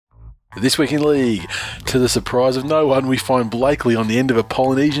This week in League, to the surprise of no one, we find Blakely on the end of a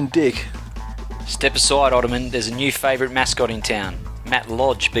Polynesian dick. Step aside, Ottoman, there's a new favourite mascot in town. Matt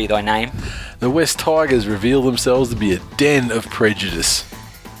Lodge be thy name. The West Tigers reveal themselves to be a den of prejudice.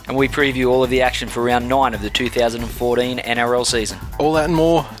 And we preview all of the action for round 9 of the 2014 NRL season. All that and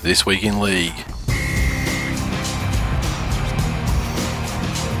more, this week in League.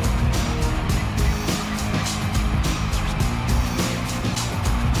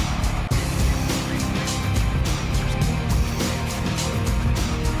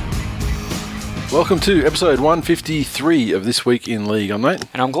 Welcome to episode 153 of This Week in League. I'm Nate.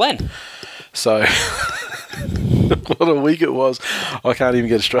 And I'm Glenn. So, what a week it was. I can't even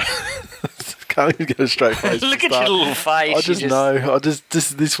get a straight... can't even get a straight face. Look at your little face. I just know.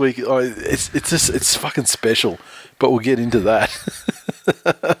 This week, it's fucking special. But we'll get into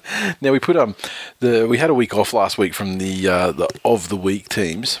that. Now we put we had a week off last week from the of the week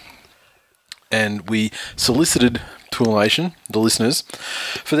teams, and we solicited TWiL Nation, the listeners,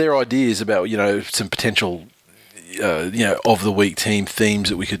 for their ideas about some potential of the week team themes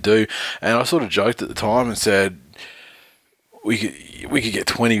that we could do. And I sort of joked at the time and said we could get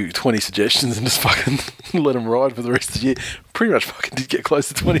 20 suggestions and just fucking let them ride for the rest of the year. Pretty much fucking did get close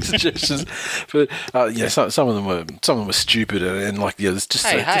to 20 suggestions, but some of them were stupid and it's just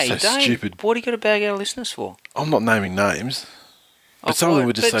so stupid. What do you got to bag our listeners for? I'm not naming names, but some of them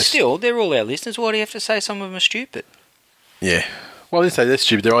were just But still, they're all our listeners. Why do you have to say some of them are stupid? Yeah. Well, I didn't say they're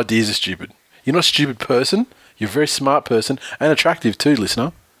stupid. Their ideas are stupid. You're not a stupid person. You're a very smart person and attractive too,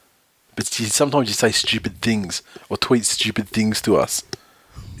 listener. But sometimes you say stupid things or tweet stupid things to us.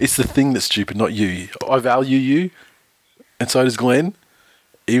 It's the thing that's stupid, not you. I value you, and so does Glenn.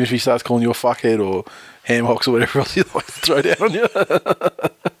 Even if he starts calling you a fuckhead or ham hocks or whatever else he'd like to throw down on you.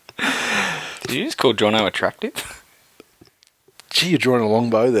 Did you just call Jono attractive? Gee, you're drawing a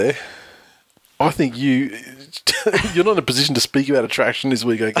long bow there. I think you're not in a position to speak about attraction this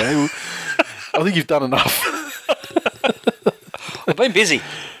week, okay? Well, I think you've done enough. I've been busy.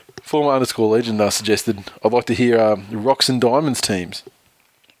 Former underscore legend suggested I'd like to hear Rocks and Diamonds teams.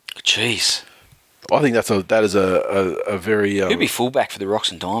 Jeez. I think that is a very... Who'd be fullback for the Rocks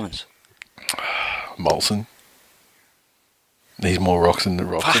and Diamonds? Molson. He's more rocks than the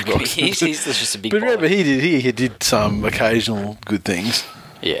rocks. Fuck, he's just a big But remember, he did some occasional good things.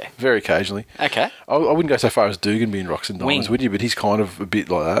 Yeah. Very occasionally. Okay. I wouldn't go so far as Dugan being Rocks and Diamonds, would you? But he's kind of a bit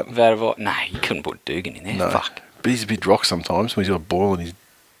like that. No, you couldn't put Dugan in there. No. Fuck. But he's a bit rock sometimes when he's got a boil in his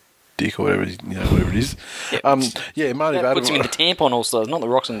dick or whatever, whatever it is. Marty That puts him in the tampon All-Stars, not the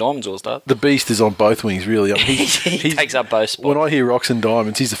Rocks and Diamonds All-Stars. The beast is on both wings, really. I mean, he takes up both spots. When I hear Rocks and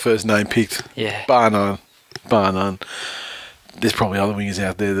Diamonds, he's the first name picked. Yeah. Bar none. There's probably other wingers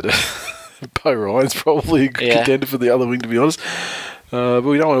out there that are... Bo Ryan's probably a contender for the other wing, to be honest. But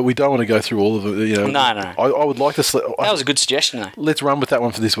we don't want to go through all of them. No. I would like to... that was a good suggestion, though. Let's run with that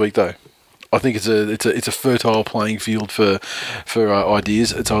one for this week, though. I think it's a fertile playing field for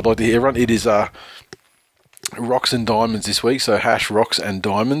ideas. So I'd like to hear everyone. It is Rocks and Diamonds this week, so # Rocks and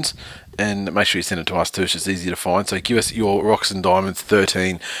Diamonds, and make sure you send it to us too. It's just easy to find. So give us your Rocks and Diamonds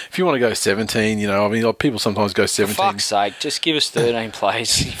 13. If you want to go 17, people sometimes go 17. For fuck's sake, just give us 13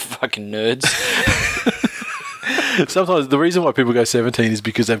 plays, you fucking nerds. Sometimes the reason why people go 17 is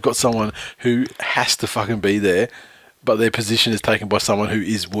because they've got someone who has to fucking be there, but their position is taken by someone who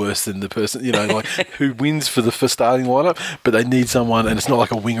is worse than the person, who wins for starting lineup, but they need someone, and it's not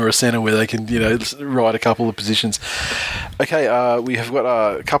like a wing or a centre where they can, ride a couple of positions. Okay, we have got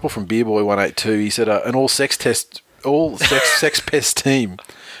a couple from Beerboy182. He said an all-sex pest team,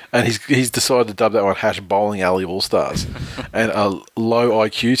 and he's decided to dub that one # Bowling Alley All-Stars, and a low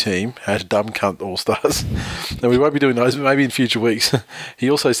IQ team # Dumb Cunt All-Stars. Now, we won't be doing those, but maybe in future weeks.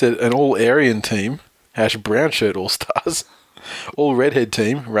 He also said an all-Aryan team # Brown Shirt All-Stars, all redhead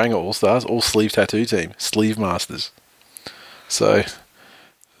team, Ranger All-Stars, all sleeve tattoo team, Sleeve Masters. So...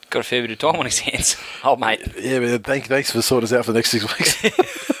 Got a fair bit of time on his hands. Oh, mate. Yeah, but thanks for sorting us out for the next 6 weeks.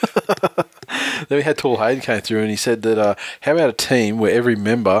 Then we had Tall Hayden came through and he said that, how about a team where every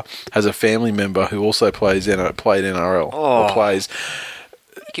member has a family member who also played NRL or plays...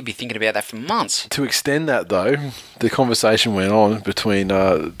 You could be thinking about that for months. To extend that, though, the conversation went on between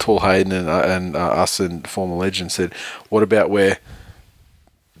Tall Hayden and us and former legend said, what about where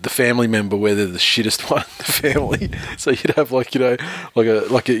the family member, where they're the shittest one in the family? So you'd have your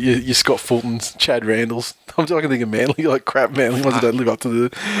Scott Fultons, Chad Randalls. I can think of Manly, like crap Manly ones that don't live up to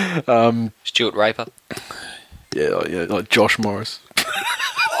the... Stuart Raper. Yeah, like Josh Morris.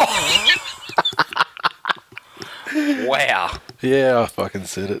 Wow. Yeah, I fucking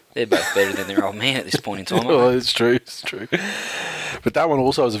said it. They're both better than their old man at this point in time. Well, Aren't it's true. It's true. But that one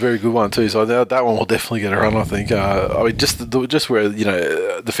also is a very good one too. So that one will definitely get a run, I think. I mean, just where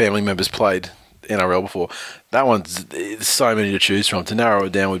the family members played NRL before. That one's there's so many to choose from. To narrow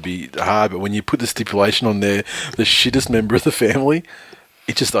it down would be hard. But when you put the stipulation on there, the shittest member of the family,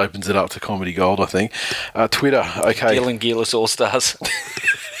 it just opens it up to comedy gold, I think. Twitter, okay. Dylan Gearless All Stars.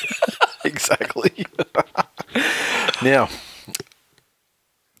 Exactly. Now,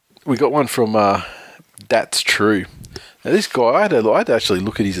 we got one from That's True. Now, this guy, I had to actually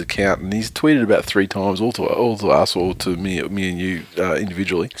look at his account, and he's tweeted about 3 times, all to us, or to me and you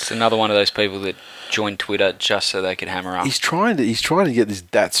individually. It's another one of those people that joined Twitter just so they could hammer up. He's trying to get this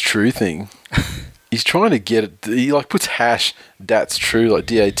That's True thing. He's trying to get it. He puts hash That's True, like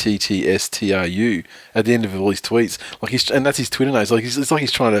DATTSTRU at the end of all his tweets. And that's his Twitter name. It's like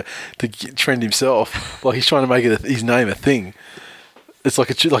he's trying to trend himself. Like he's trying to make it his name a thing. It's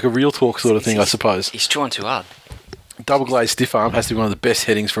like a real talk sort of thing, I suppose. He's trying too hard. Double glazed stiff arm has to be one of the best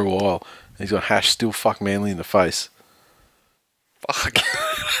headings for a while. And he's got hash still fuck Manly in the face. Fuck.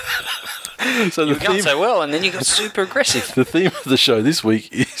 So you got so well, and then you got super aggressive. The theme of the show this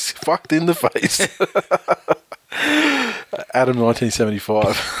week is fucked in the face. Adam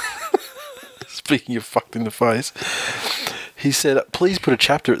 1975. Speaking of fucked in the face, he said, please put a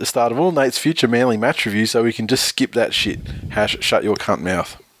chapter at the start of all Nate's future Manly match review so we can just skip that shit. Hash shut your cunt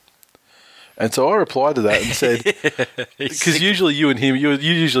mouth. And so I replied to that and said, because usually you and him, you're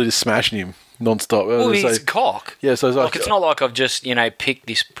usually just smashing him non-stop. Well, he's a cock. Yeah, so it's not like I've just, picked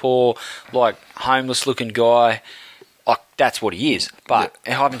this poor, homeless-looking guy. That's what he is. But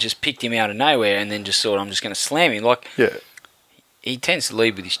I haven't just picked him out of nowhere and then just thought I'm just going to slam him. Yeah. He tends to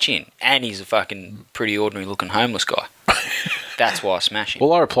lead with his chin, and he's a fucking pretty ordinary-looking homeless guy. That's why I smash him.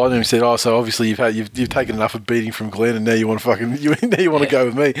 Well, I replied to him and said, so obviously you've taken enough of beating from Glenn, and now you want to go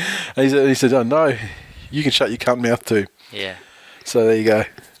with me. And he said, oh no, you can shut your cunt mouth too. Yeah. So there you go.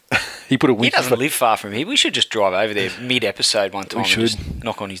 He put a wink. He doesn't live far from here. We should just drive over there mid-episode one time and just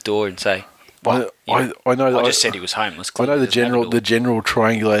knock on his door and say, I know. I just said he was homeless. I know the general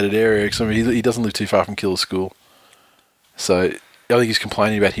triangulated area. Cause, he doesn't live too far from Killer School. So I think he's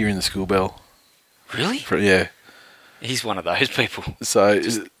complaining about hearing the school bell. Really? Yeah. He's one of those people. So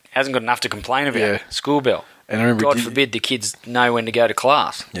just hasn't got enough to complain about. Yeah. School bell. And I remember God forbid the kids know when to go to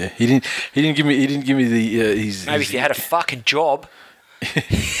class. Yeah, he didn't give me the maybe if you had a fucking job.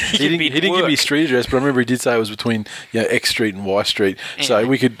 he didn't give me a street address, but I remember he did say it was between X Street and Y Street. Anyway. So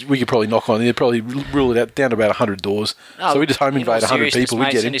we could probably knock on. They'd probably rule it out down to about 100 doors. So we just home invade 100 people. We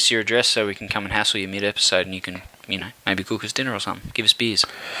get send us your address so we can come and hassle you mid-episode, and you can maybe cook us dinner or something. Give us beers.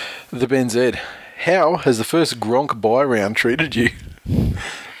 The Ben Z. How has the first Gronk buy round treated you?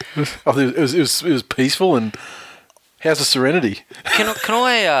 It was peaceful, and how's the serenity? Can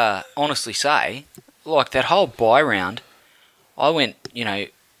I honestly say, that whole buy round, I went,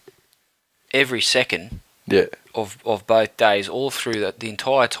 every second of both days, all through the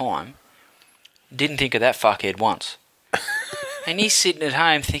entire time, didn't think of that fuckhead once. And he's sitting at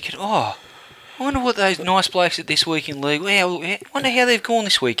home thinking, I wonder what those nice blokes at This Week in League, I wonder how they've gone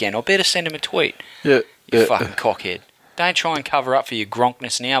this weekend. I better send them a tweet. Yeah. You fucking cockhead. Don't try and cover up for your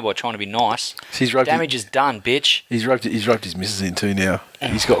gronkness now by trying to be nice. Damage is done, bitch. He's rubbed his missus in too now.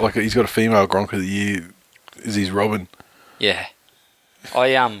 He's got a female Gronk of the year as his Robin. Yeah.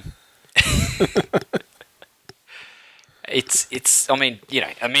 It's a man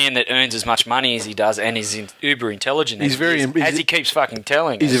that earns as much money as he does and is uber intelligent as he keeps fucking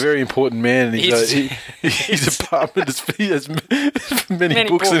telling us. He's a very important man, and his apartment has many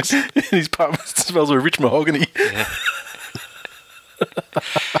books. In his apartment smells of rich mahogany.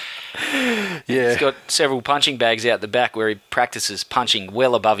 Yeah. He's got several punching bags out the back where he practices punching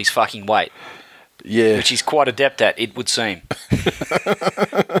well above his fucking weight. Yeah. Which he's quite adept at, it would seem.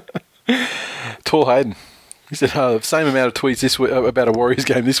 Tall Hayden. He said, same amount of tweets this week about a Warriors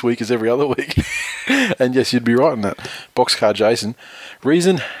game this week as every other week. And yes, you'd be right on that. Boxcar Jason.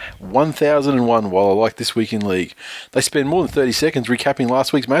 Reason 1001 while I like This Week in League. They spend more than 30 seconds recapping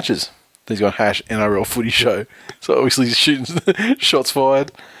last week's matches. He's got hash NRL footy show. So obviously he's shooting shots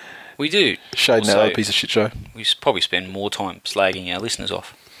fired. We do. Shading that other piece of shit show. We probably spend more time slagging our listeners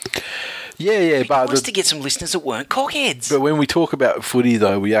off. Yeah, but wants to get some listeners that weren't cockheads. But when we talk about footy,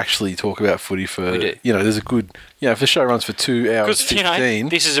 though, we actually talk about footy for. We do. There's a good. If the show runs for 2 hours 15,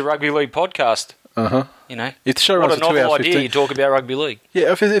 this is a rugby league podcast. If the show runs for 2 hours 15, what a novel idea! You talk about rugby league.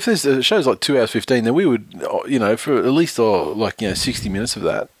 Yeah, if there's a show's like 2 hours 15, then we would, for at least 60 minutes of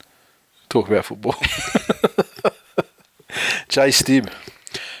that, talk about football. Jay Stibb.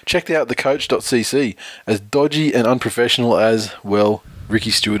 checked out thecoach.cc as dodgy and unprofessional as, well,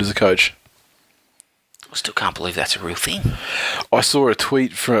 Ricky Stewart as a coach. I still can't believe that's a real thing. I saw a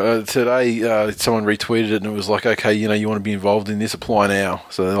tweet from today. Someone retweeted it, and it was like, okay, you want to be involved in this, apply now.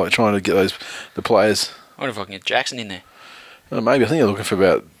 So they're like trying to get the players. I wonder if I can get Jackson in there. Maybe. I think they're looking for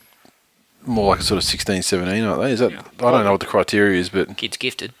about more like a sort of 16, 17, aren't they? Is that? Yeah, I don't know what the criteria is, but kid's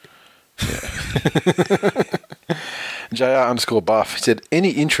gifted. Yeah. JR_Buff said, any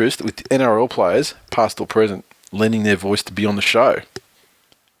interest with NRL players, past or present, lending their voice to be on the show?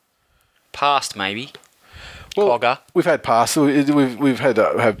 Past, maybe. Well, Cogger. We've had past. We've had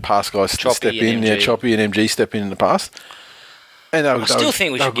have past guys Choppy step in. Yeah, Choppy and MG step in the past. And I still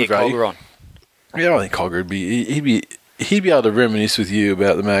think we should get Cogger on. Yeah, I think Cogger would be. He'd be able to reminisce with you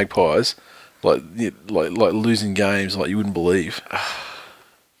about the Magpies, like losing games like you wouldn't believe.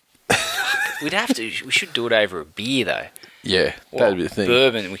 We'd have to. We should do it over a beer, though. Yeah, that'd be the thing.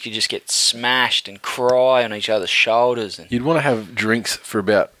 Bourbon, we could just get smashed and cry on each other's shoulders. And you'd want to have drinks for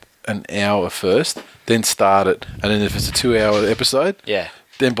about an hour first, then start it, and then if it's a 2-hour episode, yeah,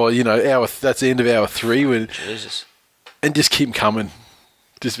 then by hour that's the end of hour 3, when Jesus, and just keep coming,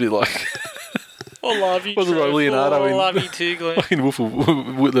 just be like. I love you. Wasn't like Leonardo? I love you too, Glenn. In Wolf of Wall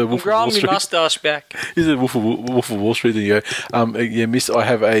Street. I'm growing my moustache back. Is it Wolf of Wall Street? And you go, yeah, miss, I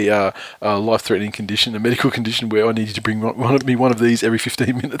have a life-threatening condition, a medical condition where I need you to bring one of these every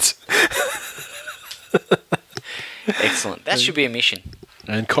 15 minutes. Excellent. That should be a mission.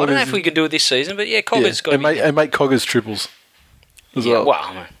 And I don't know if we can do it this season, but yeah, Cogger's got to be. And make Cogger's triples as well.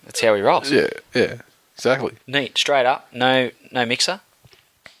 Well, that's how he rolls. Yeah, exactly. Neat, straight up, no mixer.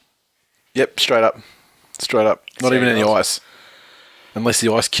 Yep, straight up. That's not even any ice, unless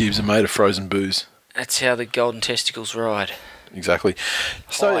the ice cubes are made of frozen booze. That's how the golden testicles ride. Exactly.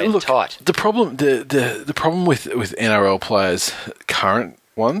 So high look, tight. the problem with NRL players, current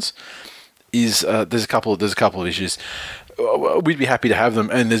ones, is there's a couple of issues. We'd be happy to have them,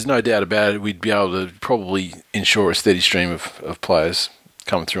 and there's no doubt about it. We'd be able to probably ensure a steady stream of players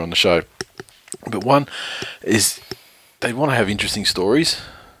coming through on the show. But one is they want to have interesting stories.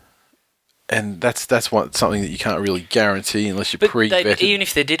 And that's something that you can't really guarantee unless you're pre-vetted. Even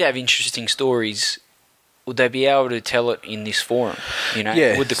if they did have interesting stories, would they be able to tell it in this forum?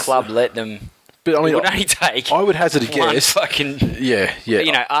 Yeah. Would the club let them? But I mean, it would only take. I would hazard a guess.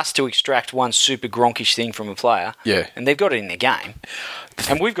 Yeah. Us to extract one super gronkish thing from a player. Yeah. And they've got it in their game,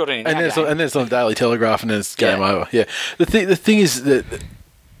 and we've got it in our game. And then it's on the Daily Telegraph, and then it's game over. Yeah. The thing is that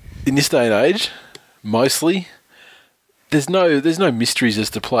in this day and age, mostly. There's no mysteries as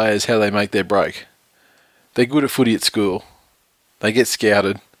to players how they make their break. They're good at footy at school. They get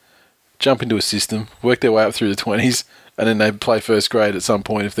scouted, jump into a system, work their way up through the 20s, and then they play first grade at some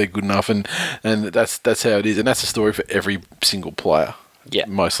point if they're good enough. And that's how it is. And that's a story for every single player. Yeah,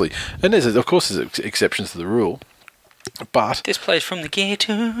 mostly. And there's exceptions to the rule, but this plays from the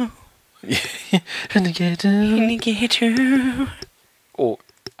ghetto. Yeah, in the ghetto. In the ghetto. Or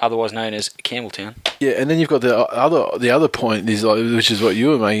otherwise known as Campbelltown. Yeah, and then you've got the other point is which is what you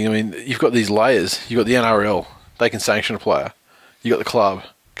were making. I mean, you've got these layers. You've got the NRL, they can sanction a player. You got the club,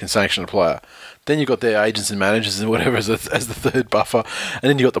 can sanction a player. Then you've got their agents and managers and whatever as the third buffer, and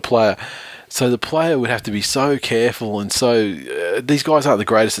then you got the player. So the player would have to be so careful, and so these guys aren't the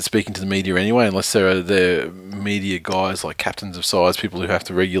greatest at speaking to the media anyway, unless they're media guys like captains of sides, people who have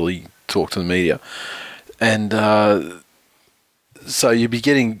to regularly talk to the media, and so they'd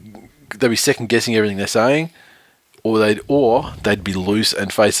be second guessing everything they're saying, or they'd be loose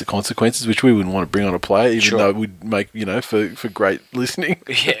and face the consequences, which we wouldn't want to bring on a player, even though it would make for great listening.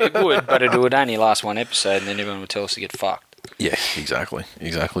 Yeah, it would, but it would only last one episode, and then everyone would tell us to get fucked. Yeah, exactly.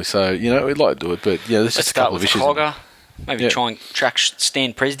 So we'd like to do it, but there's just a couple of issues. Cogger. Maybe try and track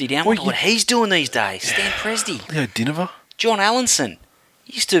Stan Presdy down. Wonder what he's doing these days. Stan Presdy. Leo Dinover. John Allenson.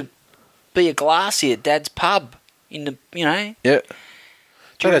 He used to be a glassy at Dad's pub in the during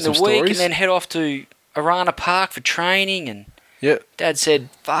the week, stories. and then head off to Arana Park for training. And Dad said,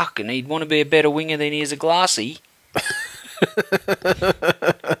 "Fuck," and he'd want to be a better winger than he is a glassy.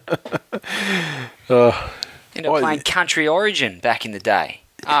 Ended up playing country origin back in the day.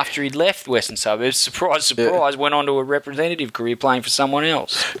 After he'd left Western Suburbs, surprise, went on to a representative career playing for someone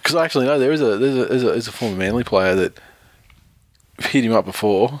else. Because I actually know there's a former Manly player that hit him up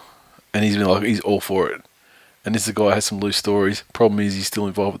before, and he's been like, he's all for it. And this guy has some loose stories. Problem is, he's still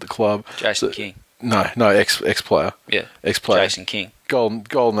involved with the club. Jason King. No, ex-player. Yeah, ex-player. Jason King.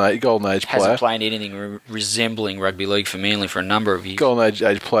 Golden age player. Hasn't played anything resembling rugby league for Manly for a number of years. Golden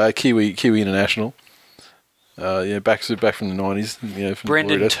age player, Kiwi international. Back from the 90s. From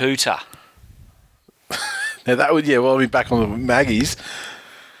Brendan Tuta. Now that would, back on the Maggies.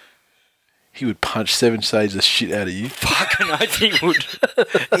 he would punch Seven Sage the shit out of you. Fucking oath he would.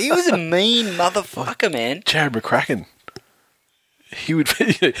 He was a mean motherfucker, man. Jared McCracken. He would.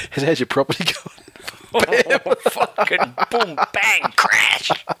 How's your property going? Oh, fucking boom, bang,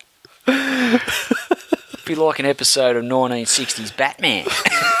 crash. Be like an episode of 1960s Batman.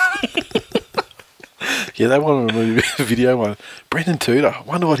 Yeah, they wanted a video one. Brendan Tudor.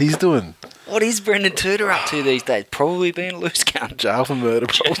 Wonder what he's doing. What is Brendan Tudor up to these days? Probably being a loose gun. Jail for murder,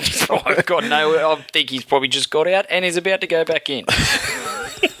 probably. Oh, God, no. I think he's probably just got out and he's about to go back in.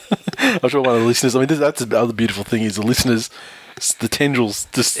 I'm sure one of the listeners, I mean, that's the other beautiful thing is the listeners, the tendrils,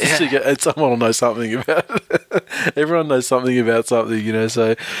 just someone will know something about it. Everyone knows something about something, you know,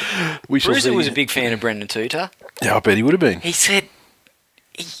 so we shall see. Bruiser was a big fan of Brendan Tudor. Yeah, I bet he would have been. He said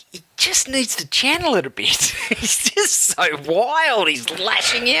he just needs to channel it a bit. He's just so wild. He's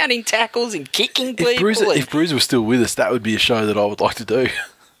lashing out in tackles and kicking people. If Bruiser was still with us, that would be a show that I would like to do.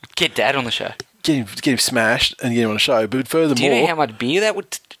 Get Dad on the show. Get him smashed and get him on a show. But furthermore... Do you know how much beer that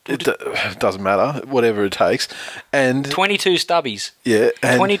would... It doesn't matter. Whatever it takes. And 22 stubbies. Yeah.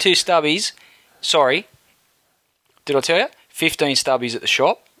 And 22 stubbies. Sorry. Did I tell you? 15 stubbies at the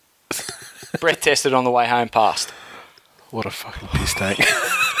shop. Breath tested on the way home, passed. What a fucking piss tank.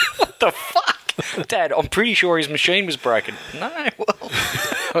 What the fuck? Dad, I'm pretty sure his machine was broken. No, well...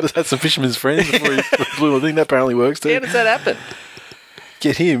 I just had some fisherman's friends before he blew my thing. That apparently works too. How does that happen?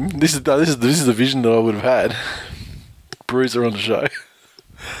 Get him. This is the vision that I would have had. Bruiser on the show.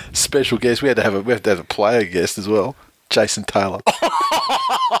 Special guest. We had to have a player guest as well. Jason Taylor.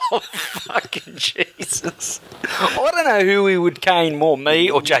 Oh, fucking Jesus. I don't know who we would cane more,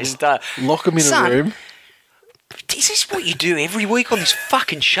 me or Jason Taylor. Lock him in a room. Is this what you do every week on this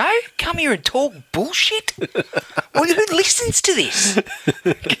fucking show? Come here and talk bullshit? Well, who listens to this?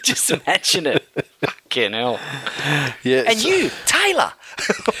 Just imagine it. Fucking hell. Yeah, and you, Taylor.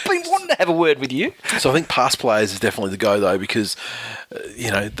 I've been wanting to have a word with you. So I think past players is definitely the go, though, because,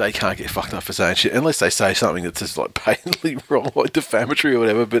 they can't get fucked up for saying shit unless they say something that's just, like, patently wrong, like defamatory or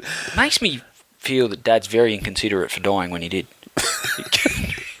whatever. But makes me feel that Dad's very inconsiderate for dying when he did.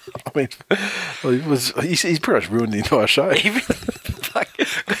 I mean, he's pretty much ruined the entire show.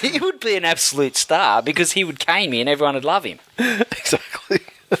 He would be an absolute star because he would cane me and everyone would love him. Exactly.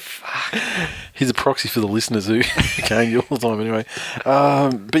 He's a proxy for the listeners who cane you all the time anyway.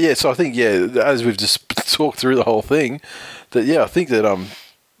 But yeah, so I think, as we've just talked through the whole thing, that, I think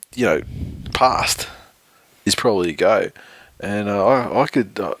that, past is probably a go. And I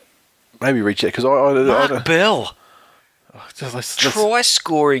could maybe reach out because Mark Bell.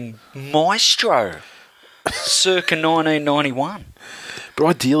 Try-scoring maestro circa 1991. But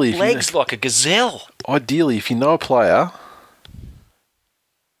ideally... Legs like a gazelle. Ideally, if you know a player...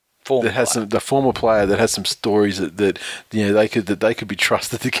 the former player that has some stories that they could be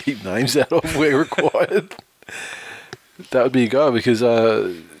trusted to keep names out of where required, that would be a go because...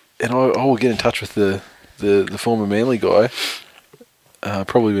 and I will get in touch with the former Manly guy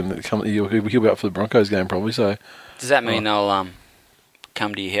probably when he'll be up for the Broncos game probably, so... Does that mean they'll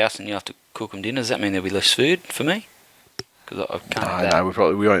come to your house and you have to cook them dinner? Does that mean there'll be less food for me? Because I can't.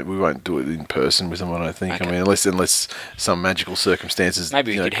 No, we won't do it in person with them. I don't think. Okay. I mean, unless some magical circumstances.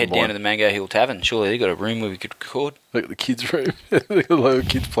 Maybe we could head down to the Mango Hill Tavern. Surely they've got a room where we could record. Look at the kids' room. Look at the little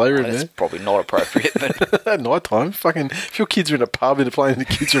kids' playroom there. That's probably not appropriate. But at night time, fucking. If your kids are in a pub and playing in the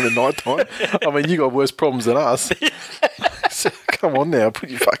kids' room at night time, I mean, you got worse problems than us. So, come on now, put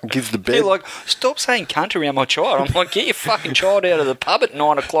your fucking kids to bed. They're like, stop saying cunt around my child. I'm like, get your fucking child out of the pub at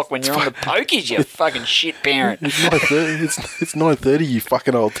 9 o'clock when you're on the pokies, you fucking shit parent. It's 9:30. It's 9:30, you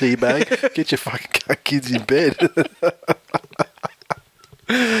fucking old teabag. Get your fucking kids in bed.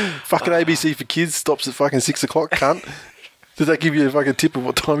 Fucking ABC for kids stops at fucking 6 o'clock, cunt. Does that give you a fucking tip of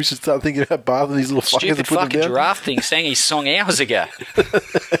what time you should start thinking about bathing these little fuckers and putting them down? Stupid fucking giraffe thing sang his song hours ago.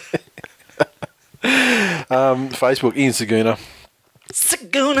 Facebook, Ian Saguna.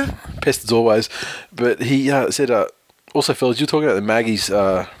 Pest as always. But he said, also, fellas, you're talking about the Maggies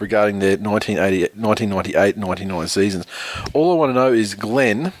regarding their 1998, 99 seasons. All I want to know is,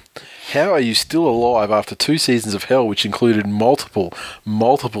 Glenn, how are you still alive after 2 seasons of hell, which included multiple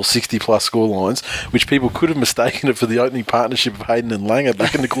 60-plus scorelines, which people could have mistaken it for the opening partnership of Hayden and Langer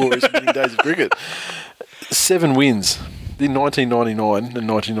back in the glorious winning days of cricket? 7 wins in 1999 and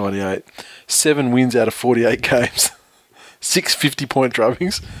 1998. 7 wins out of 48 games. 6 50-point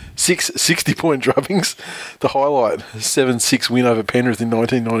drubbings. 6 60-point drubbings. The highlight, 7-6 win over Penrith in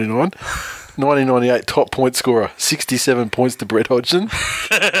 1999. 1998 top point scorer, 67 points to Brett Hodgson.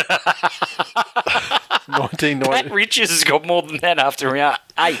 1990. Pat Richards has got more than that after round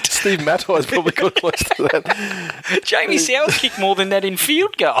 8. Steve Mattai's probably got close to that. Jamie Sowers kicked more than that in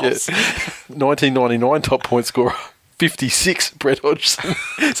field goals. Yeah. 1999 top point scorer, 56, Brett Hodgson.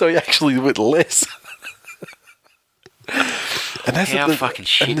 So he actually went less. And that's How fucking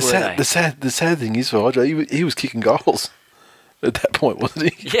shit were they? The sad thing is for Hodge, he was kicking goals at that point,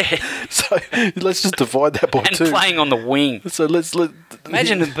 wasn't he? Yeah. So let's just divide that by two. And playing on the wing. So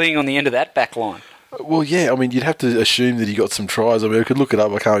Imagine him being on the end of that back line. Well, yeah, I mean, you'd have to assume that he got some tries. I mean, I could look it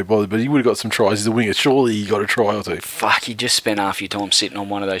up, I can't be bothered, but he would have got some tries. He's a winger. Surely he got a try or two. Fuck, he just spent half your time sitting on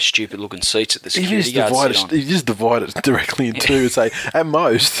one of those stupid-looking seats at the You security guard sit on. you just divide it directly in two and say, at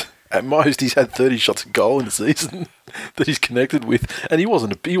most, he's had 30 shots at goal in the season that he's connected with. And he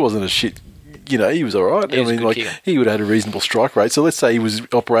wasn't a shit, he was all right. He was a good kicker. He would have had a reasonable strike rate. So let's say he was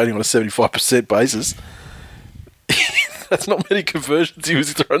operating on a 75% basis. That's not many conversions he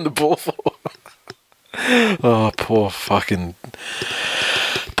was throwing the ball for. Oh, poor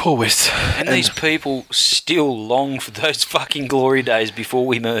West. And these people still long for those fucking glory days before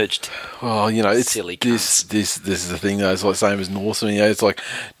we merged. Well, it's silly. This is the thing though. It's like same as North. It's like,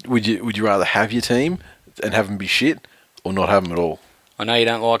 would you rather have your team and have them be shit, or not have them at all? I know you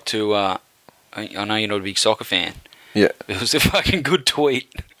don't like to. I know you're not a big soccer fan. Yeah. It was a fucking good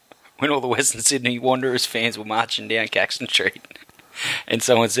tweet when all the Western Sydney Wanderers fans were marching down Caxton Street, and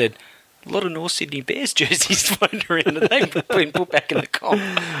someone said, a lot of North Sydney Bears jerseys floating around and they've been put back in the comp.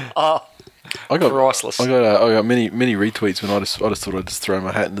 Oh, priceless. I got many retweets when I just thought I'd just throw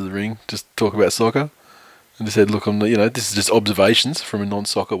my hat into the ring, just talk about soccer, and just said, look, this is just observations from a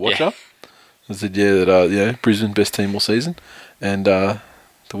non-soccer watcher. Yeah. I said, that Brisbane best team all season, and the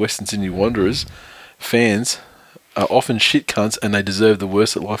Western Sydney Wanderers fans are often shit cunts, and they deserve the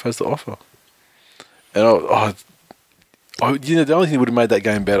worst that life has to offer. And the only thing that would have made that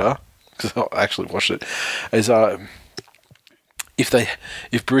game better, because I actually watched it, is if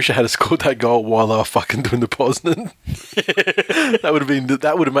Berisha had scored that goal while they were fucking doing the Poznan, that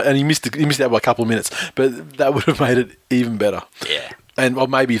would have made, and he missed out by a couple of minutes, but that would have made it even better. Yeah. And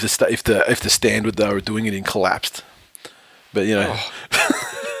maybe if the standard they were doing it in collapsed, but Oh.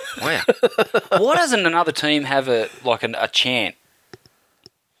 Wow. Why doesn't another team have a chant?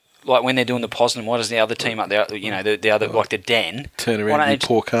 Like when they're doing the Poznan, why does the other team up there, the other, like the Den? Turn around, you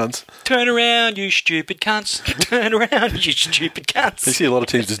poor cunts. Turn around, you stupid cunts. Turn around, you stupid cunts. You see a lot of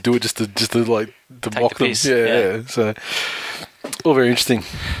teams just do it just to mock them. Piss. Yeah. So, all very interesting.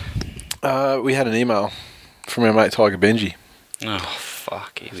 We had an email from our mate Tiger Benji. Oh,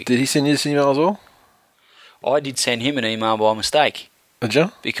 fuck. Did he send you this email as well? I did send him an email by mistake. Did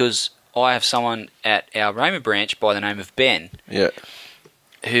you? Because I have someone at our Roma branch by the name of Ben. Yeah.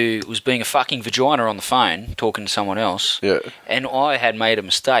 Who was being a fucking vagina on the phone, talking to someone else. Yeah. And I had made a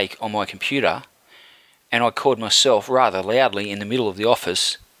mistake on my computer, and I called myself rather loudly in the middle of the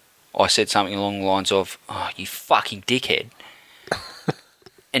office. I said something along the lines of, "Oh, you fucking dickhead."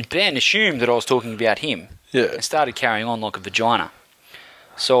 And Ben assumed that I was talking about him. Yeah. And started carrying on like a vagina.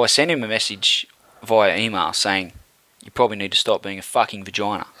 So I sent him a message via email saying, "You probably need to stop being a fucking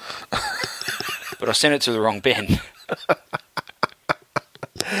vagina." But I sent it to the wrong Ben.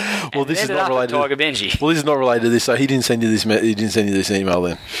 Well, this is not related. Tiger Benji. Well, this is not related to this. So he didn't send you this. He didn't send you this email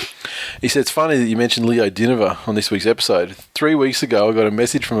then. He said, "It's funny that you mentioned Leo Dinova on this week's episode. 3 weeks ago, I got a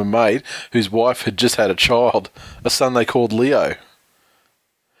message from a mate whose wife had just had a child, a son they called Leo.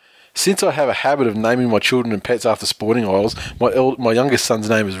 Since I have a habit of naming my children and pets after sporting idols, my youngest son's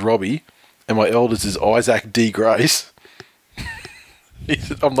name is Robbie, and my eldest is Isaac D. Grace." He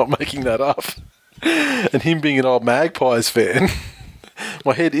said, "I'm not making that up." And him being an old Magpies fan,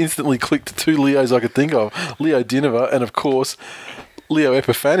 my head instantly clicked to two Leos I could think of. Leo Dinova and, of course, Leo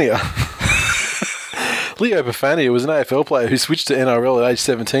Epifania. Leo Epifania was an AFL player who switched to NRL at age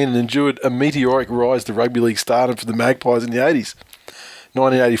 17 and endured a meteoric rise to rugby league stardom for the Magpies in the 80s.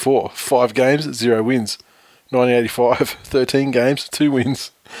 1984, 5 games, 0 wins. 1985, 13 games, 2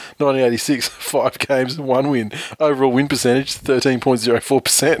 wins. 1986, 5 games, 1 win. Overall win percentage,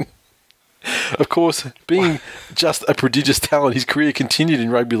 13.04%. Of course, being just a prodigious talent, his career continued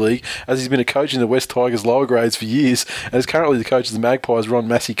in rugby league as he's been a coach in the West Tigers lower grades for years and is currently the coach of the Magpies Ron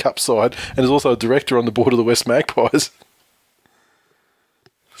Massey Cup side and is also a director on the board of the West Magpies.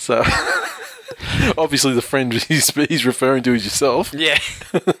 So, obviously the friend he's referring to is yourself. Yeah.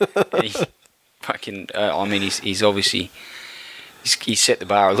 He's fucking, he's obviously, he's set the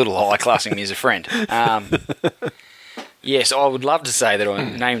bar a little high, classing me as a friend. Yes, I would love to say that I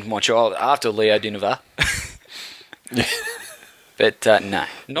named my child after Leo Dinova. But no,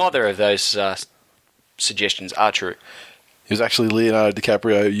 neither of those suggestions are true. He was actually Leonardo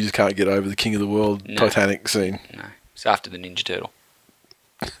DiCaprio. You just can't get over the King of the World Titanic scene. No, it's after the Ninja Turtle.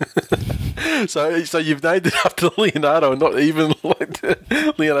 So you've named it after Leonardo and not even like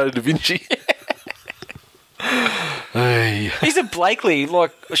Leonardo da Vinci. Blakely. He's a Blakely.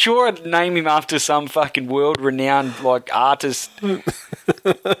 Like, sure, I'd name him after some fucking world-renowned, like, artist.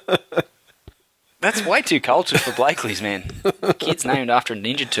 That's way too cultured for Blakely's, man. Kid's named after a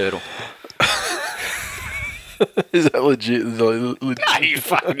Ninja Turtle. Is that legit? No, you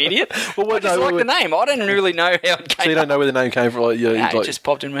fucking idiot. Well, I just like the name. I didn't really know how it came. So you don't know where the name came from? It just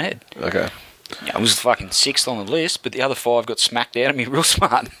popped in my head. Okay. Yeah, I was fucking sixth on the list, but the other five got smacked out of me real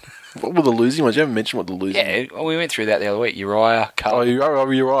smart. What were the losing ones? You haven't mentioned what the losing ones. Yeah, well, we went through that the other week. Uriah, Carl.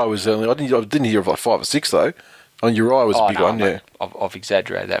 Uriah was only... I didn't hear of like 5 or 6, though. Uriah was a big one, yeah. I've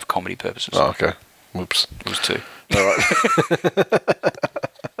exaggerated that for comedy purposes. Oh, okay. Whoops. It was 2. All right.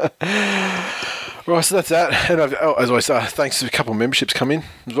 Right, so that's that. And as always, thanks to a couple of memberships come in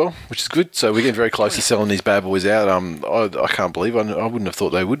as well, which is good. So we're getting very close to selling these bad boys out. I can't believe I wouldn't have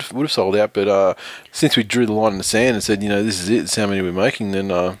thought they would have sold out, but since we drew the line in the sand and said, this is it, this is how many we're making,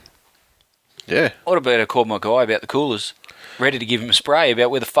 then yeah. What about I called my guy about the coolers? Ready to give him a spray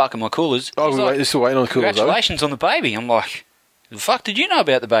about where the fuck are my coolers. Oh, we're still waiting on the coolers. Congratulations on the baby. I'm like, the fuck did you know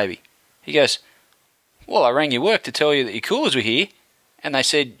about the baby? He goes, well, I rang your work to tell you that your coolers were here. And they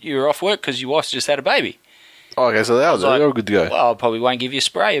said you were off work because your wife's just had a baby. Oh, okay, so they're all good to go. Well, I probably won't give you a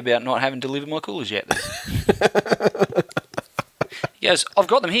spray about not having delivered my coolers yet. He goes, I've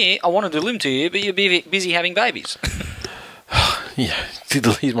got them here. I want to deliver them to you, but you're busy having babies. Yeah,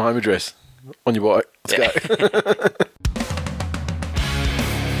 here's my home address on your bike. Let's go.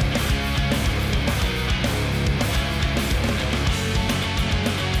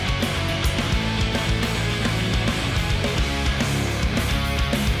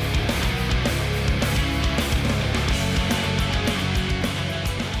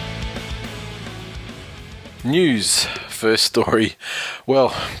 News, first story.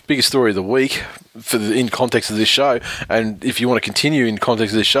 Well, biggest story of the week in context of this show, and if you want to continue in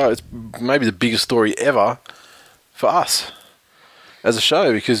context of this show, it's maybe the biggest story ever for us as a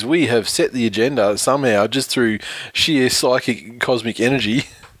show, because we have set the agenda somehow just through sheer psychic cosmic energy.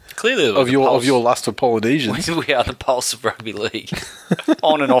 Clearly, of your lust for Polynesians. We are the pulse of rugby league,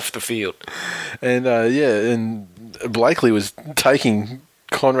 on and off the field. And and Blakely was taking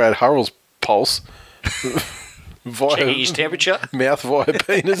Conrad Hurrell's pulse. Checking his temperature, mouth via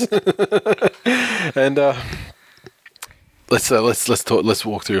penis, and let's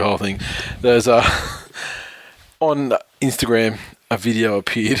walk through the whole thing. There's on Instagram a video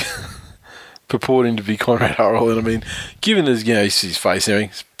appeared purporting to be Conrad Hurrell, and I mean, given as his face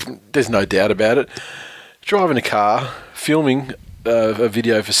and everything, there's no doubt about it. Driving a car, filming a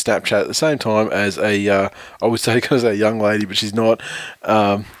video for Snapchat at the same time as I would say, because a young lady, but she's not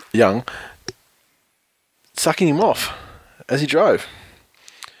young. Sucking him off as he drove.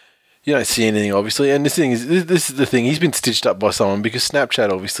 You don't see anything, obviously, and this is the thing. He's been stitched up by someone, because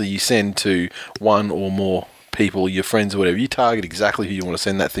Snapchat, obviously, you send to one or more people, your friends or whatever. You target exactly who you want to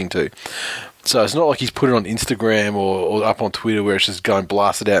send that thing to. So it's not like he's put it on Instagram or up on Twitter where it's just going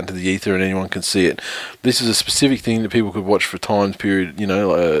blasted out into the ether and anyone can see it. This is a specific thing that people could watch for a time period,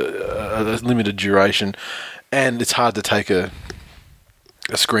 a limited duration, and it's hard to take a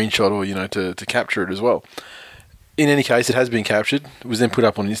screenshot or to capture it as well. In any case, it has been captured. It was then put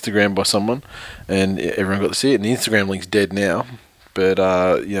up on Instagram by someone, and everyone got to see it. And the Instagram link's dead now, but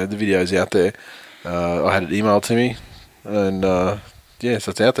the video's out there. I had it emailed to me, and so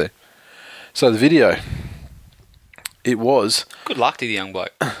it's out there. So the video, it was good luck to the young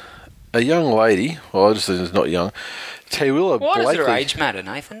bloke. A young lady. Well, I just said it's not young. TWiL. Why does her age matter,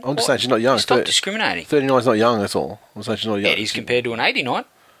 Nathan? I'm just saying she's not young. Stop discriminating. 39 is not young. That's all. I'm saying she's not young. It is compared to an 89.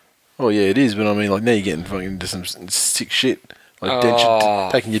 Oh yeah, it is. But I mean, like, now you're getting fucking into some sick shit, like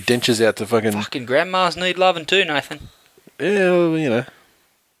taking your dentures out to fucking. Fucking grandmas need loving too, Nathan. Yeah, well,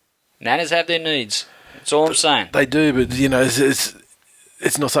 Nanas have their needs. That's all I'm saying. They do, but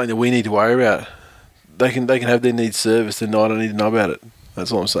it's not something that we need to worry about. They can have their needs serviced, and I don't need to know about it.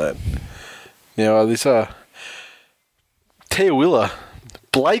 That's all I'm saying. Now this TWiL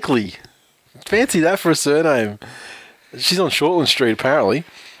Blakely, fancy that for a surname. She's on Shortland Street apparently,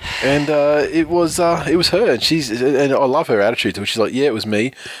 and it was her. And I love her attitude to it. She's like, yeah, it was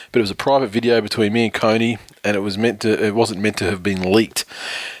me, but it was a private video between me and Coney, and it wasn't meant to have been leaked.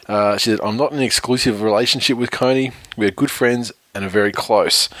 She said, I'm not in an exclusive relationship with Coney. We are good friends and are very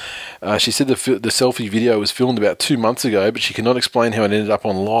close. She said the selfie video was filmed about 2 months ago, but she cannot explain how it ended up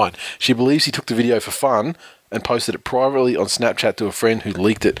online. She believes he took the video for fun and posted it privately on Snapchat to a friend who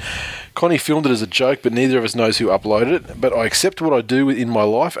leaked it. Connie filmed it as a joke, but neither of us knows who uploaded it. But I accept what I do in my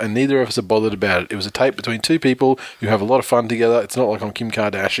life, and neither of us are bothered about it. It was a tape between two people who have a lot of fun together. It's not like I'm Kim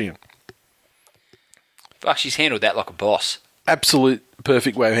Kardashian. Fuck, she's handled that like a boss. absolute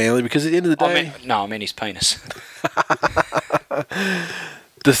perfect way of handling it, because at the end of the day... I meant his penis.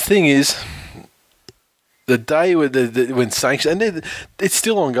 The thing is, the day when sanctions... And it's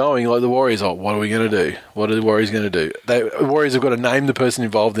still ongoing. Like, the Warriors, what are we going to do? What are the Warriors going to do? The Warriors have got to name the person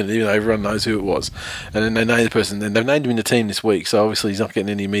involved in it, even though everyone knows who it was. And then they name the person. And they've named him in the team this week, so obviously he's not getting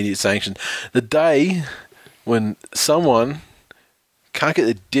any immediate sanctions. The day when someone can't get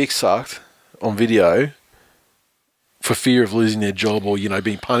their dick sucked on video for fear of losing their job or,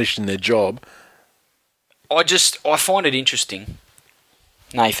 being punished in their job... I find it interesting,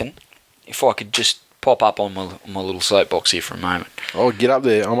 Nathan, if I could just pop up on my little soapbox here for a moment. Oh, get up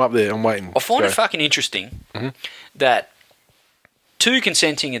there. I'm up there. I'm waiting. I find it fucking interesting that two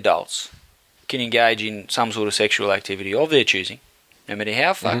consenting adults can engage in some sort of sexual activity of their choosing, no matter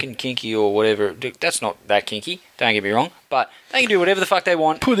how fucking kinky or whatever. That's not that kinky, don't get me wrong, but they can do whatever the fuck they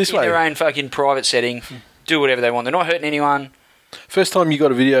want Put it this way. their own fucking private setting, do whatever they want. They're not hurting anyone. First time you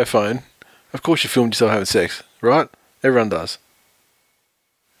got a video phone, of course you filmed yourself having sex, right? Everyone does.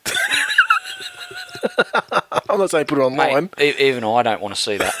 I'm not saying put it online. Mate, even I don't want to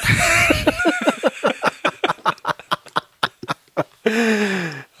see that.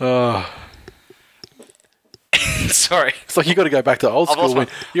 Oh. Sorry. It's like you got to go back to old school.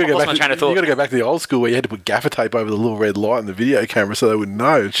 You got to go back to the old school where you had to put gaffer tape over the little red light in the video camera so they wouldn't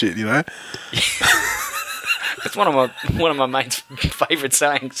know and shit, It's one of my mate's favourite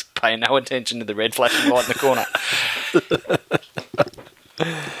sayings. Pay no attention to the red flashing light in the corner.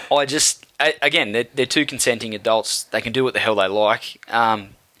 Again, they're two consenting adults. They can do what the hell they like.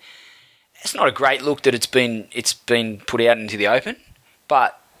 It's not a great look that it's been put out into the open,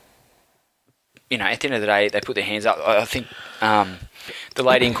 but at the end of the day, they put their hands up. I think the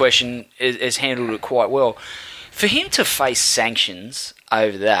lady in question has handled it quite well. For him to face sanctions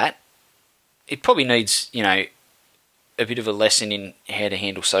over that, it probably needs, a bit of a lesson in how to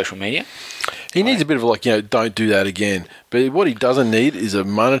handle social media. He needs a bit of don't do that again. But what he doesn't need is a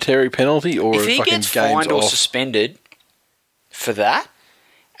monetary penalty or if a fucking he games gets fined or off. suspended for that,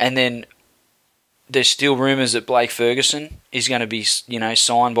 and then there's still rumours that Blake Ferguson is going to be,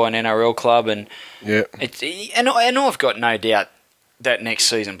 signed by an NRL club, and and I've got no doubt that next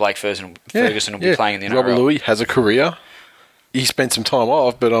season Blake Ferguson will be playing in the NRL. Robert Louis has a career. He spent some time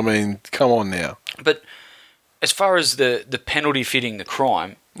off, but I mean, come on now. But as far as the penalty fitting the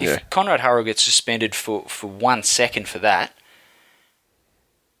crime, if Conrad Harrell gets suspended for 1 second for that,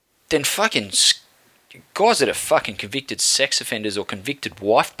 then fucking guys that are fucking convicted sex offenders or convicted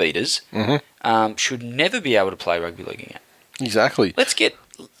wife beaters should never be able to play rugby league again. Exactly. Let's get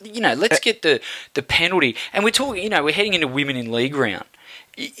the penalty, and we're talking. We're heading into women in league round.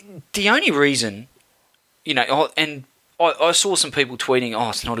 The only reason, and I saw some people tweeting,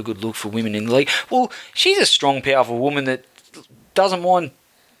 it's not a good look for women in the league. Well, she's a strong, powerful woman that doesn't mind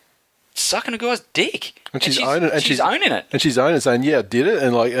sucking a guy's dick. And she's owning it. And she's owning it, saying, I did it.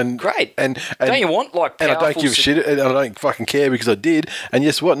 And great. And don't you want, powerful... And I don't give a shit, and I don't fucking care because I did. And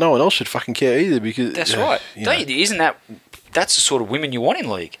guess what? No one else should fucking care either because... That's right. Isn't that's the sort of women you want in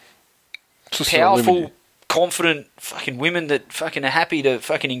league? Powerful, confident fucking women that fucking are happy to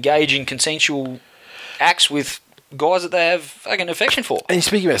fucking engage in consensual acts with guys that they have fucking affection for. And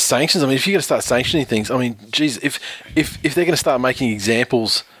speaking about sanctions, I mean, if you're going to start sanctioning things, I mean, geez, if they're going to start making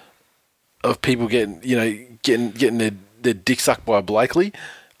examples of people getting their dick sucked by a Blakely,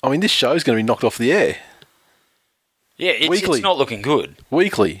 I mean, this show's going to be knocked off the air. Yeah, it's not looking good.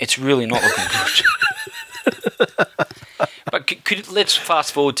 Weekly. It's really not looking good. But let's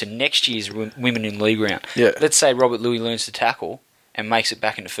fast forward to next year's Women in League round. Yeah. Let's say Robert Louis learns to tackle and makes it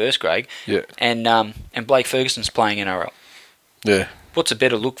back into first grade. Yeah. And Blake Ferguson's playing NRL. Yeah. What's a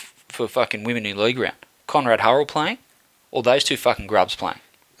better look for fucking Women in League round? Conrad Harrell playing, or those two fucking grubs playing?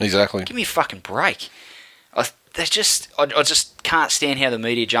 Exactly. Give me a fucking break. I just can't stand how the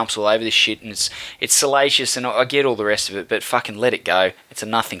media jumps all over this shit, and it's salacious, and I get all the rest of it, but fucking let it go. It's a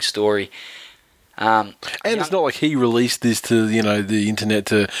nothing story. And it's not like he released this to the internet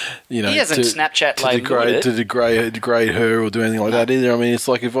to he hasn't Snapchat to degrade her or do anything like that either. I mean, it's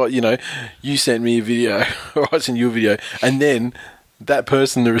like if you sent me a video or I sent you a video, and then that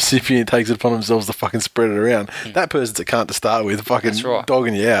person, the recipient, takes it upon themselves to fucking spread it around. That person's a cunt to start with, fucking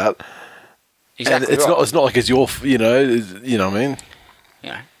dogging you out. Exactly. And it's not like it's your you know what I mean.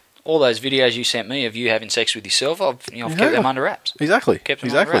 All those videos you sent me of you having sex with yourself, I've kept them under wraps. Exactly. Kept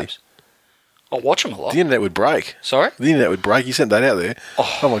them under wraps. I watch them a lot. The internet would break. Sorry? The internet would break. You sent that out there.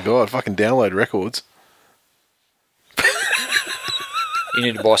 Oh my God, fucking download records. You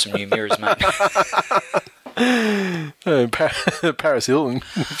need to buy some new mirrors, mate. Paris Hilton.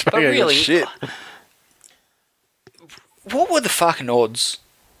 But really, shit. what were the fucking odds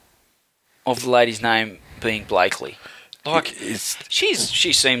of the lady's name being Blakely? Like, she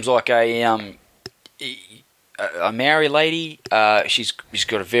seems like a Maori lady. She's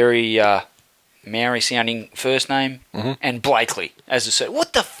got a very Maori sounding first name, and Blakely as I said.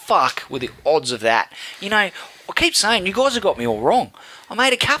 What the fuck were the odds of that? You know, I keep saying you guys have got me all wrong. I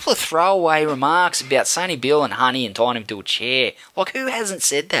made a couple of throwaway remarks about Sonny Bill and Honey and tying him to a chair. Like, who hasn't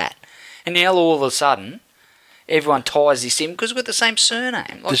said that? And now all of a sudden, everyone ties this in because we've got the same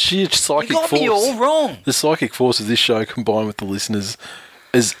surname. Like, the sheer psychic you got force, me all wrong. The psychic force of this show, combined with the listeners,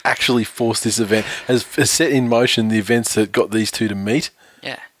 has actually forced this event, has set in motion the events that got these two to meet.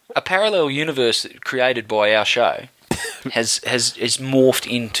 Yeah, a parallel universe created by our show has morphed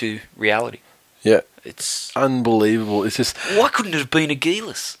into reality. Yeah, it's unbelievable. It's just, why couldn't it have been a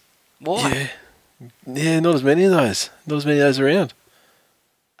Geelis? Why? Yeah, not as many of those. Not as many of those around.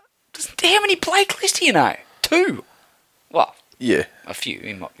 How many Blakeleys do you know? 2. Well, yeah, a few,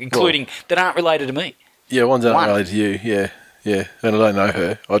 including that aren't related to me. Yeah, ones that aren't related to you. Yeah, and I don't know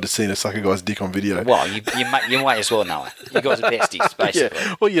her. I've just seen her suck a guy's dick on video. Well, you might as well know her. You guys are besties, basically.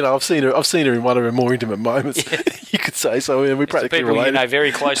 Yeah. Well, you know, I've seen her in one of her more intimate moments. Yeah. You could say so. We practically people related. You know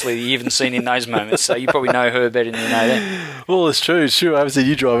very closely that you haven't seen in those moments, so you probably know her better than you know them. Well, it's true. It's true. I haven't seen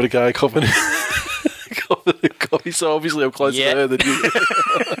you driving a car copping a coffee, so obviously I'm closer to her than you.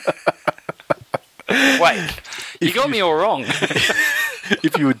 Wait, you got me all wrong.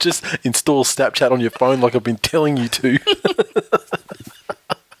 If you would just install Snapchat on your phone like I've been telling you to.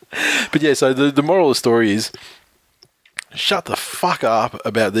 But yeah, so the moral of the story is, shut the fuck up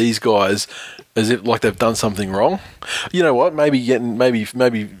about these guys as if like they've done something wrong. You know what? Maybe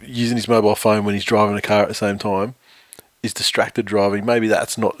using his mobile phone when he's driving a car at the same time is distracted driving. Maybe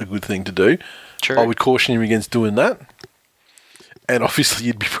that's not a good thing to do. True. I would caution him against doing that. And obviously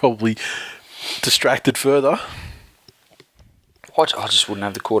you'd be probably distracted further. I just wouldn't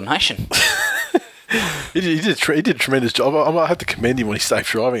have the coordination. He did a tremendous job. I might have to commend him on his safe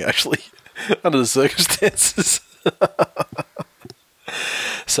driving, actually, under the circumstances.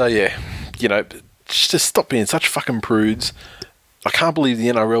 So, yeah, you know, just stop being such fucking prudes. I can't believe the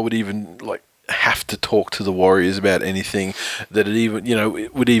NRL would even, like, have to talk to the Warriors about anything that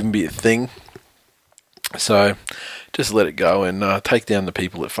it would even be a thing. So, just let it go and take down the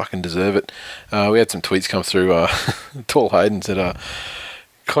people that fucking deserve it. We had some tweets come through. TWiL Hayden said,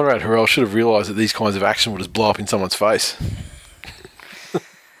 Conrad Harrell should have realised that these kinds of action would just blow up in someone's face.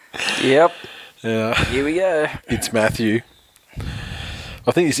 Yep. Yeah. Here we go. It's Matthew.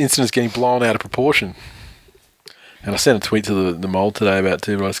 I think this incident is getting blown out of proportion. And I sent a tweet to the mould today about it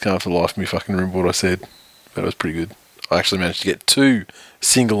too, but I just can't for the life of me fucking remember what I said. But it was pretty good. I actually managed to get 2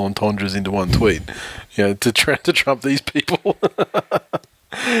 single entendres into one tweet, you know, to trump these people.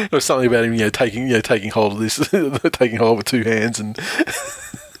 There was something about him, taking hold of this, taking hold with 2 hands, and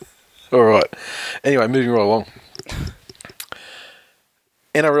all right. Anyway, moving right along.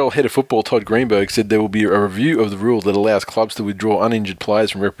 NRL head of football Todd Greenberg said there will be a review of the rule that allows clubs to withdraw uninjured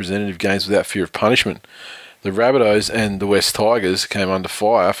players from representative games without fear of punishment. The Rabbitohs and the West Tigers came under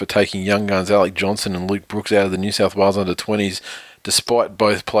fire for taking young guns Alec Johnson and Luke Brooks out of the New South Wales under-20s, despite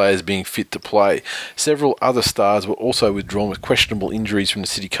both players being fit to play. Several other stars were also withdrawn with questionable injuries from the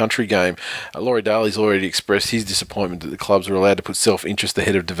City Country game. Laurie Daly's already expressed his disappointment that the clubs were allowed to put self-interest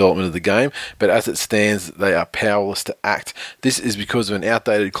ahead of development of the game, but as it stands, they are powerless to act. This is because of an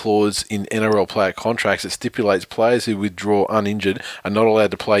outdated clause in NRL player contracts that stipulates players who withdraw uninjured are not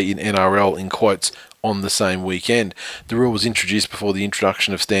allowed to play in NRL, in quotes, on the same weekend. The rule was introduced before the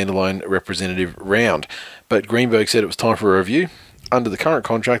introduction of standalone representative round, but Greenberg said it was time for a review. Under the current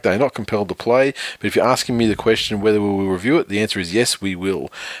contract, they are not compelled to play, but if you're asking me the question whether we will review it, the answer is yes, we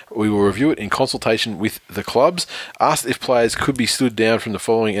will. We will review it in consultation with the clubs. Asked if players could be stood down from the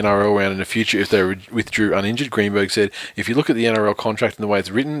following NRL round in the future if they withdrew uninjured, Greenberg said, if you look at the NRL contract and the way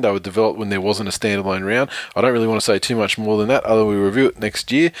it's written, they were developed when there wasn't a standalone round. I don't really want to say too much more than that, other than we review it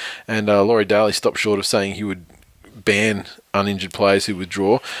next year. And Laurie Daly stopped short of saying he would ban uninjured players who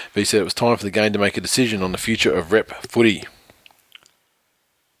withdraw, but he said it was time for the game to make a decision on the future of rep footy.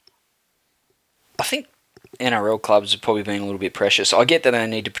 I think NRL clubs have probably been a little bit precious. I get that they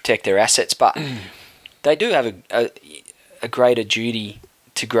need to protect their assets, but they do have a greater duty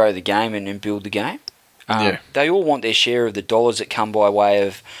to grow the game and build the game. They all want their share of the dollars that come by way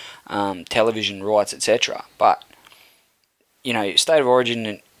of television rights, etc. But, you know, State of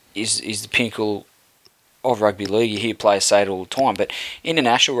Origin is the pinnacle of rugby league. You hear players say it all the time, but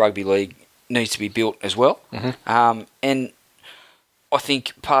international rugby league needs to be built as well. Mm-hmm. And I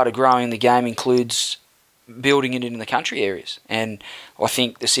think part of growing the game includes building it in the country areas. And I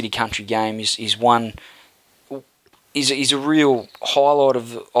think the city country game is one He's a real highlight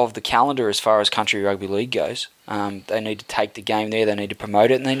of the calendar as far as country rugby league goes. They need to take the game there, they need to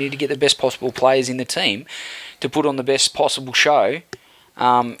promote it, and they need to get the best possible players in the team to put on the best possible show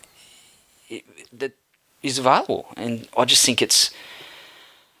that is available. And I just think it's...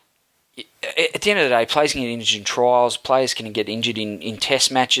 At the end of the day, players can get injured in trials, players can get injured in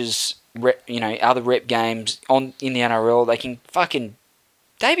test matches, other rep games in the NRL. They can fucking...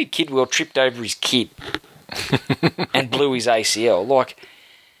 David Kidwell tripped over his kid and blew his ACL. Like,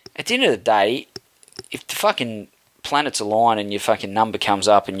 at the end of the day, if the fucking planets align and your fucking number comes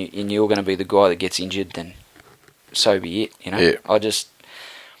up and you're going to be the guy that gets injured, then so be it. Yeah. I just,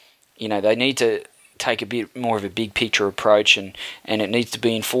 they need to take a bit more of a big picture approach, and it needs to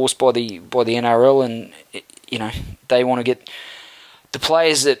be enforced by the NRL, and they want to get the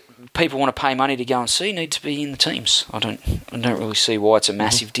players that people want to pay money to go and see need to be in the teams. I don't really see why it's a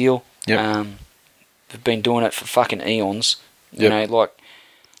massive deal. Yep. They've been doing it for fucking eons. Yep. Like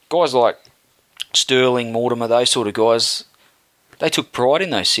guys like Sterling, Mortimer, those sort of guys, they took pride in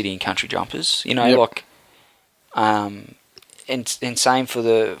those city and country jumpers. Yep. And same for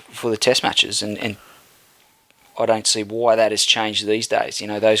the test matches, and I don't see why that has changed these days.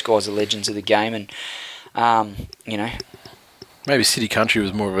 Those guys are legends of the game, and maybe city country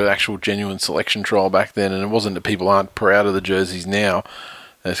was more of an actual genuine selection trial back then, and it wasn't that people aren't proud of the jerseys now.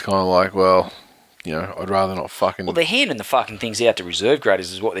 It's kind of like, well, I'd rather not fucking... Well, they're handing the fucking things out to reserve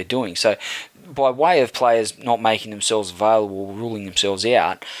graders is what they're doing. So by way of players not making themselves available or ruling themselves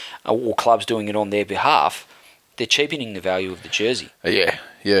out, or clubs doing it on their behalf, they're cheapening the value of the jersey. Yeah,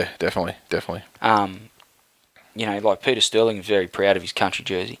 definitely. Like Peter Sterling is very proud of his country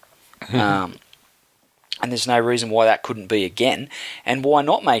jersey. And there's no reason why that couldn't be again. And why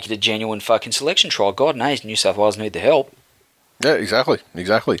not make it a genuine fucking selection trial? God knows New South Wales need the help. Yeah, exactly.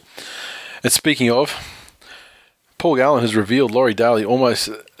 And speaking of, Paul Gallen has revealed Laurie Daly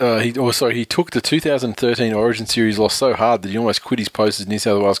he took the 2013 Origin Series loss so hard that he almost quit his post as New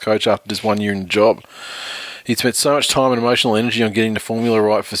South Wales coach after just 1 year in the job. He'd spent so much time and emotional energy on getting the formula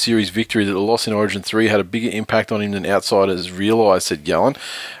right for series victory that the loss in Origin 3 had a bigger impact on him than outsiders realised, said Gallen.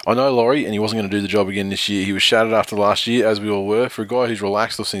 I know Laurie, and he wasn't going to do the job again this year. He was shattered after last year, as we all were. For a guy who's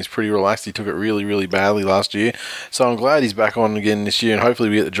relaxed, or seems pretty relaxed, he took it really, really badly last year. So I'm glad he's back on again this year, and hopefully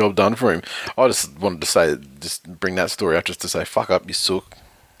we get the job done for him. I just wanted to bring that story up just to say, fuck up, you sook.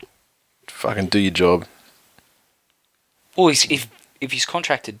 Fucking do your job. Well, if he's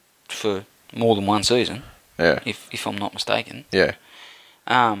contracted for more than one season... Yeah. If I'm not mistaken. Yeah.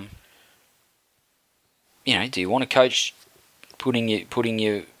 Do you want to coach putting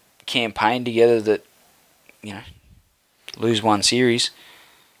your campaign together that, lose one series?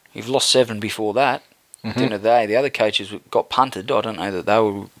 You've lost 7 before that. Mm-hmm. At the end of the day, the other coaches got punted. I don't know that they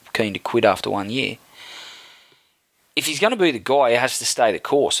were keen to quit after 1 year. If he's going to be the guy, he has to stay the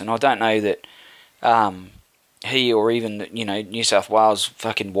course. And I don't know that he or even, New South Wales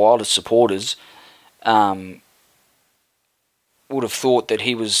fucking wildest supporters... would have thought that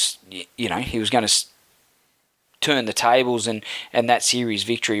he was going to turn the tables and that series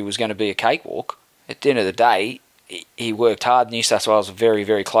victory was going to be a cakewalk. At the end of the day, he worked hard. New South Wales are very,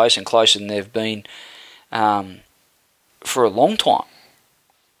 very close, and closer than they've been for a long time.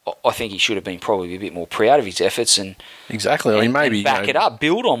 I think he should have been probably a bit more proud of his efforts and exactly. I mean, maybe back it up,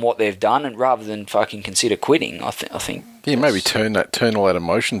 build on what they've done, and rather than fucking consider quitting. I think. Yeah, maybe turn all that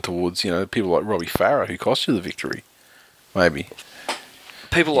emotion towards people like Robbie Farah who cost you the victory. Maybe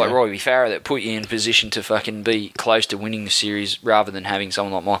people like Robbie Farah that put you in position to fucking be close to winning the series, rather than having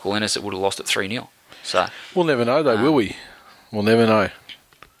someone like Michael Ennis that would have lost it 3-0. So we'll never know, though, will we? We'll never know.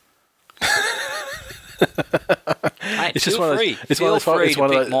 Mate, it's just free. Feel free to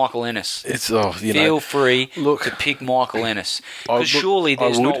pick Michael Ennis. Feel free to pick Michael Ennis. Because surely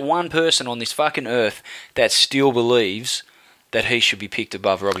there's not one person on this fucking earth that still believes that he should be picked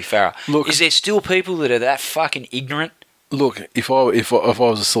above Robbie Farah. Look, is there still people that are that fucking ignorant? Look, if I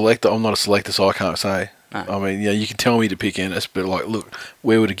was a selector, I'm not a selector, so I can't say. No. I mean, you can tell me to pick Ennis, but look,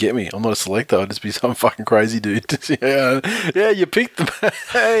 where would it get me? I'm not a selector. I'd just be some fucking crazy dude. Yeah, you picked them.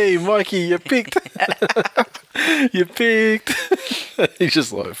 Hey, Mikey, you picked. You picked. He's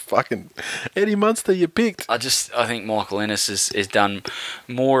just like, fucking Eddie Munster, you picked. I think Michael Ennis has done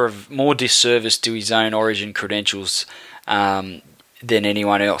more disservice to his own Origin credentials than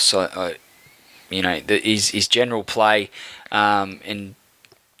anyone else. His general play, and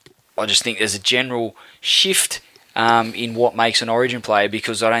I just think there's a general shift in what makes an Origin player,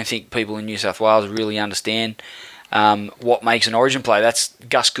 because I don't think people in New South Wales really understand what makes an Origin player. That's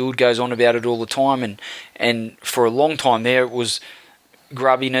Gus Gould goes on about it all the time, and for a long time there it was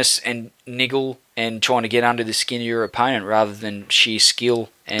grubbiness and niggle and trying to get under the skin of your opponent rather than sheer skill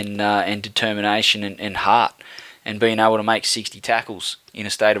and determination and heart and being able to make 60 tackles in a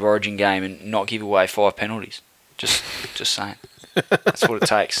State of Origin game and not give away 5 penalties. Just saying. That's what it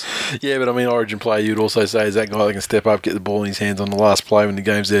takes. Yeah, but I mean, Origin player, you'd also say is that guy that can step up, get the ball in his hands on the last play when the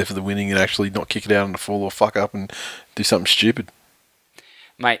game's there for the winning and actually not kick it out on the full or fuck up and do something stupid.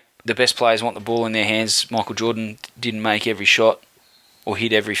 Mate, the best players want the ball in their hands. Michael Jordan didn't make every shot or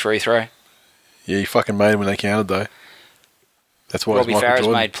hit every free throw. Yeah, he fucking made them when they counted, though. That's why Robbie Farah's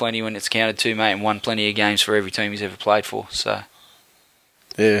Jordan made plenty when it's counted too, mate, and won plenty of games for every team he's ever played for. So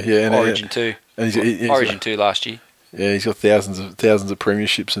yeah, and Origin 2. And Origin 2 last year. Yeah, he's got thousands of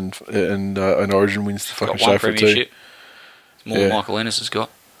premierships and Origin wins to fucking Got one show for it too. premiership. More than Michael Ennis has got.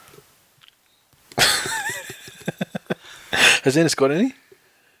 Has Ennis got any?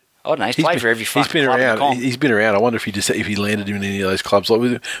 I don't know. He's played for every fucking He's been club around. in the comp. He's been around. I wonder if he landed in any of those clubs.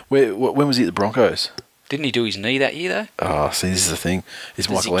 Like, when was he at the Broncos? Didn't he do his knee that year though? Oh, see, this is the thing. It's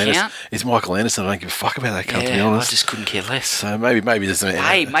Does Michael he Ennis. count? It's Michael Ennis, and I don't give a fuck about that cunt, to be Yeah, honest. I just couldn't care less. So maybe there's some.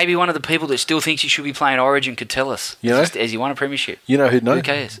 Hey, maybe one of the people that still thinks he should be playing Origin could tell us. You know? Has he won a premiership? You know who'd know? Who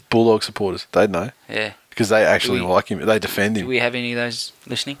cares? Bulldog supporters. They'd know. Yeah. Because they actually like him. They defend him. Do we have any of those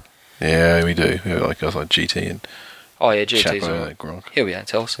listening? Yeah, we do. We have like guys like GT and Oh yeah, GT's Chapo, right. Gronk. Here we are.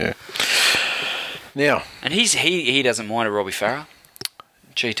 Tell us. Yeah. Now. And he doesn't mind a Robbie Farah.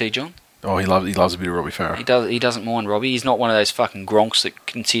 GT John. Oh, he loves a bit of Robbie Farah. He doesn't mind Robbie. He's not one of those fucking gronks that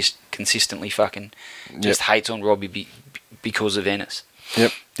consistently fucking just hates on Robbie because of Ennis.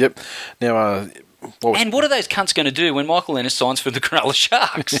 Yep. Now, what are those cunts going to do when Michael Ennis signs for the Cronulla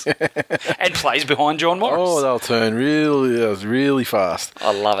Sharks and plays behind John Morris? Oh, they'll turn really fast.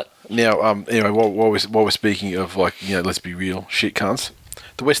 I love it. Now, anyway, while we're speaking of, like, you know, let's be real, shit cunts,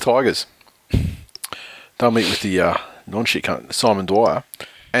 the West Tigers, they'll meet with the non-shit cunt, Simon Dwyer,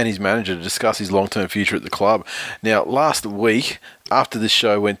 and his manager to discuss his long-term future at the club. Now, last week, after this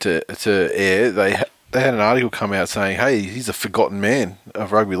show went to air, they had an article come out saying, hey, he's a forgotten man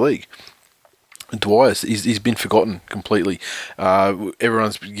of rugby league. Dwyer, he's been forgotten completely.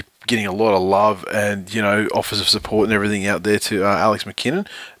 Everyone's getting a lot of love and, you know, offers of support and everything out there to Alex McKinnon,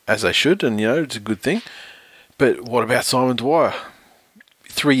 as they should, and, you know, it's a good thing. But what about Simon Dwyer?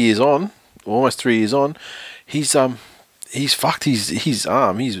 3 years on, almost 3 years on, he's fucked his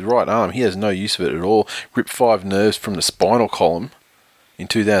arm, his right arm. He has no use of it at all. Ripped 5 nerves from the spinal column in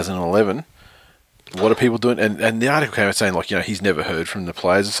 2011. What are people doing? And the article came out saying, like, you know, he's never heard from the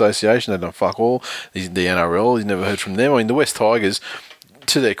Players Association. They've done fuck all. The NRL, he's never heard from them. I mean, the West Tigers,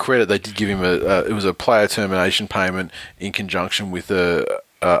 to their credit, they did give him it was a player termination payment in conjunction with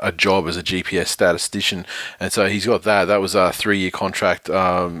a job as a GPS statistician. And so he's got that. That was a 3-year contract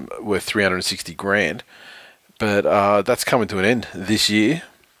worth $360,000. But that's coming to an end this year.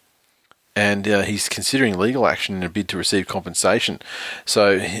 And he's considering legal action in a bid to receive compensation.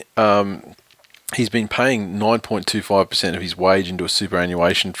 So he's been paying 9.25% of his wage into a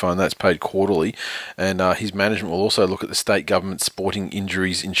superannuation fund that's paid quarterly, and his management will also look at the state government's Sporting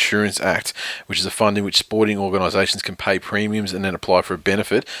Injuries Insurance Act, which is a fund in which sporting organisations can pay premiums and then apply for a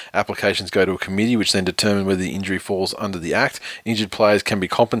benefit. Applications go to a committee which then determine whether the injury falls under the act. Injured players can be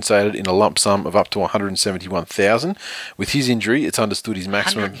compensated in a lump sum of up to $171,000. With his injury, it's understood his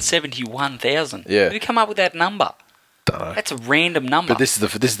maximum $171,000. Yeah. Who come up with that number? Dunno. That's a random number. But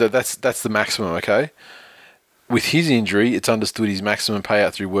that's the maximum, okay? With his injury, it's understood his maximum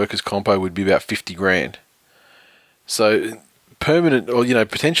payout through workers' compo would be about $50,000. So permanent, or, you know,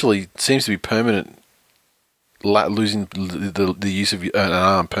 potentially seems to be permanent, losing the use of an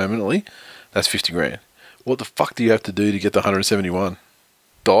arm permanently. That's $50,000. What the fuck do you have to do to get the 171?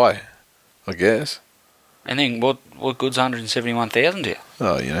 Die, I guess. And then what good's 171,000 to you?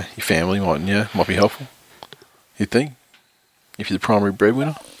 Oh, you know, your family might be helpful. You'd think, if you're the primary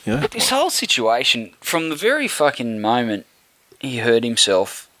breadwinner, you know. But this whole situation, from the very fucking moment he hurt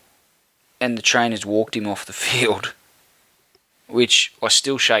himself and the trainers walked him off the field, which I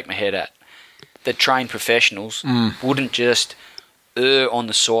still shake my head at, that trained professionals wouldn't just err on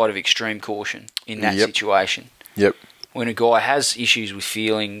the side of extreme caution in that situation. Yep. When a guy has issues with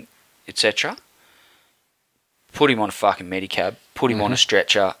feeling, etc., put him on a fucking Medicab, put him on a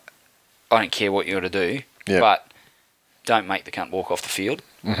stretcher. I don't care what you got to do, but don't make the cunt walk off the field.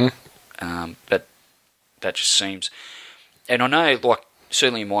 But that just seems... And I know, like,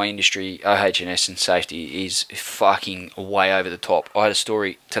 certainly in my industry, OH&S and safety is fucking way over the top. I had a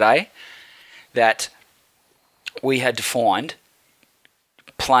story today that we had to find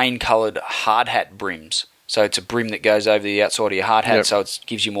plain coloured hard hat brims. So it's a brim that goes over the outside of your hard hat, so it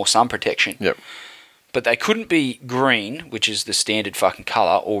gives you more sun protection. But they couldn't be green, which is the standard fucking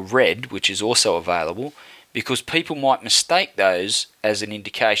colour, or red, which is also available, because people might mistake those as an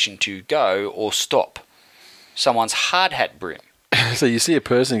indication to go or stop someone's hard hat brim. So you see a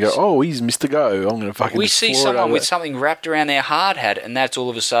person and go, oh, he's Mr. Go. I'm going to fucking We see someone with something wrapped around their hard hat, and that's all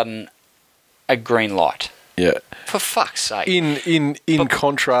of a sudden a green light. Yeah. For fuck's sake. In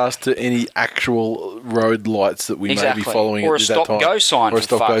contrast to any actual road lights that we may be following or at a that time. stop-go sign, or a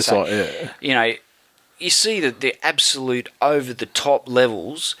for fuck's stop-go sake. sign, yeah. You know, you see that the absolute over-the-top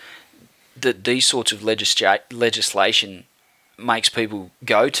levels that these sorts of legislation makes people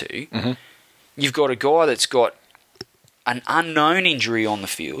go to. Mm-hmm. You've got a guy that's got an unknown injury on the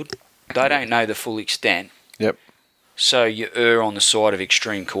field. They don't know the full extent. Yep. So you err on the side of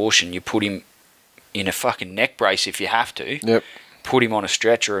extreme caution. You put him in a fucking neck brace if you have to. Yep. Put him on a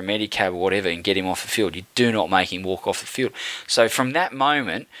stretcher or a medicab or whatever and get him off the field. You do not make him walk off the field. So from that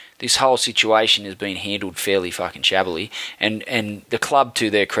moment, this whole situation has been handled fairly fucking shabbily. And the club,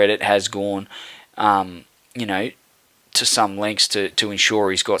 to their credit, has gone, to some lengths to ensure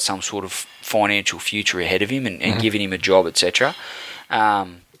he's got some sort of financial future ahead of him and giving him a job, etc.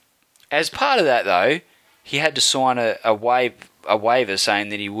 As part of that, though, he had to sign a waiver saying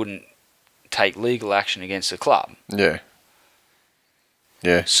that he wouldn't take legal action against the club. Yeah.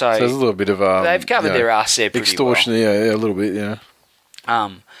 Yeah. So there's a little bit of they've covered their arse there pretty extortion, well. yeah, a little bit, yeah.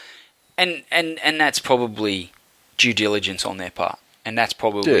 And that's probably due diligence on their part. And that's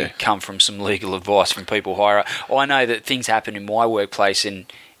probably come from some legal advice from people higher up. I know that things happen in my workplace and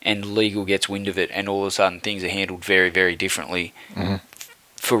legal gets wind of it, and all of a sudden things are handled very, very differently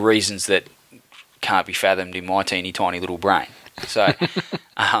for reasons that can't be fathomed in my teeny tiny little brain. So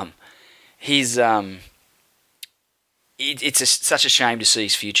it's such a shame to see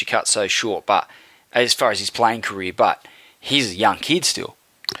his future cut so short, but as far as his playing career, but he's a young kid still.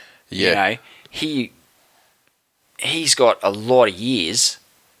 Yeah. You know, he's got a lot of years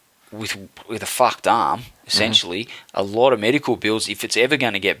with a fucked arm, essentially, a lot of medical bills if it's ever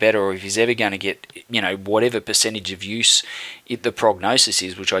going to get better, or if he's ever going to get, whatever percentage of use the prognosis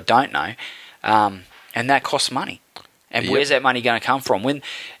is, which I don't know, and that costs money. And where's that money going to come from? And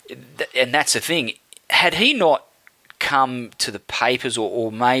that's the thing. Had he not come to the papers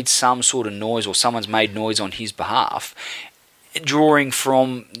or made some sort of noise, or someone's made noise on his behalf, drawing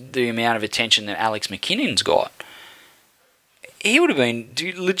from the amount of attention that Alex McKinnon's got, he would have been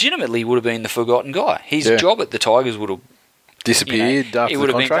the forgotten guy. His job at the Tigers would have disappeared after the contract. He would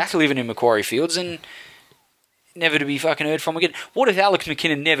have been back living in Macquarie Fields and never to be fucking heard from again. What if Alex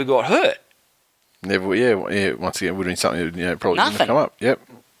McKinnon never got hurt? Never, yeah. Once again, it would have been something that probably Nothing. Didn't come up. Yep.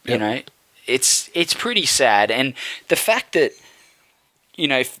 It's pretty sad, and the fact that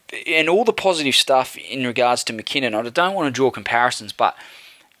and all the positive stuff in regards to McKinnon, I don't want to draw comparisons, but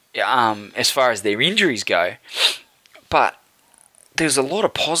as far as their injuries go, but there's a lot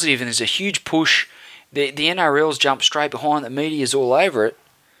of positive, and there's a huge push. The NRL's jumped straight behind, the media's all over it,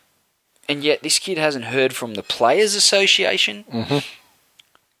 and yet this kid hasn't heard from the Players Association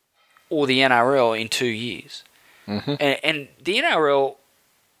or the NRL in 2 years. And the NRL,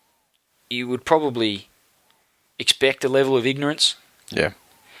 you would probably expect a level of ignorance. Yeah.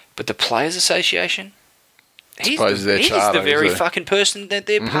 But the Players Association, he's the very fucking person that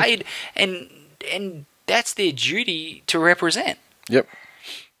they're paid, and that's their duty to represent. Yep.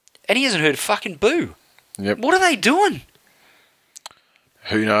 And he hasn't heard fucking boo. Yep. What are they doing?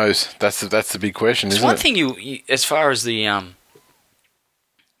 Who knows? That's the big question, isn't it? One thing you as far as the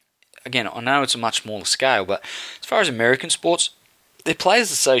again, I know it's a much smaller scale, but as far as American sports, their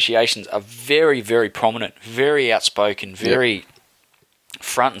players' associations are very, very prominent, very outspoken, very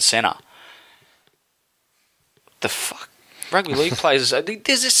front and centre. The fuck? Rugby league players,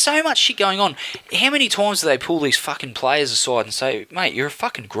 there's just so much shit going on. How many times do they pull these fucking players aside and say, mate, you're a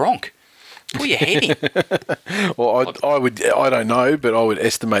fucking gronk. Pull your head in. Well, I don't know, but I would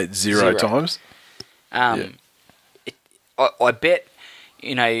estimate zero times. I bet,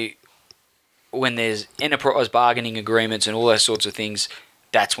 when there's enterprise bargaining agreements and all those sorts of things,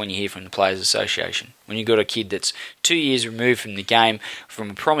 that's when you hear from the Players Association. When you've got a kid that's 2 years removed from the game,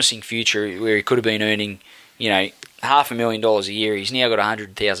 from a promising future where he could have been earning, $500,000 a year. He's now got a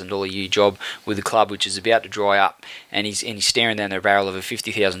 $100,000 a year job with the club, which is about to dry up, and he's staring down the barrel of a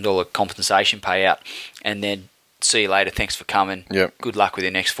 $50,000 compensation payout. And then, see you later. Thanks for coming. Yep. Good luck with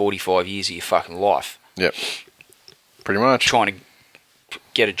the next 45 years of your fucking life. Yep. Pretty much. Trying to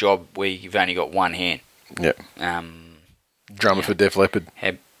get a job where you've only got one hand. Yep. Drummer for Def Leppard.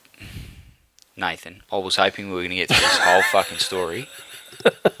 Nathan, I was hoping we were going to get through this whole fucking story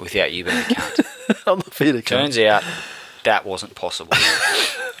without you being a cunt. I'm not being a cunt. Turns out that wasn't possible.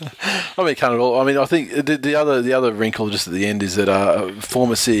 I mean, can't at all. I mean, I think the other wrinkle just at the end is that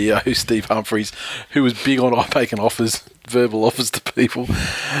former CEO Steve Humphries, who was big on making offers, verbal offers to people,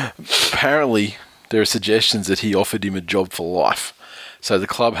 apparently there are suggestions that he offered him a job for life. So the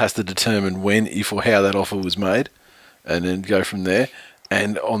club has to determine when, if or how that offer was made, and then go from there.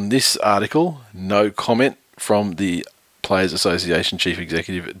 And on this article, no comment from the Players Association Chief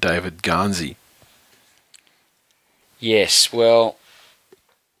Executive David Garnsey. Yes, well,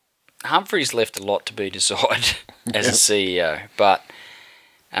 Humphries left a lot to be decided as a CEO, but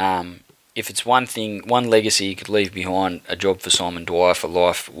if it's one legacy he could leave behind, a job for Simon Dwyer for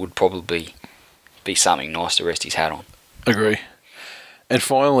life would probably be something nice to rest his hat on. Agree. And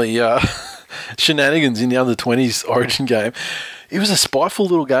finally, shenanigans in the under-20s Origin game. It was a spiteful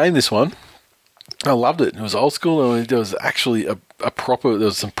little game, this one. I loved it. It was old school. I mean, there was actually there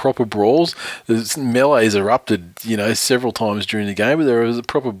was some proper brawls. There's melees erupted, several times during the game, but there was a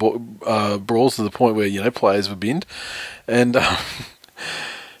proper brawls to the point where, players were binned. And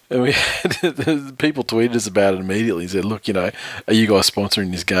and we had people tweeted us about it immediately. Said, look, are you guys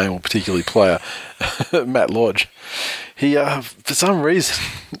sponsoring this game, or particularly player? Matt Lodge. He, for some reason,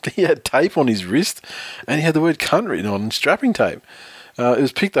 he had tape on his wrist and he had the word cunt written on strapping tape. It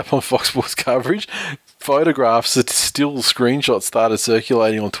was picked up on Fox Sports coverage. Photographs, still screenshots started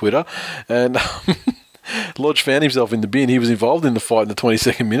circulating on Twitter. And Lodge found himself in the bin. He was involved in the fight in the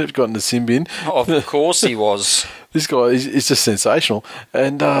 22nd minute, got in the sin bin. Oh, of course he was. This guy is just sensational.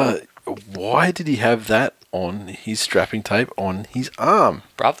 And why did he have that on his strapping tape on his arm?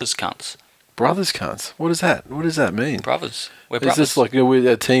 Brothers cunts. Brothers cunts. What is that? What does that mean? Brothers. We're It's brothers. just like,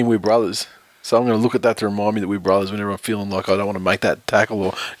 we're a team, we're brothers. So I'm going to look at that to remind me that we're brothers whenever I'm feeling like I don't want to make that tackle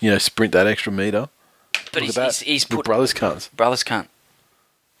or, sprint that extra metre. But he's put brothers cunts. Brothers cunt.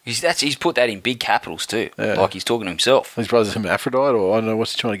 He's put that in big capitals too, like he's talking to himself. His brother's hermaphrodite, or I don't know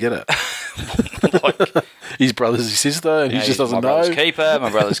what's he trying to get at. Like, his brother's his sister, and he just doesn't know. My brother's keeper, my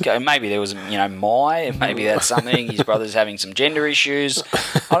brother's maybe there was maybe that's something. His brother's having some gender issues.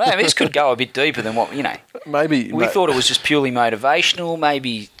 I don't know. This could go a bit deeper than what Maybe we thought it was just purely motivational.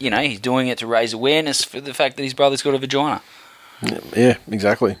 Maybe he's doing it to raise awareness for the fact that his brother's got a vagina. Yeah,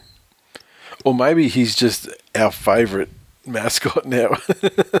 exactly. Or maybe he's just our favourite mascot now.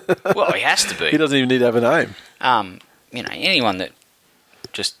 Well, he has to be. He doesn't even need to have a name. Anyone that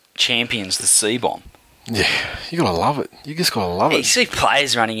just champions the C-bomb. Yeah, you gotta love it. You just gotta love it. You see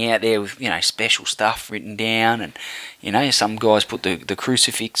players running out there with special stuff written down, and some guys put the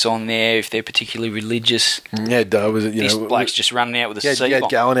crucifix on there if they're particularly religious. Yeah, was it? This bloke's just running out with a C-bomb. Yeah,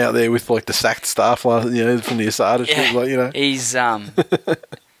 going out there with like the sacked staff, from the Asada shit,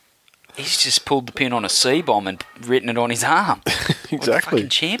 He's just pulled the pin on a C-bomb and written it on his arm. Exactly. What a fucking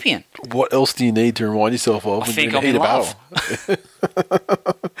champion. What else do you need to remind yourself of when you're in the heat of battle?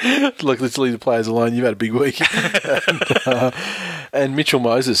 Look, let's leave the players alone. You've had a big week. And Mitchell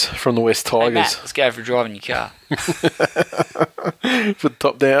Moses from the West Tigers. Hey, Matt, let's go for a drive in your car. Put the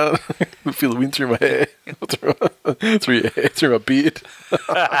top down. Feel the wind through my hair. through your hair, through my beard.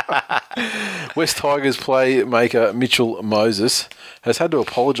 West Tigers playmaker Mitchell Moses has had to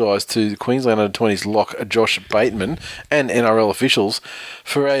apologise to the Queensland Under-20s lock Josh Bateman and NRL officials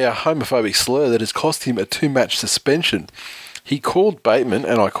for a homophobic slur that has cost him a 2-match suspension. He called Bateman,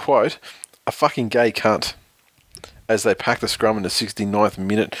 and I quote, a fucking gay cunt, as they packed the scrum in the 69th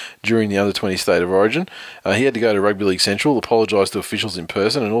minute during the Under-20 State of Origin. He had to go to Rugby League Central, apologise to officials in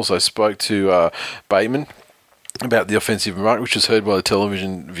person, and also spoke to Bateman about the offensive remark, which was heard by the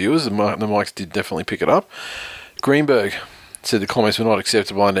television viewers. The mics did definitely pick it up. Greenberg said the comments were not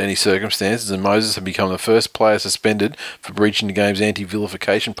acceptable under any circumstances, and Moses had become the first player suspended for breaching the game's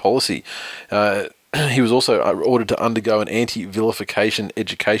anti-vilification policy. He was also ordered to undergo an anti-vilification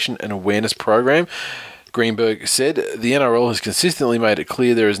education and awareness program. Greenberg said, the NRL has consistently made it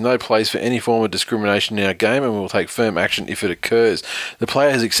clear there is no place for any form of discrimination in our game, and we will take firm action if it occurs. The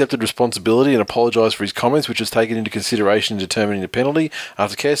player has accepted responsibility and apologised for his comments, which was taken into consideration in determining the penalty.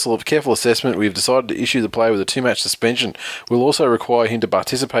 After careful assessment, we have decided to issue the player with a 2-match suspension. We'll also require him to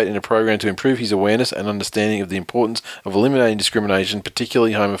participate in a program to improve his awareness and understanding of the importance of eliminating discrimination,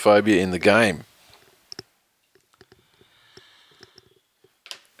 particularly homophobia, in the game.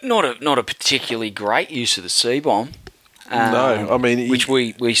 Not a particularly great use of the C-bomb. No, I mean... which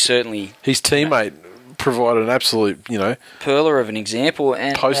we certainly... His teammate provided an absolute, perler of an example.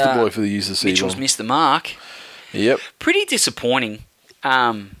 And, poster boy for the use of C-bomb. Mitchell's missed the mark. Yep. Pretty disappointing.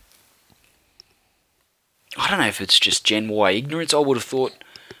 I don't know if it's just Gen Y ignorance. I would have thought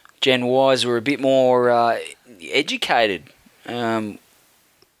Gen Ys were a bit more educated on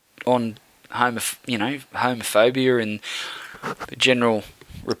homophobia and the general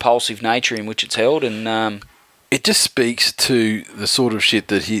repulsive nature in which it's held, and it just speaks to the sort of shit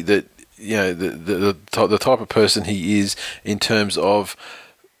that the type of person he is in terms of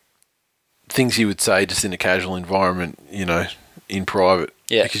things he would say just in a casual environment, in private.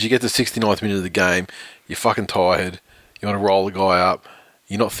 Yeah. Because you get the 69th minute of the game, you're fucking tired, you want to roll the guy up,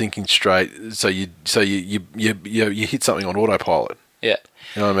 you're not thinking straight, so you hit something on autopilot. Yeah.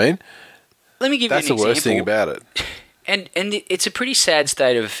 You know what I mean? Let me give you an example. That's the worst thing about it. And it's a pretty sad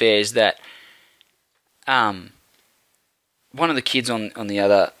state of affairs that one of the kids on the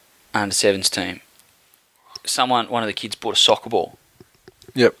other under-7s team, one of the kids bought a soccer ball.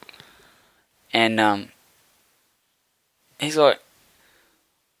 Yep. And he's like,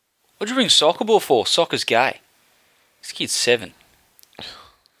 "What'd you bring a soccer ball for? Soccer's gay." This kid's 7.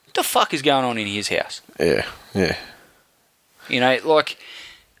 What the fuck is going on in his house? Yeah, yeah.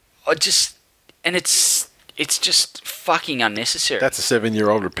 It's just fucking unnecessary. That's a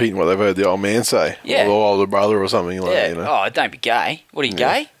 7-year-old repeating what they've heard the old man say. Yeah. Or the older brother or something like that, Oh, don't be gay. What, are you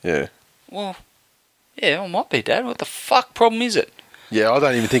gay? Yeah. Well, yeah, I might be, Dad. What the fuck problem is it? Yeah, I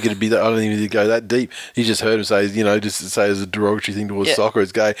don't even think it'd be that. I don't even think it'd go that deep. He just heard him say, just to say as a derogatory thing towards soccer,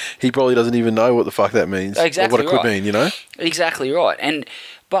 it's gay. He probably doesn't even know what the fuck that means. Exactly or what it could mean, Exactly right.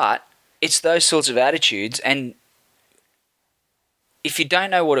 But it's those sorts of attitudes, and if you don't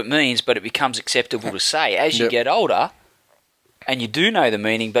know what it means, but it becomes acceptable to say as you get older, and you do know the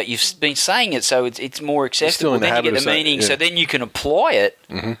meaning, but you've been saying it, so it's more acceptable. Then you get the meaning, so then you can apply it.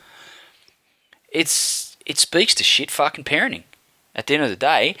 Mm-hmm. It speaks to shit fucking parenting. At the end of the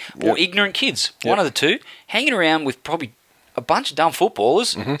day, or ignorant kids, one of the two, hanging around with probably a bunch of dumb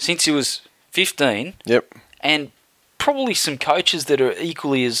footballers since he was 15. Yep. And probably some coaches that are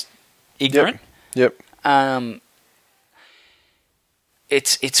equally as ignorant. Yep.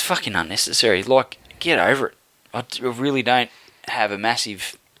 It's fucking unnecessary. Like, get over it. I really don't have a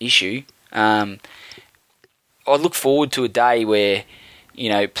massive issue. I look forward to a day where,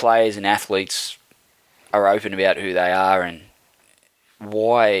 players and athletes are open about who they are and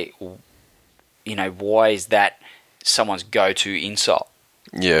why is that someone's go-to insult?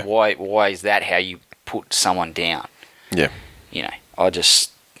 Yeah. Why is that how you put someone down? Yeah. I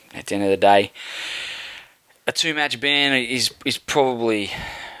just, at the end of the day, a 2-match ban is probably,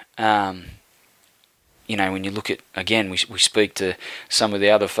 when you look at, again, we speak to some of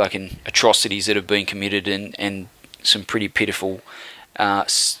the other fucking atrocities that have been committed and some pretty pitiful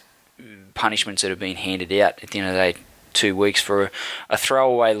punishments that have been handed out. At the end of the day, 2 weeks for a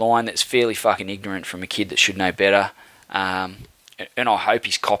throwaway line that's fairly fucking ignorant from a kid that should know better. And I hope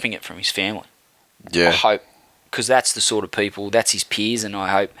he's copying it from his family. Yeah. I hope, because that's the sort of people, that's his peers, and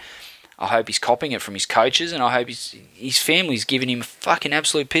I hope he's copying it from his coaches, and I hope his family's giving him a fucking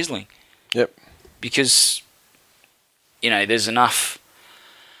absolute pizzling. Yep. Because, there's enough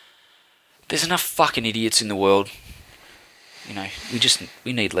fucking idiots in the world.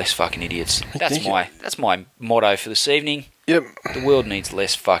 We need less fucking idiots. That's my motto for this evening. Yep. The world needs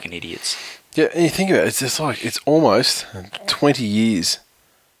less fucking idiots. Yeah, and you think about it, it's just like, it's almost 20 years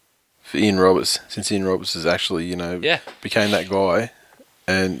for Ian Roberts, since Ian Roberts has actually, became that guy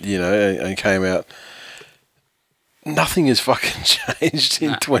and, and came out. Nothing has fucking changed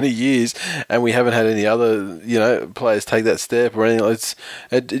in 20 years, and we haven't had any other, players take that step or anything.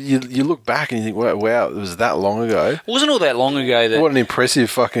 You look back and you think, wow, it was that long ago. It wasn't all that long ago that... What an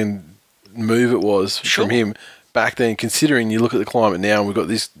impressive fucking move it was from him back then, considering you look at the climate now and we've got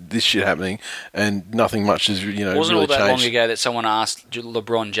this shit happening and nothing much has, wasn't really all that changed. long ago that someone asked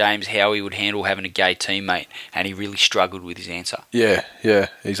LeBron James how he would handle having a gay teammate, and he really struggled with his answer. Yeah,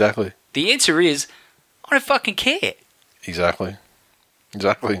 exactly. The answer is, I don't fucking care. Exactly.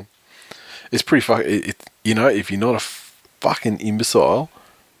 It's pretty fucking... if you're not a fucking imbecile,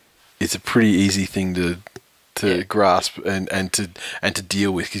 it's a pretty easy thing to grasp and to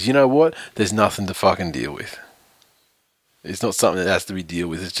deal with. Because you know what? There's nothing to fucking deal with. It's not something that has to be dealt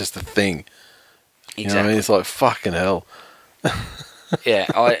with. It's just a thing. Exactly. You know what I mean? It's like, fucking hell. Yeah,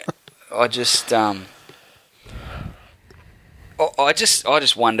 I just... I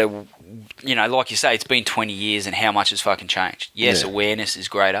just wonder, like you say, it's been 20 years and how much has fucking changed. Yes, awareness is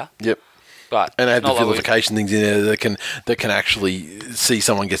greater. Yep. But and add the vilification things in there that can actually see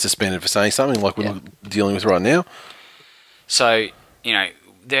someone get suspended for saying something like we're dealing with right now. So,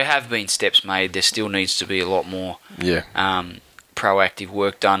 there have been steps made. There still needs to be a lot more proactive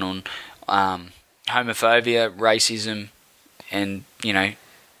work done on homophobia, racism, and,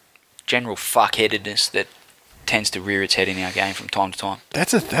 general fuckheadedness that tends to rear its head in our game from time to time.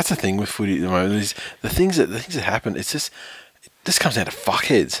 That's a thing with footy at the moment. Is the things that happen. It's just this comes down to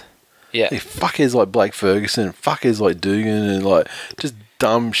fuckheads. Yeah, like fuckheads like Blake Ferguson, fuckheads like Dugan, and like just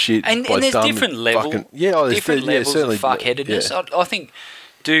dumb shit. And there's different levels. Different levels of fuckheadedness. Yeah. I think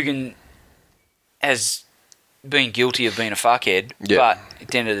Dugan has been guilty of being a fuckhead, but at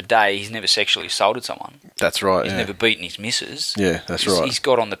the end of the day, he's never sexually assaulted someone. That's right. He's never beaten his missus. Yeah, that's right. He's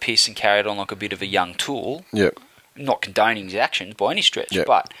got on the piss and carried on like a bit of a young tool. Yep. Not condoning his actions by any stretch, Yep.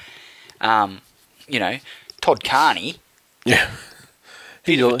 but Todd Carney. Yeah.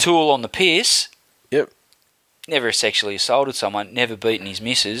 Bit of a tool on the piss. Yep. Never sexually assaulted someone. Never beaten his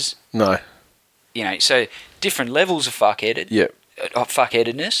missus. No. So different levels of fuckheaded. Yep.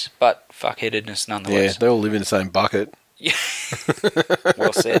 Fuckheadedness, but fuckheadedness nonetheless. Yeah, they all live in the same bucket. Yeah.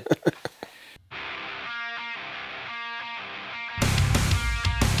 Well said.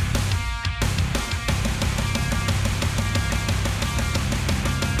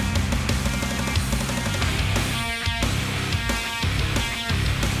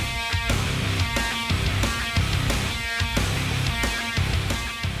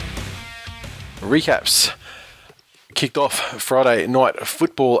 Recaps. Kicked off Friday night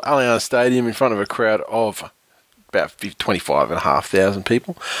football, Allianz Stadium, in front of a crowd of about 25,500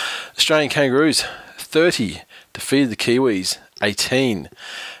 people. Australian Kangaroos 30 defeated the Kiwis 18,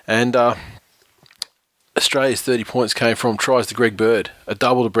 and Australia's 30 points came from tries to Greg Bird, a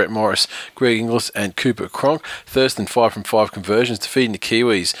double to Brett Morris, Greg Inglis and Cooper Cronk. Thurston 5 from 5 conversions, defeating the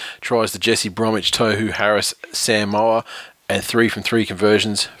Kiwis. Tries to Jesse Bromwich, Tohu Harris, Sam Moa, and 3 from 3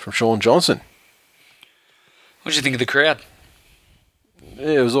 conversions from Sean Johnson. What did you think of the crowd?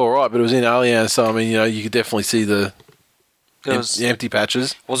 Yeah, it was all right, but it was in Allianz, so I mean, you could definitely see the empty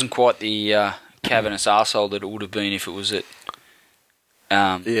patches. Wasn't quite the cavernous arsehole that it would have been if it was at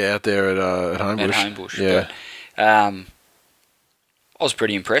out there at Homebush. At Homebush. Yeah. But, I was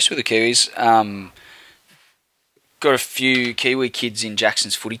pretty impressed with the Kiwis. Got a few Kiwi kids in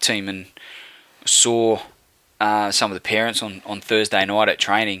Jackson's footy team, and saw some of the parents on Thursday night at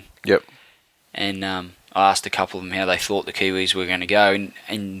training. Yep. And I asked a couple of them how they thought the Kiwis were going to go,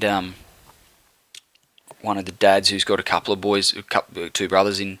 and one of the dads who's got a couple of boys, two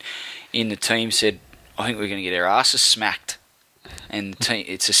brothers in the team, said, "I think we're going to get our asses smacked." And the team,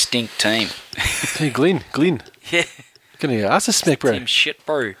 it's a stink team. Hey, Glyn. Yeah. Gonna get asses smacked, bro. Team shit,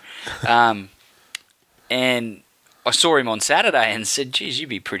 bro. And I saw him on Saturday and said, "Geez, you'd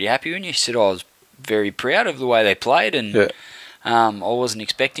be pretty happy, wouldn't you?" He said, "I was very proud of the way they played, and I wasn't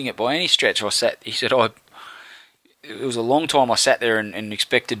expecting it by any stretch." He said, it was a long time I sat there and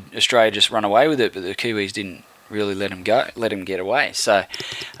expected Australia just run away with it, but the Kiwis didn't really let them get away. So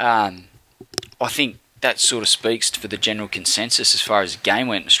I think that sort of speaks for the general consensus as far as the game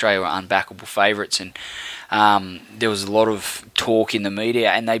went. Australia were unbackable favourites, and there was a lot of talk in the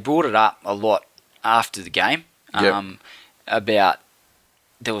media, and they brought it up a lot after the game about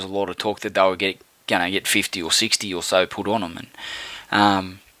there was a lot of talk that they were going to get 50 or 60 or so put on them,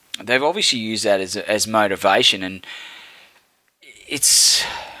 and they've obviously used that as motivation, and it's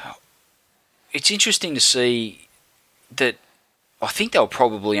interesting to see that. I think they were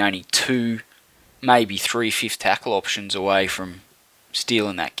probably only 2, maybe 3 fifth tackle options away from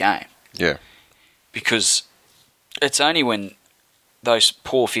stealing that game. Yeah. Because it's only when those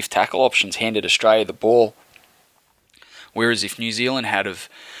poor fifth tackle options handed Australia the ball, whereas if New Zealand had have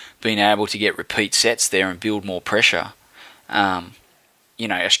been able to get repeat sets there and build more pressure,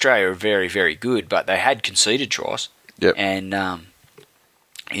 Australia are very, very good, but they had conceded tries. Yep. And,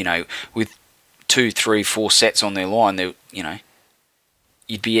 with 2, 3, 4 sets on their line,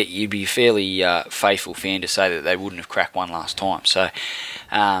 you'd be a fairly faithful fan to say that they wouldn't have cracked one last time. So,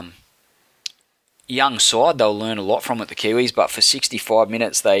 young side, they'll learn a lot from it, the Kiwis. But for 65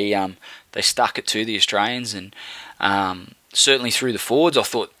 minutes, they stuck it to the Australians, and certainly through the forwards, I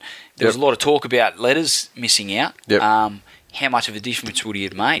thought there was a lot of talk about Letters missing out. Yep. How much of a difference would he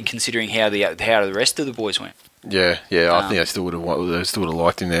have made, considering how the rest of the boys went? Yeah. I think I still would have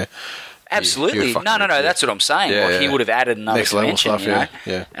liked him there. Absolutely. No, that's what I'm saying. He would have added another next level dimension. stuff,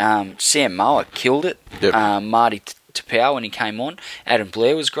 yeah. Sam Moa killed it. Yep. Marty Tapau, when he came on. Adam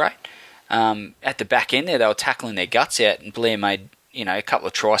Blair was great. At the back end there, they were tackling their guts out, and Blair made a couple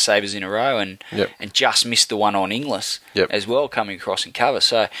of try savers in a row, and just missed the one on Inglis as well, coming across in cover.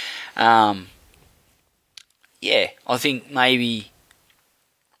 So, I think maybe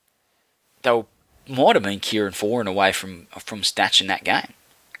they might have been Kieran Foran away from snatching that game.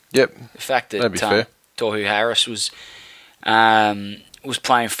 Yep. The fact that fair. Tohu Harris was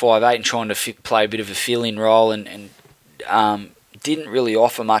playing 5'8" and trying to play a bit of a fill-in role, and didn't really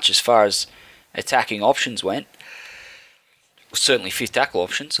offer much as far as attacking options went. Certainly fifth tackle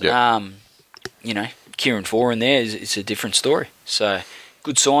options. Yep. Kieran Foran there is a different story. So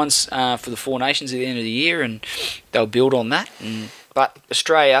good signs for the Four Nations at the end of the year, and they'll build on that. And But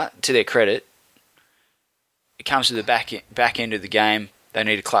Australia, to their credit, it comes to the back end of the game. They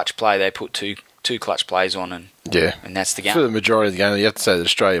need a clutch play. They put two clutch plays on, and that's the game. For the majority of the game, you have to say that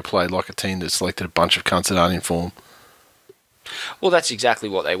Australia played like a team that selected a bunch of cunts that aren't in form. Well, that's exactly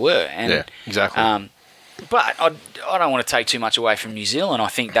what they were. And, yeah, exactly. But I don't want to take too much away from New Zealand. I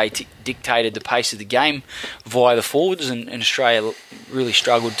think they dictated the pace of the game via the forwards, and Australia really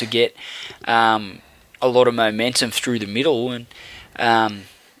struggled to get a lot of momentum through the middle. And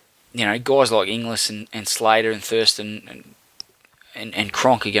guys like Inglis and Slater and Thurston and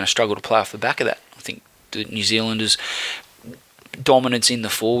Cronk are going to struggle to play off the back of that. I think the New Zealanders' dominance in the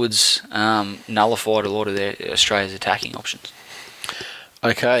forwards nullified a lot of Australia's attacking options.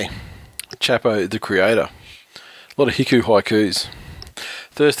 Okay. Chapo, the creator. A lot of Hiku haikus.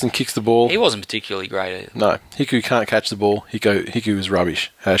 Thurston kicks the ball. He wasn't particularly great either. No. Hiku can't catch the ball. Hiku is rubbish.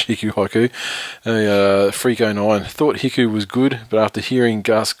 Hiku haiku. Freako9. Thought Hiku was good, but after hearing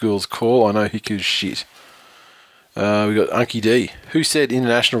Gus Gould's call, I know Hiku's shit. We got Unky D. Who said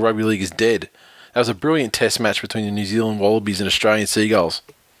International Rugby League is dead? That was a brilliant test match between the New Zealand Wallabies and Australian Seagulls.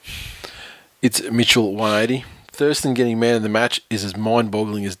 It's Mitchell 180. Thurston getting man of the match is as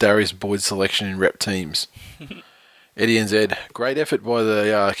mind-boggling as Darius Boyd's selection in rep teams. Eddie NZ. Great effort by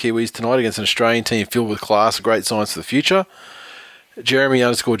the Kiwis tonight against an Australian team filled with class. Great signs for the future.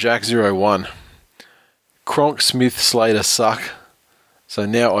 Jeremy_Jack01. Cronk, Smith, Slater suck. So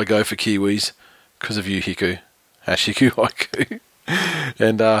now I go for Kiwis because of you, Hiku. Hiku haiku.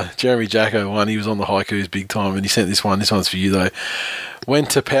 And Jeremy Jacko1, he was on the haikus big time, and he sent this one. This one's for you, though. When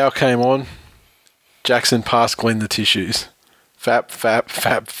Tapau came on, Jackson passed Glenn the tissues. Fap, fap,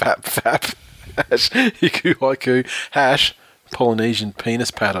 fap, fap, fap. Hiku haiku. Polynesian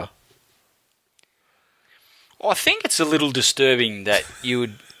penis patter. I think it's a little disturbing that you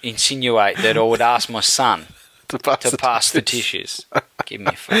would insinuate that I would ask my son to pass the tissues. Give me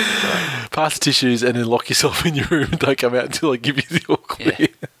a fucking break. Pass the tissues and then lock yourself in your room and don't come out until I give you the all clear. Yeah.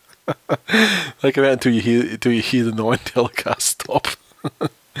 Don't come out until you hear the 9 telecast stop.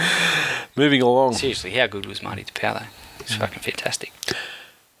 Moving along. Seriously, how good was Marty Tapau though? It's fucking fantastic.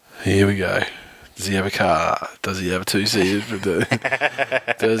 Here we go. Does he have a car? Does he have a 2-seater?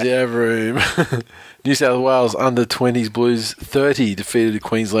 Does he have room? New South Wales under-20s Blues 30 defeated the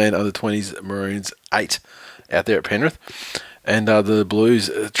Queensland under-20s Maroons 8 out there at Penrith. And the Blues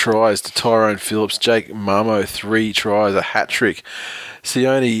tries to Tyrone Phillips, Jake Mamo 3 tries, a hat-trick.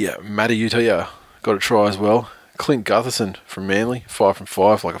 Sione Matayutia got a try as well. Clint Gutherson from Manly, 5 from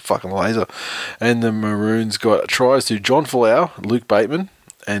 5, like a fucking laser. And the Maroons got tries to John Folau, Luke Bateman,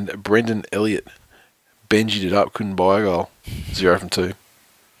 and Brendan Elliott. Benji'd it up, couldn't buy a goal. 0 from 2.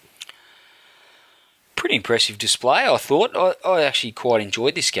 Pretty impressive display, I thought. I actually quite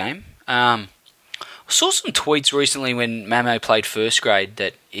enjoyed this game. I saw some tweets recently when Mamo played first grade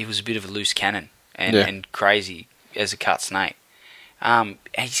that he was a bit of a loose cannon and crazy as a cut snake.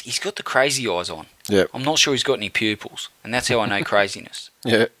 He's got the crazy eyes on. Yep. I'm not sure he's got any pupils, and that's how I know craziness.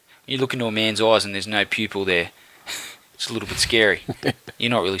 Yeah. You look into a man's eyes and there's no pupil there. It's a little bit scary.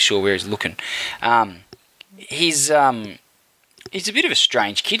 You're not really sure where he's looking. He's a bit of a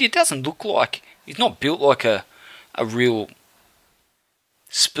strange kid. He doesn't look like... He's not built like a real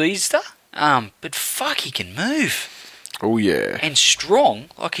speedster, but fuck, he can move. Oh, yeah. And strong.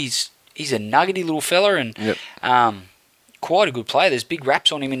 Like, he's a nuggety little fella and quite a good player. There's big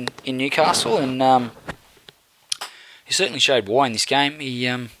raps on him in Newcastle, and he certainly showed why in this game. He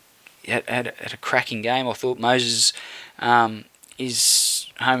had a cracking game. I thought Moses, his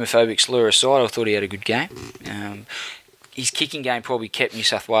homophobic slur aside, I thought he had a good game. His kicking game probably kept New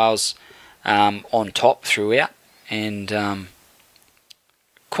South Wales on top throughout, and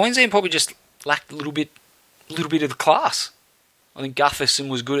Queensland probably just lacked a little bit of the class. I think Gutherson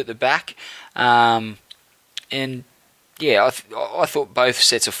was good at the back, and yeah, I thought both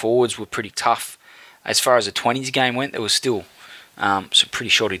sets of forwards were pretty tough. As far as the 20s game went, there was still some pretty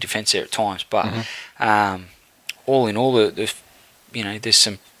shoddy defence there at times, but all in all, there's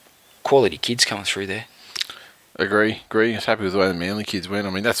some quality kids coming through there. Agree. I was happy with the way the Manly kids went. I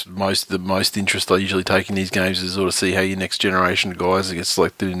mean, that's the most interest I usually take in these games is sort of see how your next generation of guys get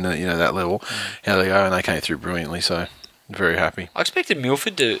selected in that level, how they go, and they came through brilliantly. So, very happy. I expected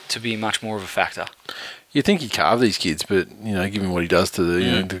Milford to be much more of a factor. You'd think he'd carve these kids, but given what he does to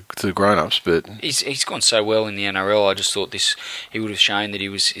the to the grown-ups, but he's gone so well in the NRL. I just thought he would have shown that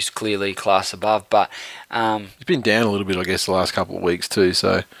he's clearly class above. But he's been down a little bit, I guess, the last couple of weeks too.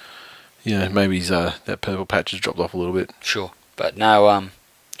 So. Maybe that purple patch has dropped off a little bit. Sure. But no,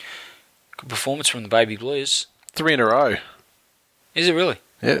 good performance from the Baby Blues. 3 in a row. Is it really?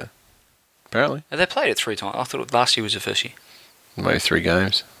 Yeah. Apparently. Have they played it 3 times? I thought last year was the first year. Maybe 3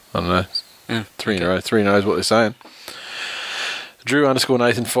 games. I don't know. Yeah, 3 in a row. 3 knows what they're saying.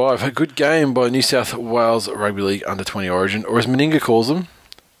 Drew_Nathan5. A good game by New South Wales Rugby League under-20 Origin, or as Meninga calls them,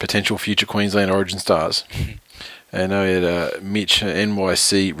 potential future Queensland Origin stars. And now we had Mitch,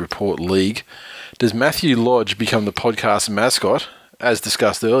 NYC Report League. Does Matthew Lodge become the podcast mascot? As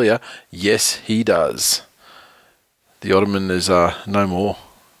discussed earlier, yes, he does. The Ottoman is no more.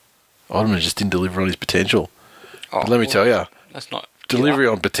 Ottoman just didn't deliver on his potential. But let me tell you, that's not delivery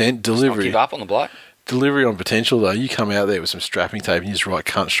on potential. Delivery. Give up on the bloke. Delivery on potential, though. You come out there with some strapping tape and you just write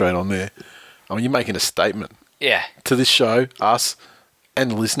cunt straight on there. I mean, you're making a statement. Yeah. To this show, us,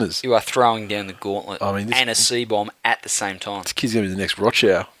 and the listeners. You are throwing down the gauntlet and a C-bomb at the same time. This kid's going to be the next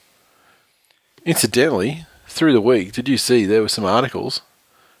Rochow. Incidentally, through the week, did you see there were some articles,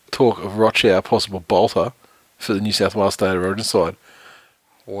 talk of Rochow, possible bolter for the New South Wales State of Origin side?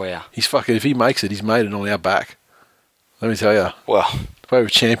 Wow. He's fucking, if he makes it, he's made it on our back. Let me tell you. Well, the way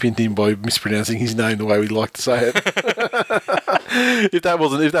we've championed him by mispronouncing his name the way we like to say it. If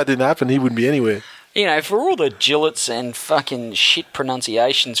that didn't happen, he wouldn't be anywhere. You know, for all the Gillettes and fucking shit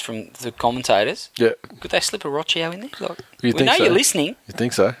pronunciations from the commentators, yeah, could they slip a Rochow in there? Like, we know you're listening. You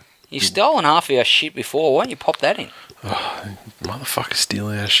think so? You've stolen half of our shit before. Why don't you pop that in? Oh, motherfuckers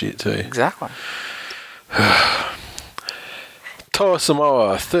stealing our shit too. Exactly. Toa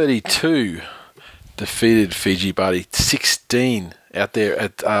Samoa 32 defeated Fiji Bari 16 out there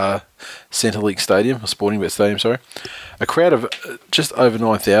at Centrelink Stadium, or Sportingbet Stadium, sorry. A crowd of just over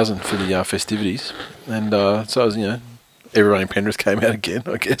 9,000 for the festivities. And so, it was, everyone in Penrith came out again,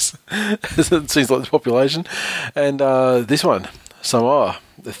 I guess. It seems like the population. And this one, Samoa,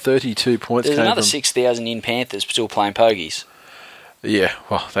 the 32 points There's came another from 6,000 in Panthers still playing pogies. Yeah,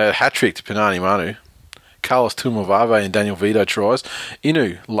 well, they had a hat-trick to Pinani Manu. Carlos Tumavave and Daniel Vito tries.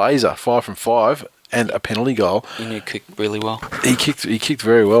 Inu, laser, 5 from 5, and a penalty goal. Inu kicked really well. He kicked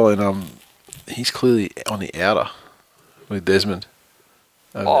very well, and he's clearly on the outer with Desmond.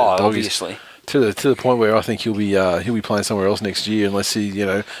 Obviously. To the point where I think he'll be playing somewhere else next year unless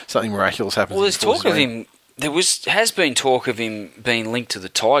something miraculous happens. Well, there's talk of him. Has been talk of him being linked to the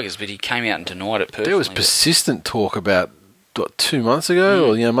Tigers, but he came out and denied it personally. There was persistent talk about 2 months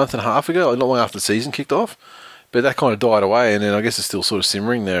ago, or a month and a half ago, not long after the season kicked off. But that kind of died away, and then I guess it's still sort of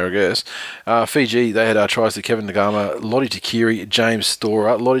simmering there, I guess. Fiji, they had tries to Kevin Nagama, Lottie Takiri, James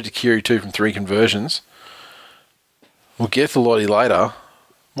Storer. Lottie Takiri, 2 from 3 conversions. We'll get to Lottie later.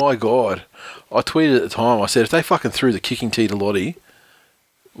 My God. I tweeted at the time, I said, if they fucking threw the kicking tee to Lottie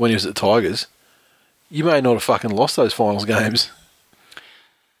when he was at the Tigers, you may not have fucking lost those finals games.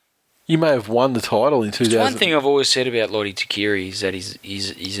 You may have won the title in 2000. One thing I've always said about Lottie Takiri is that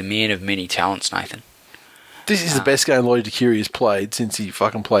he's a man of many talents, Nathan. This is the best game Lottie Takiri has played since he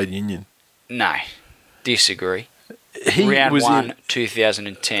fucking played Union. No. Disagree. He Round was 1,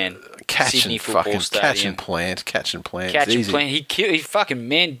 2010. Sydney Football Stadium. Catch and plant. He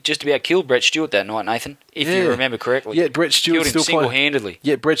fucking just about killed Brett Stewart that night, Nathan. If you remember correctly. Yeah, Brett Stewart still playing single-handedly.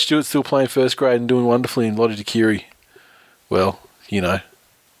 Yeah, Brett Stewart's still playing first grade and doing wonderfully in Lottie Takiri. Well,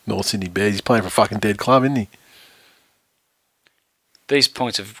 North Sydney Bears. He's playing for a fucking dead club, isn't he? These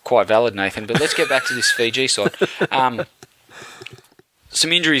points are quite valid, Nathan, but let's get back to this Fiji side.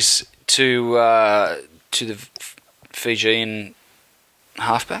 Some injuries to the Fijian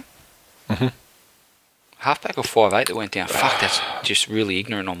halfback. Mm-hmm. Halfback or 5'8" that went down. Fuck, that's just really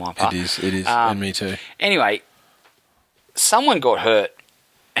ignorant on my part. It is, and me too. Anyway, someone got hurt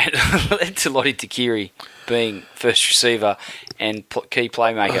and led to Lottie Takiri being first receiver and key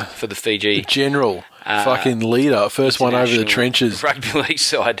playmaker for the Fiji. The general, fucking leader, first one over the trenches. Rugby league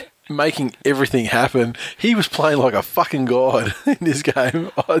side. Making everything happen. He was playing like a fucking god in this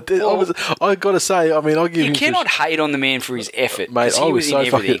game. I got to say, I mean, I'll give him... You cannot hate on the man for his effort, mate. I was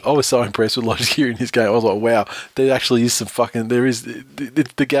so impressed with Lottie Takiri in this game. I was like, wow, there actually is some fucking... There is...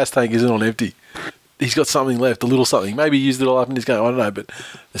 The gas tank isn't on empty. He's got something left, a little something. Maybe he used it all up in this game. I don't know, but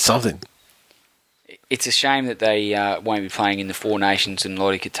there's something. It's a shame that they won't be playing in the Four Nations and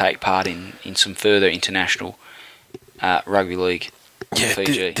Lottie could take part in some further international rugby league. Yeah,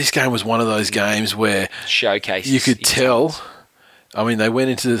 this game was one of those games where showcases. You could tell. I mean, they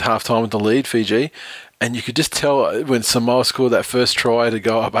went into the half-time with the lead, Fiji, and you could just tell when Samoa scored that first try to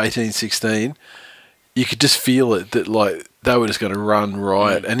go up 18-16, you could just feel it that like they were just going to run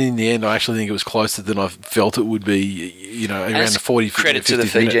riot. And in the end, I actually think it was closer than I felt it would be. Around the 40. Credit to the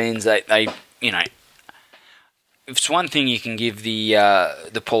Fijians, they if it's one thing you can give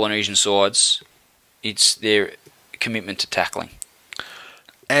the Polynesian sides, it's their commitment to tackling.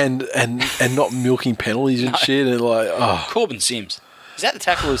 And not milking penalties and shit, and like Corbin Sims. Is that the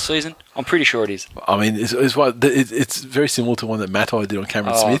tackle of the season? I'm pretty sure it is. I mean, it's very similar to one that Matai did on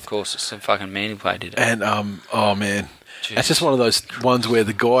Cameron Smith. Of course, it's some fucking Manly player did it. And oh man, it's just one of those ones where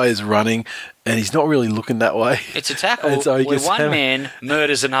the guy is running and he's not really looking that way. It's a tackle where one man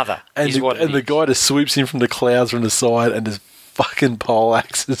murders another. And the guy just swoops in from the clouds from the side and just fucking pole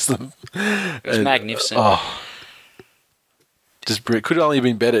axes them. It's magnificent. Just could have only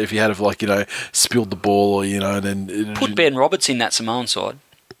been better if he had spilled the ball or and then put Ben Roberts in that Samoan side.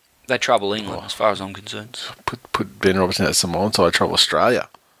 They trouble England as far as I'm concerned. Put Ben Roberts in that Samoan side, trouble Australia.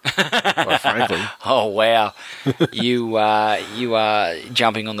 Quite frankly. Oh wow, you are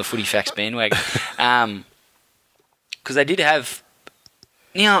jumping on the footy facts bandwagon. Because they did have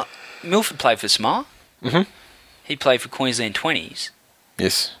Milford played for Samoa. Mm-hmm. He played for Queensland 20s.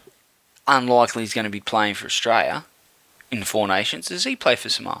 Yes. Unlikely he's going to be playing for Australia in the Four Nations. Does he play for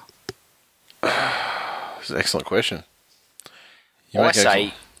Samoa? That's an excellent question. I'm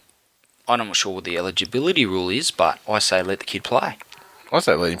not sure what the eligibility rule is, but I say let the kid play. I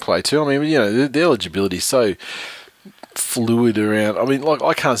say let him play too. I mean, the eligibility is so fluid around. I mean,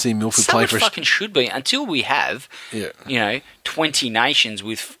 I can't see Milford playing for... fucking should be until we have, 20 nations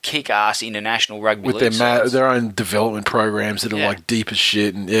with kick-ass international rugby league with their own development programs that are deep as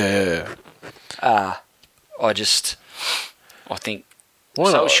shit. And I think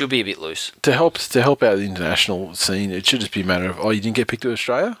it should be a bit loose. To help out the international scene, it should just be a matter of, you didn't get picked to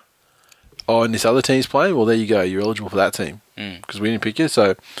Australia? Oh, and this other team's playing? Well, there you go. You're eligible for that team. Because we didn't pick you,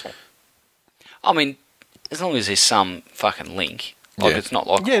 so... I mean, as long as there's some fucking link. It's not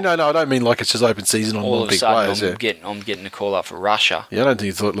like... Yeah, no, I don't mean like it's just open season on all big players. I'm getting a call up for Russia. Yeah, I don't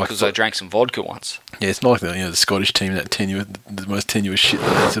think it's like... Because I drank some vodka once. Yeah, it's not like the Scottish team, the most tenuous shit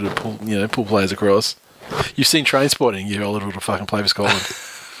that they sort of pull players across. You've seen Train Spotting, you're eligible to fucking play for Scotland.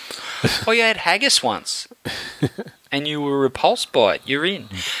 You had haggis once. And you were repulsed by it. You're in.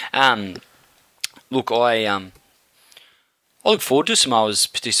 Look, I look forward to Samoa's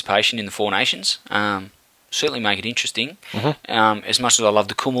participation in the Four Nations. Certainly make it interesting. Mm-hmm. As much as I love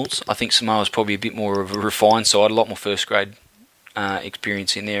the Kummels, I think Samoa's probably a bit more of a refined side, a lot more first grade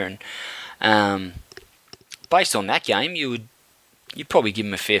experience in there. And based on that game, you'd probably give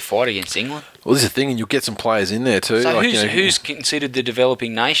them a fair fight against England. Well, this is the thing, and you'll get some players in there too. So who's considered the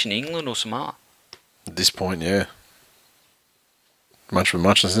developing nation, England or Samoa? At this point, yeah. Much of a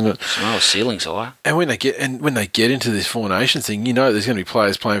muchness, isn't it? Samoa's ceiling's high. And when they get into this Four Nations thing, there's going to be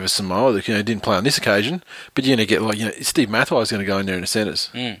players playing for Samoa that didn't play on this occasion, but you're going to get Steve Matai is going to go in there in the centres.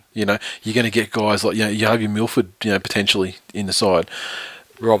 You're going to get guys like you have your Milford, potentially in the side.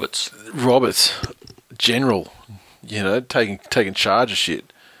 Roberts, general, taking charge of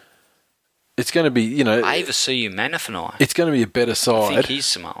shit. It's going to be Avasiu Manafanai. It's going to be a better side. I think he's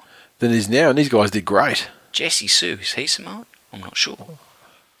Samoan than he is now, and these guys did great. Jesse Sue, is he Samoan? I'm not sure.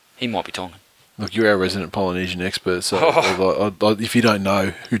 He might be Tongan. Look, you're our resident Polynesian expert, so if you don't know,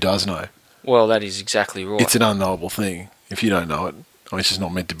 who does know? Well, that is exactly right. It's an unknowable thing. If you don't know it, it's just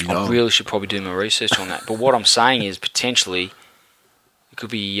not meant to be known. I really should probably do my research on that. But what I'm saying is potentially it could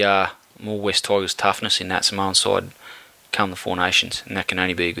be more West Tigers toughness in that Samoan side come the Four Nations, and that can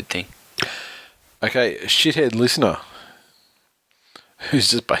only be a good thing. Okay, a shithead listener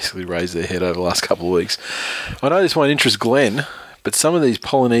who's just basically raised their head over the last couple of weeks. I know this won't interest Glenn, but some of these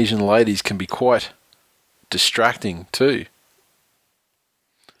Polynesian ladies can be quite distracting too.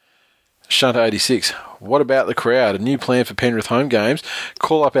 Shunter86, what about the crowd? A new plan for Penrith home games?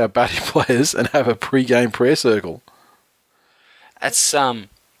 Call up our batty players and have a pre-game prayer circle. That's one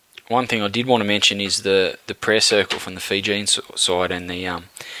thing I did want to mention is the prayer circle from the Fijian side and the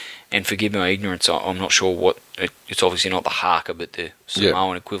and forgive my ignorance, I'm not sure what it's obviously not the haka, but the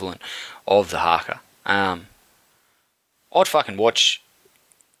Samoan equivalent of the haka. I'd fucking watch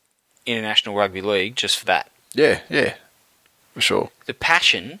International Rugby League just for that. Yeah, for sure. The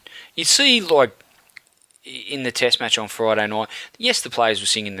passion you see, like in the Test match on Friday night. Yes, the players were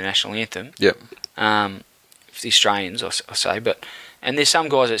singing the national anthem. Yep. The Australians, I say, but. And there's some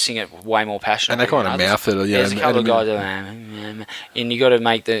guys that sing it way more passionately. And they kind of mouth it. There's a couple of guys that... And you got to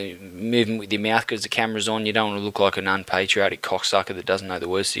make the movement with your mouth because the camera's on. You don't want to look like an unpatriotic cocksucker that doesn't know the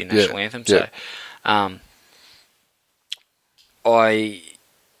words to your national anthem. So, I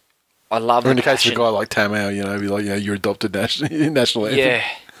love or in the case of a guy like Tamau, be like, your adopted national anthem. Yeah.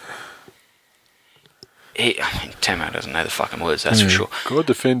 Tamau doesn't know the fucking words, that's for sure. God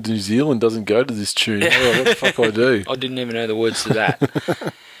defend New Zealand doesn't go to this tune. What the fuck I do? I didn't even know the words to that.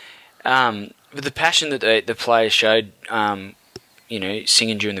 But the passion that the players showed,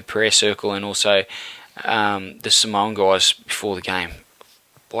 singing during the prayer circle and also the Samoan guys before the game,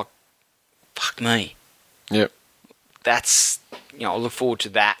 like, fuck me. Yep. that's, I look forward to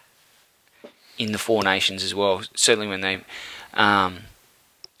that in the Four Nations as well. Certainly when they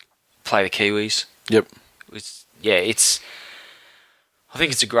play the Kiwis. Yep. I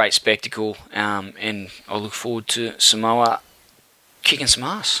think it's a great spectacle, and I look forward to Samoa kicking some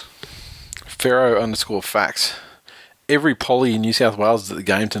ass. Pharaoh_facts. Every poly in New South Wales is at the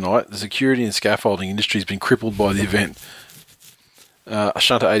game tonight. The security and scaffolding industry has been crippled by the event.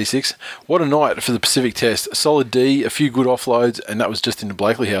 Shunter 86. What a night for the Pacific Test. A solid D, a few good offloads, and that was just in the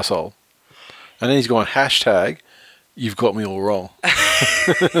Blakely household. And then he's gone, hashtag, you've got me all wrong.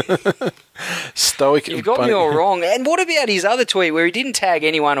 Stoic. You've got me all wrong. And what about his other tweet where he didn't tag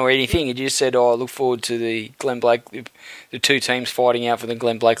anyone or anything? He just said, I look forward to the two teams fighting out for the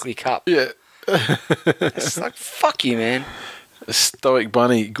Glenn Blakely Cup. Yeah. It's like, fuck you, man. Stoic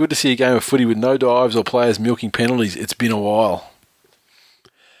Bunny. Good to see a game of footy with no dives or players milking penalties. It's been a while.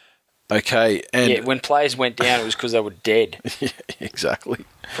 Okay. And when players went down, it was because they were dead. Yeah, exactly.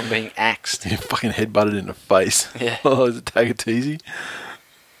 From being axed. You fucking headbutted in the face. Yeah. Oh, is it Tagateezy?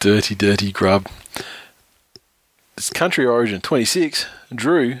 Dirty grub. It's Country Origin 26.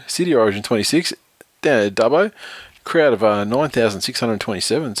 Drew, City Origin 26. Down at Dubbo. Crowd of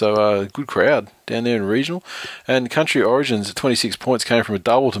 9,627. So good crowd down there in regional. And Country Origins 26 points came from a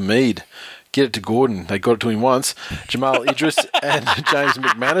double to Mead. Get it to Gordon. They got it to him once. Jamal Idris and James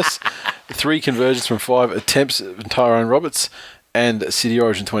McManus. 3 conversions from 5 attempts from Tyrone Roberts. And City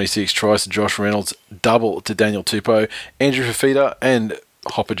Origin 26 tries to Josh Reynolds, double to Daniel Tupou, Andrew Fafita and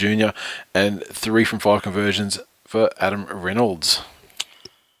Hopper Jr. And 3 from 5 conversions for Adam Reynolds.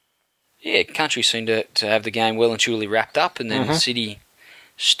 Yeah, Country seemed to have the game well and truly wrapped up, and then City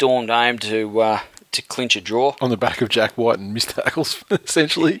stormed home to clinch a draw. On the back of Jack White and missed tackles,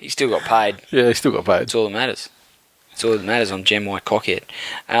 essentially. He still got paid. Yeah, he still got paid. That's all that matters. That's all that matters on Gem White Cockhead.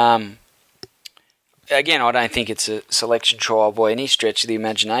 Again, I don't think it's a selection trial by any stretch of the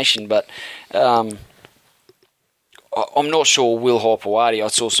imagination, but I'm not sure Will Hopoate. I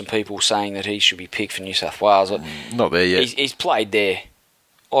saw some people saying that he should be picked for New South Wales. Not there yet. He's played there,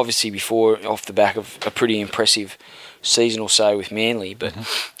 obviously, before, off the back of a pretty impressive season or so with Manly, but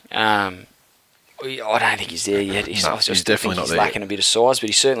I don't think he's there yet. He's definitely not there. He's lacking a bit of size, but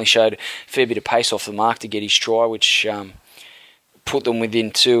he certainly showed a fair bit of pace off the mark to get his try, which put them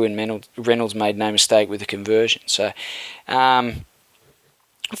within 2, and Reynolds made no mistake with the conversion. So, a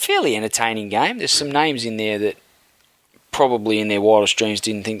fairly entertaining game. There's some names in there that probably in their wildest dreams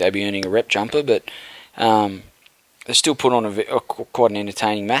didn't think they'd be earning a rep jumper, but they still put on quite an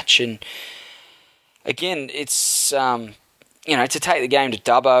entertaining match. And again, it's to take the game to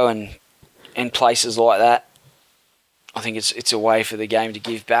Dubbo and places like that, I think it's a way for the game to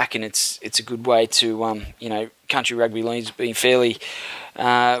give back, and it's a good way to country rugby league's been fairly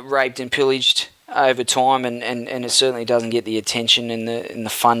raped and pillaged over time, and it certainly doesn't get the attention and the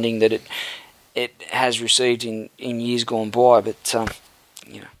funding that it has received in years gone by. But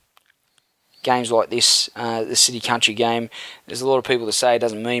games like this, the City Country game, there's a lot of people that say it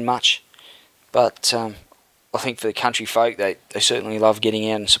doesn't mean much, but I think for the country folk, they certainly love getting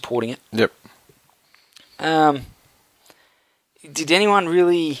out and supporting it. Yep. Did anyone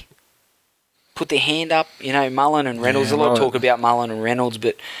really put their hand up? Mullen and Reynolds. A lot of talk about Mullen and Reynolds,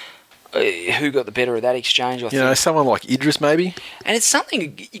 but who got the better of that exchange? I think someone like Idris maybe. And it's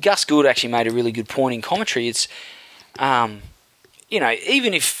something Gus Gould actually made a really good point in commentary. It's, even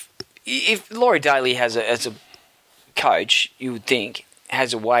if Laurie Daly as a coach, you would think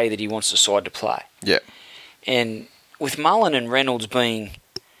has a way that he wants the side to play. Yeah. And with Mullen and Reynolds being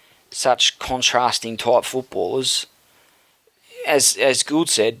such contrasting type footballers, as Gould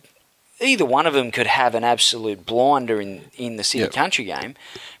said, either one of them could have an absolute blinder in the City Country game,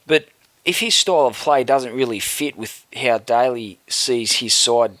 but if his style of play doesn't really fit with how Daly sees his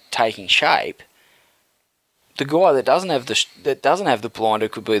side taking shape, the guy that doesn't have the blinder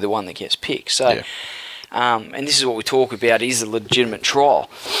could be the one that gets picked. So, and this is what we talk about is a legitimate trial.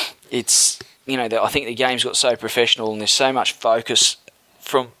 It's I think the game's got so professional and there's so much focus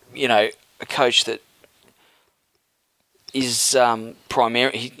from a coach that is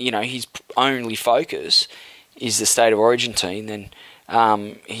his only focus is the State of Origin team. Then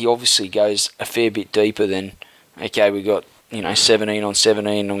he obviously goes a fair bit deeper than we got 17 on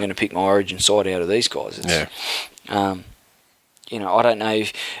 17. I'm going to pick my Origin side out of these guys. I don't know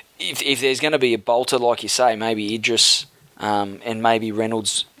if there's going to be a bolter like you say, maybe Idris and maybe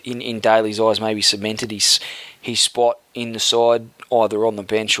Reynolds in Daly's eyes maybe cemented his spot in the side either on the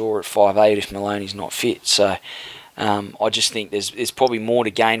bench or at 5'8" if Maloney's not fit. So. I just think there's probably more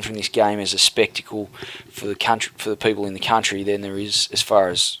to gain from this game as a spectacle for the country, for the people in the country, than there is as far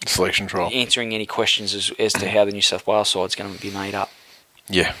as selection trial answering any questions as to how the New South Wales side's going to be made up.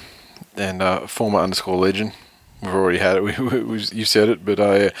 Yeah, and former underscore legend. We've already had it. You said it,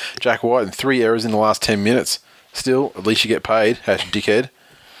 but Jack White and 3 errors in the last 10 minutes. Still, at least you get paid. Dickhead.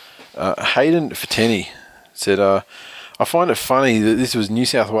 Hayden Fateni said, I find it funny that this was New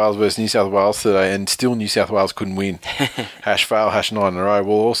South Wales versus New South Wales today, and still New South Wales couldn't win. Fail, 9 in a row.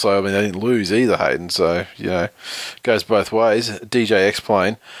 Well, also, I mean, they didn't lose either, Hayden, so, goes both ways. DJ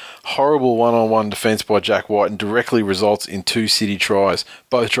X-Plane. Horrible one-on-one defence by Jack White and directly results in 2 City tries.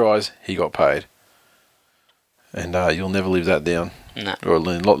 Both tries, he got paid. And you'll never live that down. No. Or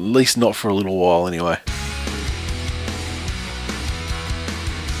at least not for a little while, anyway.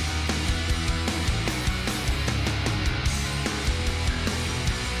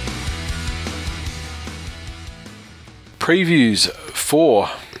 Previews for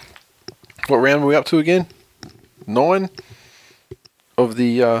what round are we up to again? 9 of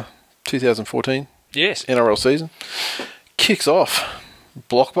the 2014 NRL season. Kicks off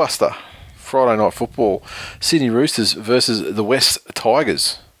blockbuster Friday night football. Sydney Roosters versus the West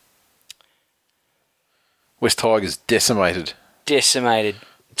Tigers. West Tigers decimated.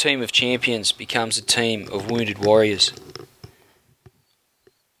 Team of champions becomes a team of wounded warriors.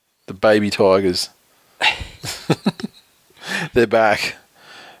 The baby Tigers. They're back.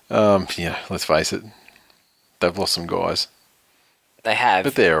 Let's face it. They've lost some guys. They have.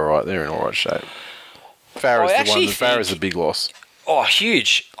 But they're all right. They're in all right shape. Farah's the big loss. Oh,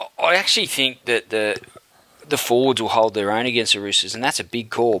 huge. I actually think that the forwards will hold their own against the Roosters, and that's a big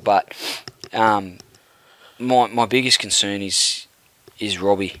call. But my biggest concern is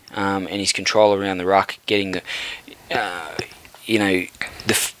Robbie and his control around the ruck, getting the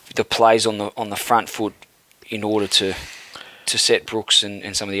plays on the front foot in order to set Brooks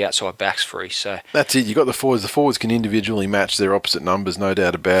and some of the outside backs free. So that's it. You got the forwards. The forwards can individually match their opposite numbers, no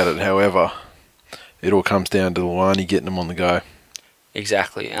doubt about it. However, it all comes down to Luani getting them on the go.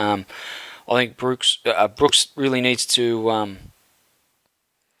 Exactly. I think Brooks really needs to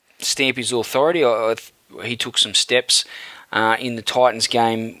stamp his authority. He took some steps in the Titans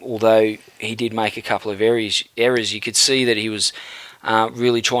game, although he did make a couple of errors. You could see that he was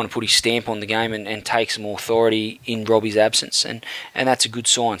really trying to put his stamp on the game and take some authority in Robbie's absence, and that's a good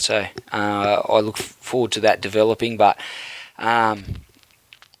sign. So I look forward to that developing. But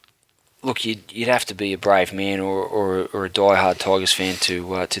look, you'd have to be a brave man or a die-hard Tigers fan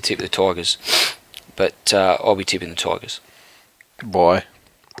to tip the Tigers. But I'll be tipping the Tigers. Why?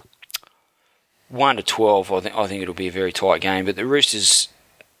 1-12. I think it'll be a very tight game. But the Roosters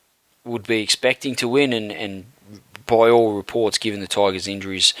would be expecting to win, and by all reports, given the Tigers'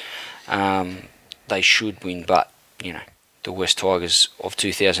 injuries, they should win. But the West Tigers of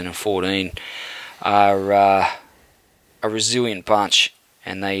 2014 are a resilient bunch,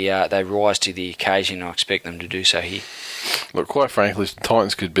 and they rise to the occasion. I expect them to do so here. Look, quite frankly, if the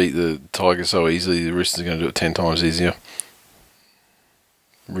Titans could beat the Tigers so easily, the Roosters are going to do it 10 times easier.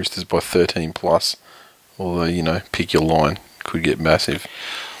 Roosters by 13 plus. Although, pick your line. Could get massive.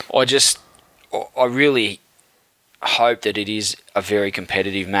 I really hope that it is a very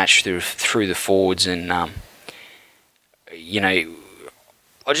competitive match through the forwards, and I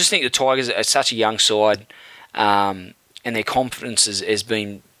just think the Tigers are such a young side, and their confidence has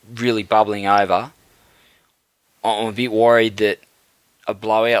been really bubbling over. I'm a bit worried that a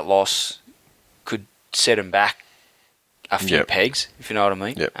blowout loss could set them back a few pegs, if you know what I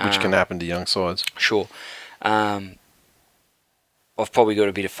mean. Yep, which can happen to young sides. Sure. I've probably got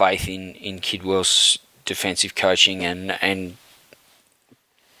a bit of faith in Kidwell's defensive coaching and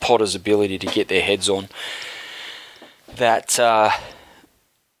Potter's ability to get their heads on that.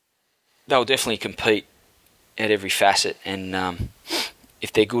 They'll definitely compete at every facet, and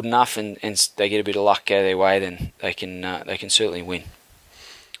if they're good enough and they get a bit of luck go their way, then they can certainly win.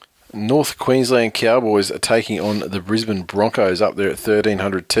 North Queensland Cowboys are taking on the Brisbane Broncos up there at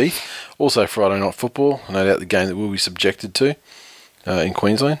 1300 Teeth. Also Friday night football, no doubt the game that we'll be subjected to in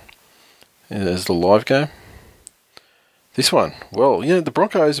Queensland as the live game. This one, well, the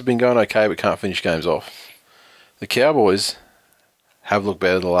Broncos have been going okay but can't finish games off. The Cowboys have looked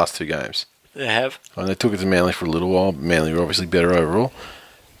better the last 2 games. They have. And they took it to Manly for a little while. Manly were obviously better overall.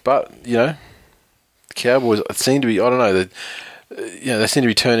 But, the Cowboys seem to be, I don't know, they seem to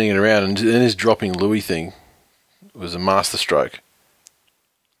be turning it around, and this dropping Louis thing was a masterstroke.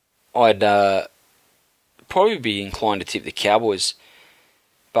 I'd probably be inclined to tip the Cowboys,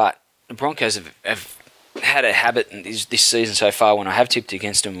 but the Broncos have had a habit this season so far when I have tipped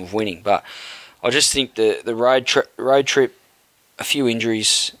against them of winning, but I just think the road trip, a few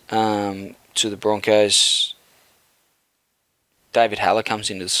injuries to the Broncos. David Haller comes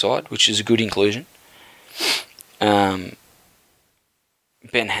into the side, which is a good inclusion. Ben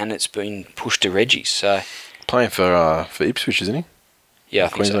Hannett's been pushed to Reggie, so playing for Ipswich, isn't he? Yeah, I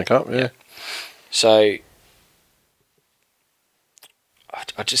think Queensland so. Cup, yeah. So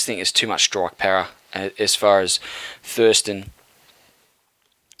I just think there's too much strike power as far as Thurston.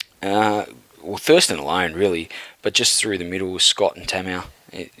 Thurston alone, really, but just through the middle with Scott and Tamau.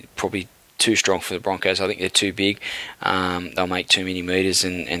 Probably too strong for the Broncos. I think they're too big. They'll make too many metres,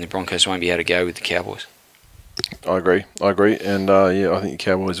 and the Broncos won't be able to go with the Cowboys. I agree, and I think the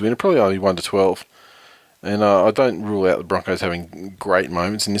Cowboys win. Probably only 1-12, and I don't rule out the Broncos having great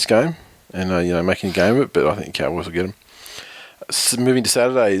moments in this game, and making a game of it. But I think the Cowboys will get them. Moving to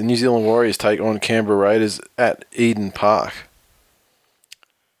Saturday, the New Zealand Warriors take on Canberra Raiders at Eden Park.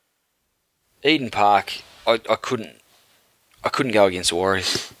 Eden Park, I couldn't go against the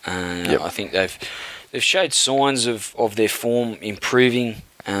Warriors. Yep. I think they've showed signs of their form improving,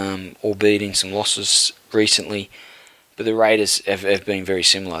 albeit in some losses recently. But the Raiders have been very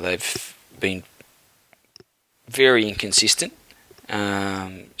similar. They've been very inconsistent.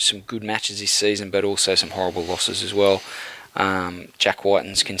 Some good matches this season, but also some horrible losses as well. Jack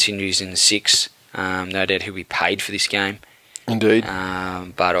Whitens continues in the 6. No doubt he'll be paid for this game. Indeed.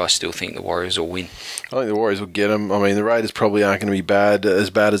 But I still think the Warriors will win. I think the Warriors will get them. I mean, the Raiders probably aren't going to be as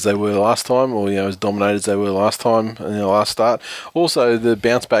bad as they were last time, or as dominated as they were last time in the last start. Also, the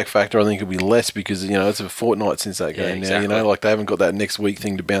bounce back factor I think will be less because it's a fortnight since that game exactly. now. Like they haven't got that next week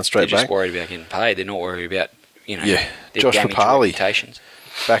thing to bounce straight They're back. just worried about getting paid. They're not worried about their Josh Papali reputations.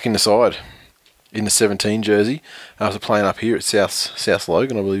 back in the side. In the 17 jersey, after playing up here at South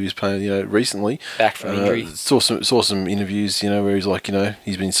Logan, I believe he was playing, recently. Back from injury. Saw some interviews, where he's like,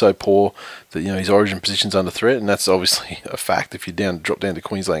 he's been so poor that his origin position's under threat, and that's obviously a fact if you drop down to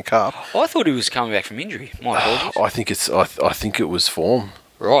Queensland Cup. I thought he was coming back from injury. My apologies. I think it was form.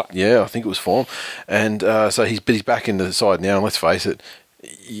 Right. Yeah, I think it was form, and so he's back in the side now. And let's face it,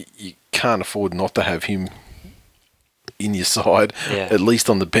 you can't afford not to have him in your side, at least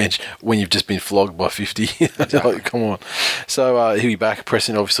on the bench, when you've just been flogged by 50. Exactly. Like, come on. So he'll be back,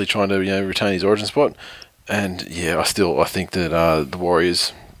 pressing, obviously trying to retain his origin spot. And I think that the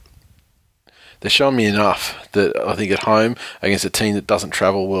Warriors, they're showing me enough that I think at home against a team that doesn't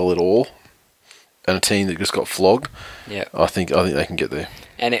travel well at all, and a team that just got flogged, I think they can get there.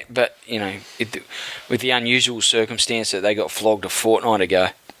 But with the unusual circumstance that they got flogged a fortnight ago,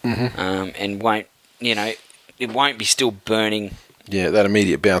 and won't it won't be still burning. Yeah, that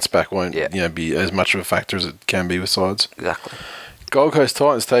immediate bounce back won't be as much of a factor as it can be with sides. Exactly. Gold Coast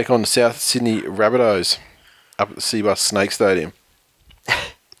Titans take on the South Sydney Rabbitohs up at the Seabus Snake Stadium.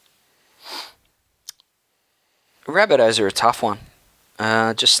 Rabbitohs are a tough one.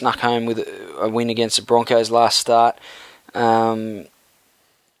 Just snuck home with a win against the Broncos last start. And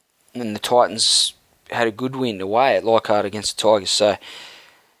the Titans had a good win away at Leichhardt against the Tigers. So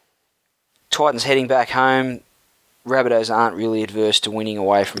Titans heading back home. Rabbitohs aren't really adverse to winning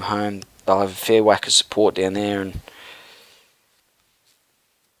away from home. They'll have a fair whack of support down there, and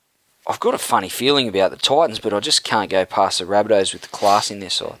I've got a funny feeling about the Titans, but I just can't go past the Rabbitohs with the class in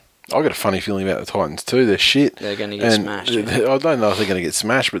their side. I've got a funny feeling about the Titans too. They're shit. They're going to get smashed. I don't know if they're going to get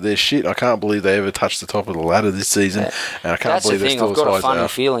smashed, but they're shit. I can't believe they ever touched the top of the ladder this season, and I can't believe they're still as high as they are. I've got a funny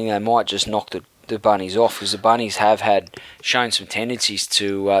feeling they might just knock the Bunnies off, because the Bunnies have shown some tendencies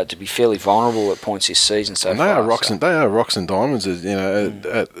to be fairly vulnerable at points this season so far. They are rocks and diamonds.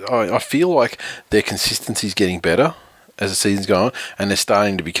 I feel like their consistency is getting better as the season's going on, and they're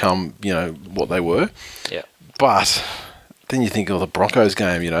starting to become what they were. Yeah. But then you think of the Broncos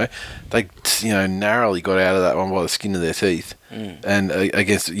game. They narrowly got out of that one by the skin of their teeth, and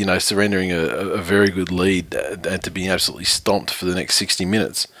against surrendering a very good lead and to being absolutely stomped for the next 60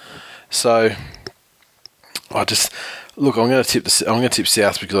 minutes. So I'm going to tip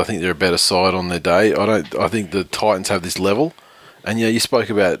South because I think they're a better side on their day. I think the Titans have this level, and you spoke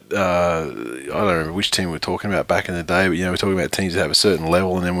about I don't remember which team we were talking about back in the day, but we're talking about teams that have a certain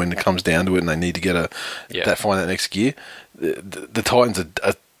level, and then when it comes down to it, and they need to get find that next gear. The Titans are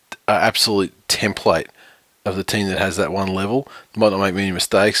an absolute template of the team that has that one level. Might not make many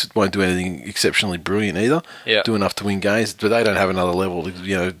mistakes, won't do anything exceptionally brilliant either. Yeah. Do enough to win games, but they don't have another level.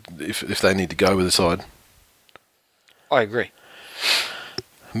 If they need to go with the side. I agree.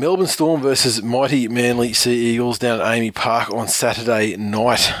 Melbourne Storm versus mighty Manly Sea Eagles down at Amy Park on Saturday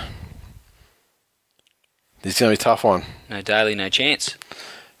night. This is going to be a tough one. No Daly, no chance.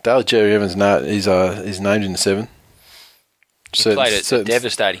 Daly Jerry Evans is named in the 7. He played a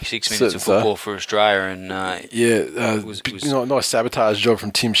devastating 6 minutes of football for Australia, and nice sabotage job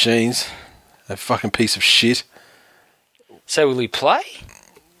from Tim Sheens, a fucking piece of shit. So will he play?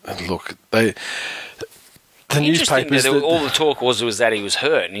 And look, the newspapers. All the talk was that he was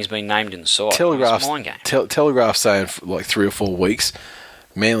hurt, and he's been named in the side. Telegraph saying like 3 or 4 weeks.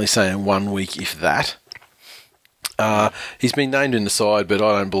 Manly saying 1 week, if that. He's been named in the side, but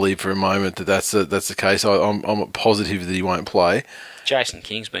I don't believe for a moment that that's the case. I'm positive that he won't play. Jason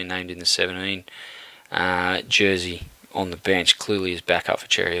King's been named in the 17 jersey on the bench, clearly is back up for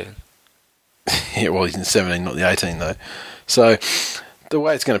Cherry Evans. Yeah, well, he's in the 17, not the 18, though. So the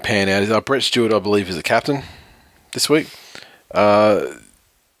way it's going to pan out is Brett Stewart, I believe, is the captain this week. No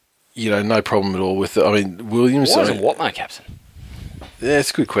problem at all with it. I mean, Williams... Why isn't Watmo captain? Yeah,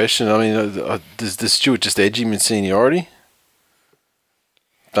 it's a good question. I mean, does Stewart just edge him in seniority?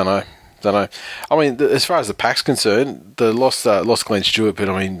 Don't know. I mean, as far as the pack's concerned, they lost Glenn Stewart, but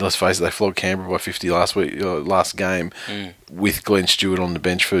I mean, let's face it, they flogged Canberra by 50 last game with Glenn Stewart on the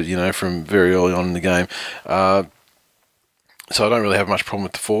bench for from very early on in the game. So I don't really have much problem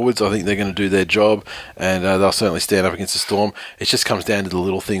with the forwards. I think they're going to do their job, and they'll certainly stand up against the Storm. It just comes down to the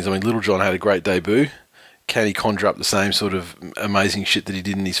little things. I mean, Little John had a great debut. Can he conjure up the same sort of amazing shit that he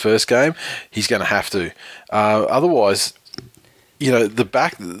did in his first game? He's going to have to. Otherwise, the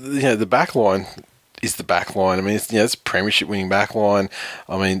back line is the back line. I mean, it's a premiership winning back line.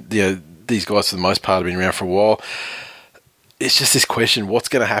 I mean, these guys for the most part have been around for a while. It's just this question: what's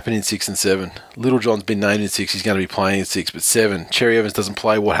going to happen in 6 and 7? Little John's been named in 6. He's going to be playing in 6, but 7. Cherry Evans doesn't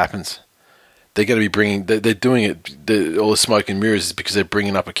play. What happens? They're going to be bringing. They're doing it. All the smoke and mirrors is because they're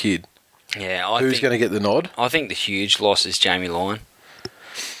bringing up a kid. Yeah, who's going to get the nod? I think the huge loss is Jamie Lyon,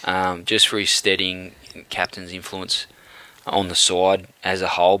 just for his steadying captain's influence on the side as a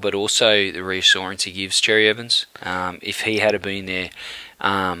whole, but also the reassurance he gives Cherry Evans. If he had been there,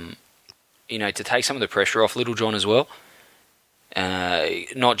 to take some of the pressure off Little John as well,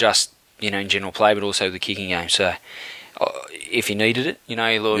 not just in general play, but also the kicking game. So if he needed it,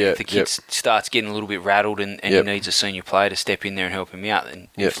 if the kid starts getting a little bit rattled and he needs a senior player to step in there and help him out, then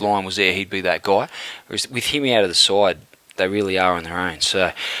if Lyon was there, he'd be that guy. Whereas with him out of the side, they really are on their own.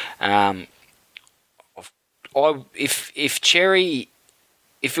 So if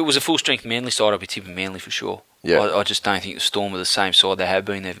it was a full strength Manly side, I'd be tipping Manly for sure. Yeah. I just don't think the Storm are the same side they have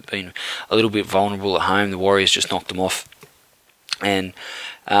been. They've been a little bit vulnerable at home. The Warriors just knocked them off. And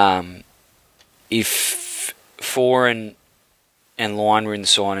if Foran and Lyon were in the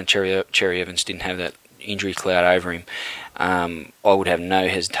side and Cherry Evans didn't have that injury cloud over him, I would have no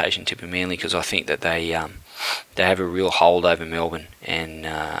hesitation tipping Manly, because I think that they have a real hold over Melbourne, and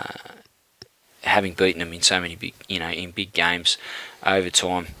having beaten them in so many big games over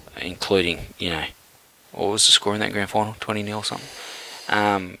time, including what was the score in that grand final? 20-0 or something.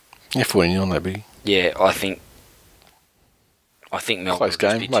 40-0 that big. Yeah, I think Melbourne close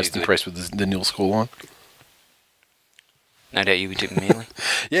game. Most impressed with the nil scoreline. No doubt you would tip Manly.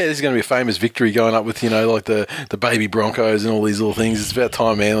 Yeah, this is going to be a famous victory going up with like the baby Broncos and all these little things. It's about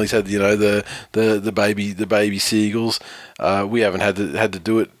time Manly's had the baby Seagulls. We haven't had to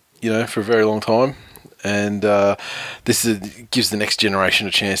do it for a very long time, and this gives the next generation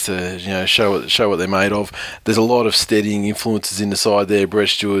a chance to show what they're made of. There's a lot of steadying influences in the side there. Brett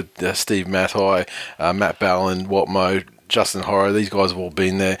Stewart, Steve Matai, Matt Ballin, Watmo, Justin Horro. These guys have all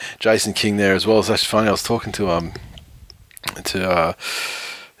been there. Jason King there as well. It's actually funny. I was talking to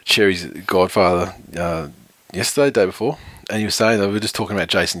Cherry's godfather yesterday, day before, and he was saying that we were just talking about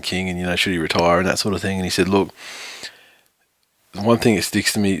Jason King and should he retire and that sort of thing. And he said, look, the one thing that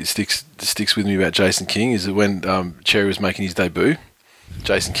sticks with me about Jason King is that when Cherry was making his debut,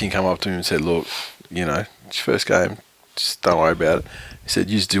 Jason King came up to him and said, look, it's your first game, just don't worry about it. He said,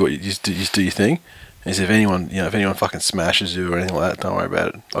 you just do your thing. And he said, if anyone fucking smashes you or anything like that, don't worry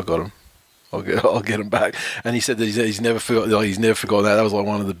about it. I got him. I'll get him back. And he said that he's never forgotten that. That was like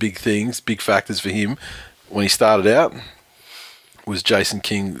one of the big factors for him when he started out, was Jason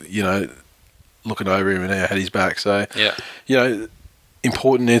King, looking over him and had his back. So,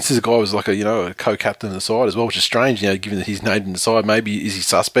 important. And this guy was like a co-captain of the side as well, which is strange, given that he's named in the side. Maybe is he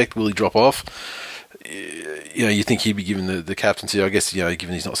suspect? Will he drop off? You think he'd be given the captaincy, I guess,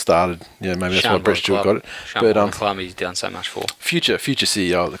 given he's not started. Maybe that's why Brett Stewart got it. But the club he's done so much for. Future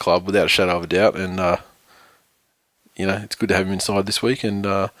CEO of the club, without a shadow of a doubt. And, it's good to have him inside this week. And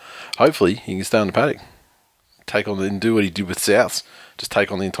hopefully he can stay on the paddock. Take on and do what he did with Souths. Just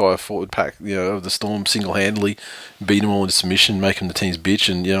take on the entire forward pack, of the Storm single-handedly, beat them all into submission, make them the team's bitch,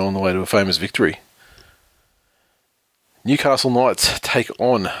 and, on the way to a famous victory. Newcastle Knights take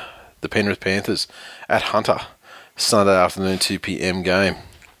on the Penrith Panthers at Hunter. Sunday afternoon, 2 p.m. game.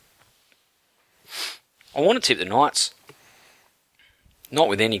 I want to tip the Knights. Not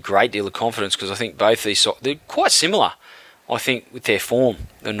with any great deal of confidence, because I think both these they're quite similar. I think with their form,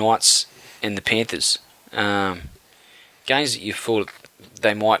 the Knights and the Panthers. Games that you thought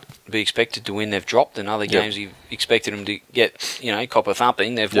they might be expected to win, they've dropped, and other games you expected them to get, cop a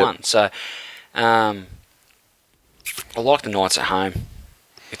thumping, they've won. So, I like the Knights at home.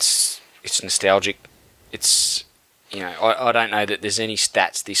 It's nostalgic. It's, I don't know that there's any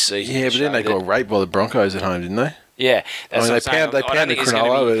stats this season. Yeah, but then they got raped by the Broncos at home, didn't they? Yeah, that's they pounded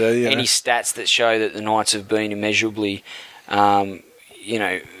Cronulla. Any stats that show that the Knights have been immeasurably, a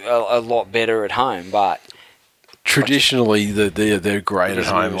lot better at home, but traditionally they're great at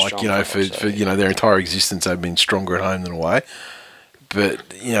home. For their entire existence, they've been stronger at home than away. But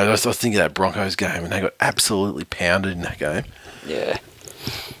I was thinking of that Broncos game, and they got absolutely pounded in that game. Yeah,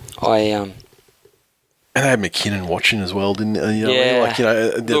 and they had McKinnon watching as well, didn't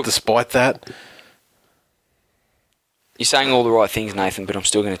they? Despite that. You're saying all the right things, Nathan, but I'm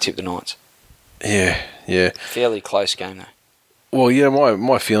still going to tip the Knights. Yeah. Fairly close game, though. Well,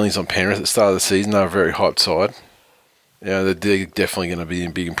 my feelings on Penrith at the start of the season, they were a very hyped side. They're definitely going to be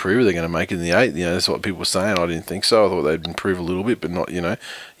a big improver. They're going to make it in the 8. That's what people were saying. I didn't think so. I thought they'd improve a little bit, but not,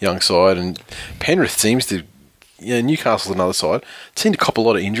 young side. And Penrith seems to, Newcastle's another side, seem to cop a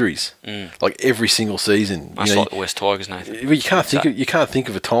lot of injuries, like every single season. Much like the West Tigers, Nathan. You can't think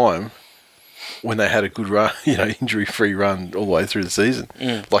of a time when they had a good run, injury-free run all the way through the season.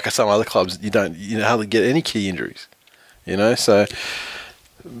 Like some other clubs, you hardly get any key injuries. So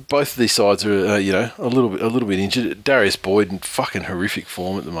both of these sides are, a little bit injured. Darius Boyd in fucking horrific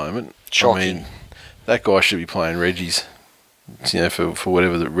form at the moment. Shocking. I mean, that guy should be playing Reggie's, for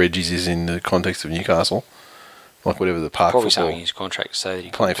whatever the Reggie's is in the context of Newcastle. Like whatever the park probably football. Something in his contract to say that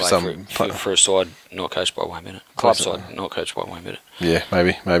he playing can play for a side not coached by Wayne Bennett. Club side not coached by Wayne Bennett. Yeah,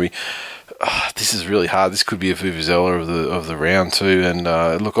 maybe. This is really hard. This could be a vuvuzela of the round too. And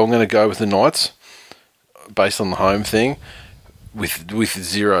look, I'm going to go with the Knights based on the home thing, with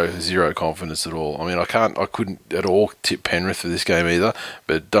zero confidence at all. I mean, I couldn't at all tip Penrith for this game either.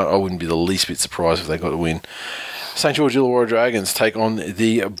 But I wouldn't be the least bit surprised if they got a win. St George Illawarra Dragons take on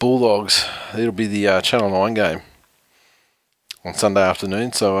the Bulldogs. It'll be the Channel 9 game on Sunday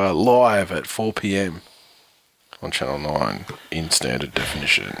afternoon. So live at 4 p.m. on Channel 9 in standard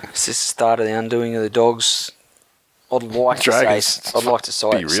definition. Is this the start of the undoing of the Dogs? I'd like to say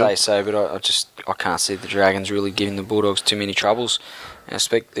so, but I can't see the Dragons really giving the Bulldogs too many troubles. I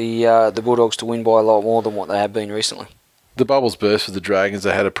expect the Bulldogs to win by a lot more than what they have been recently. The bubbles burst for the Dragons.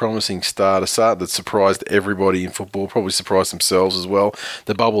 They had a promising start, a start that surprised everybody in football, probably surprised themselves as well.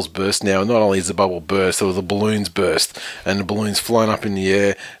 The bubbles burst now. Not only is the bubble burst, there was the balloons burst, and the balloon's flown up in the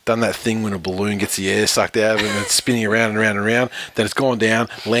air, done that thing when a balloon gets the air sucked out of it and it's spinning around and around and around. Then it's gone down,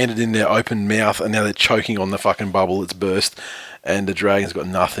 landed in their open mouth, and now they're choking on the fucking bubble. It's burst, and the Dragons got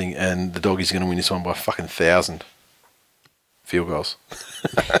nothing, and the Doggies are going to win this one by fucking 1,000 field goals.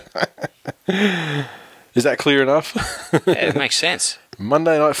 Is that clear enough? Yeah, it makes sense.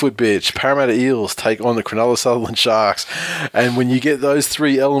 Monday night foot bitch. Parramatta Eels take on the Cronulla Sutherland Sharks. And when you get those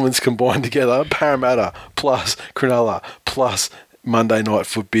three elements combined together, Parramatta plus Cronulla plus Monday night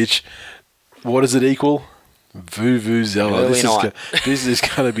foot bitch, what does it equal? Vuvuzela. This is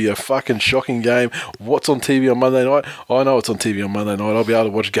going to be a fucking shocking game. What's on TV on Monday night? I know it's on TV on Monday night. I'll be able to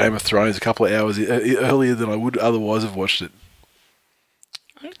watch Game of Thrones a couple of hours earlier than I would otherwise have watched it.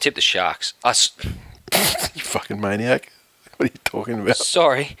 I'm going to tip the Sharks. You fucking maniac. What are you talking about?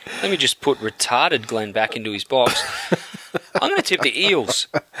 Sorry. Let me just put retarded Glenn back into his box. I'm going to tip the Eels.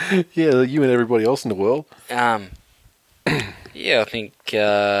 Yeah, you and everybody else in the world. Yeah, I think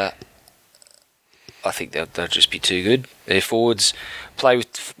they'll just be too good. Their forwards play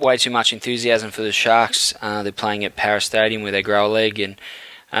with way too much enthusiasm for the Sharks. They're playing at Paris Stadium where they grow a leg. And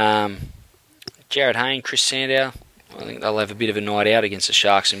Jared Hayne, Chris Sandow, I think they'll have a bit of a night out against the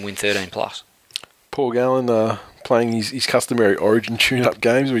Sharks and win 13+. Paul Gallen playing his customary Origin tune-up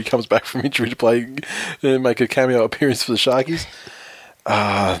games where he comes back from injury to play, make a cameo appearance for the Sharkies.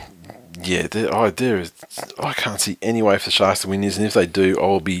 I can't see any way for the Sharks to win this, and if they do,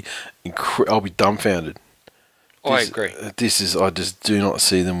 I'll be dumbfounded. I agree. I just do not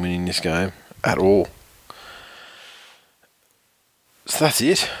see them winning this game at all. So that's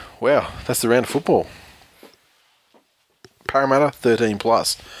it. Wow, that's the round of football. Parramatta 13+.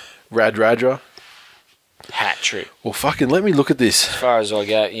 Radradra. Hat trick. Well, fucking let me look at this. As far as I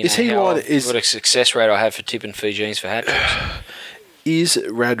go, what a success rate I have for tipping Fijians for hat tricks. Is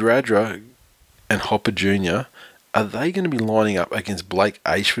Radradra and Hopper Jr., are they going to be lining up against Blake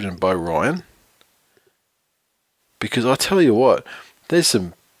Ashford and Bo Ryan? because I tell you what, there's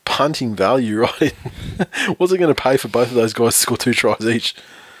some punting value, right? What's it going to pay for both of those guys to score 2 tries each?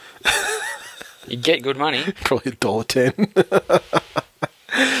 You get good money. Probably $1.10.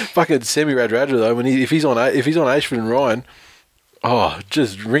 Fucking Semi Radradra though, if he's on Ashford and Ryan,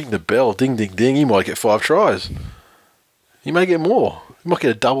 just ring the bell, ding ding ding. He might get 5 tries. He may get more. He might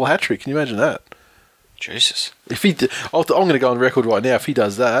get a double hat trick. Can you imagine that? Jesus. I'm going to go on record right now. If he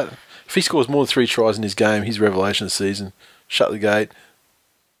does that, if he scores more than 3 tries in his game, he's revelation of the season. Shut the gate.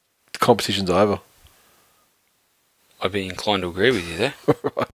 The competition's over. I'd be inclined to agree with you there.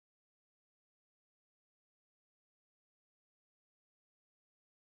 Right.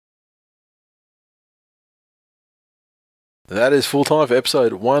 That is full time for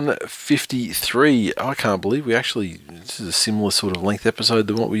episode 153. I can't believe this is a similar sort of length episode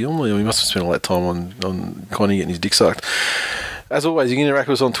to what we normally. We must have spent all that time on Connie getting his dick sucked. As always, you can interact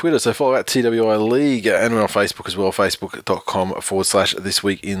with us on Twitter, so follow at TWiL League, and we're on Facebook as well,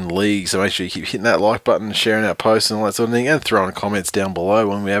 facebook.com/thisweekinleague. So make sure you keep hitting that like button, sharing our posts and all that sort of thing, and throwing comments down below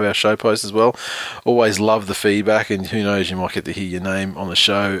when we have our show posts as well. Always love the feedback, and who knows, you might get to hear your name on the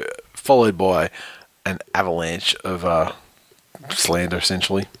show, followed by an avalanche of slander,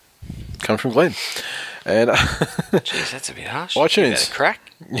 essentially, coming from Glenn. And jeez, that's a bit harsh. iTunes Crack.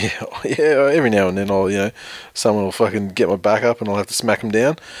 Yeah. Every now and then, someone will fucking get my back up, and I'll have to smack them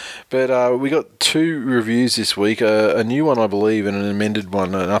down. But we got 2 reviews this week, a new one, I believe, and an amended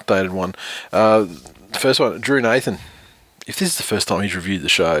one, an updated one. First one, Drew Nathan. If this is the first time he's reviewed the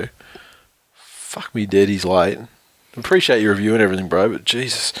show, fuck me dead, he's late. Appreciate your review and everything, bro, but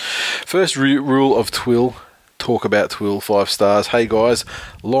Jesus. First rule of TWiL. Talk about TWiL, 5 stars. Hey guys,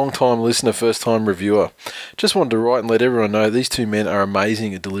 long time listener, first time reviewer. Just wanted to write and let everyone know these 2 men are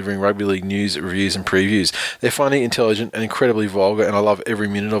amazing at delivering rugby league news, reviews and previews. They're funny, intelligent and incredibly vulgar, and I love every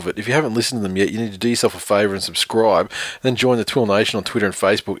minute of it. If you haven't listened to them yet, you need to do yourself a favour and subscribe, then join the TWiL Nation on Twitter and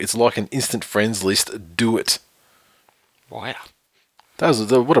Facebook. It's like an instant friends list. Do it. Wow.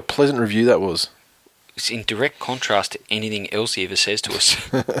 What a pleasant review that was. It's in direct contrast to anything else he ever says to us.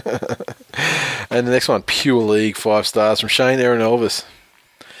 And the next one, Pure League, 5 stars from Shane Aaron Elvis.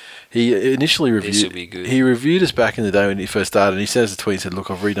 He initially reviewed. This will be good. He reviewed us back in the day when he first started. And he sends a tweet and said, "Look,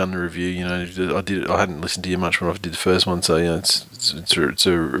 I've redone the review. I hadn't listened to you much when I did the first one, so it's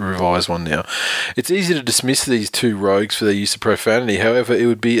a revised one now. It's easy to dismiss these 2 rogues for their use of profanity. However, it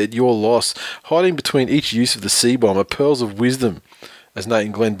would be at your loss. Hiding between each use of the C-bomb are pearls of wisdom, as Nate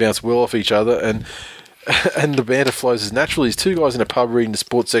and Glenn bounce well off each other and." And the banter flows as naturally as 2 guys in a pub reading the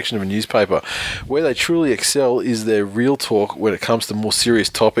sports section of a newspaper. Where they truly excel is their real talk when it comes to more serious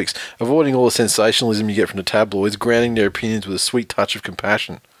topics, avoiding all the sensationalism you get from the tabloids, grounding their opinions with a sweet touch of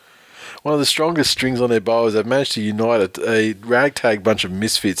compassion. One of the strongest strings on their bow is they've managed to unite a ragtag bunch of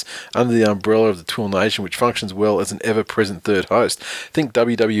misfits under the umbrella of the TWiL Nation, which functions well as an ever-present third host. Think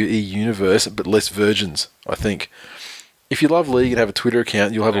WWE Universe, but less virgins, I think. If you love league and have a Twitter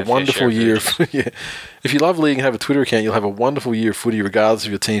account, you'll have a wonderful year. If you love league and have a Twitter account, you'll have a wonderful year of footy, regardless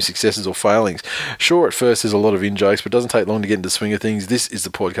of your team's successes or failings. Sure, at first there's a lot of in-jokes, but it doesn't take long to get into the swing of things. This is the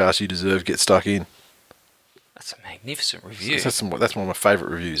podcast you deserve. Get stuck in. That's a magnificent review. That's one of my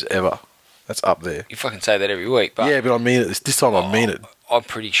favourite reviews ever. That's up there. You fucking say that every week, but yeah, but I mean it. This time I mean it. I'm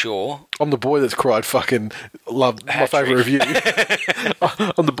pretty sure. I'm the boy that's cried fucking loved my favourite review.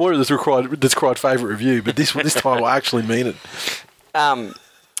 I'm the boy that's cried favourite review, but this time I actually mean it.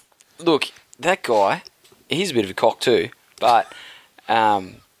 Look, that guy, he's a bit of a cock too, but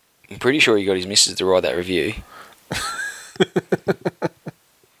I'm pretty sure he got his missus to write that review.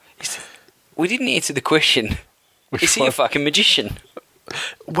 We didn't answer the question. Is he a fucking magician?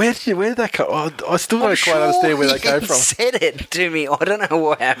 Where did that come? I still don't quite understand where that came from. He said it to me. I don't know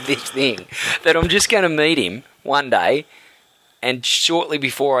why I have this thing that I'm just going to meet him one day, and shortly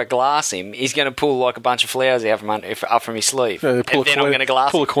before I glass him, he's going to pull like a bunch of flowers out up from his sleeve, and then I'm going to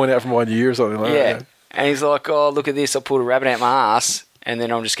glass pull a coin out from behind your ear or something like that. Yeah, and he's like, "Oh, look at this! I pulled a rabbit out my ass, and then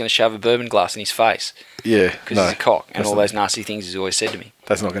I'm just going to shove a bourbon glass in his face." Yeah, because he's a cock, and all those nasty things he's always said to me.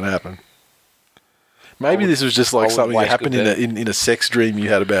 That's not going to happen. Maybe this was just like something that happened in a sex dream you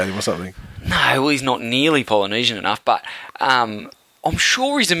had about him or something. No, well, he's not nearly Polynesian enough, but I'm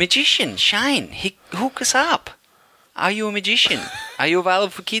sure he's a magician. Shane, hook us up. Are you a magician? Are you available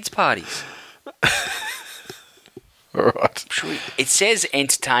for kids' parties? All right. Sure. It says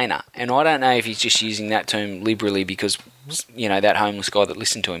entertainer, and I don't know if he's just using that term liberally because, that homeless guy that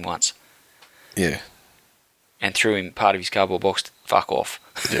listened to him once. Yeah. And threw him part of his cardboard box to fuck off.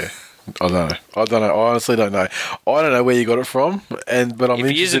 Yeah. I don't know. I honestly don't know. I don't know where you got it from, but I'm interested.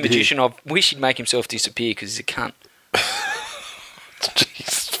 If he is a magician, I wish he'd make himself disappear because he's a cunt.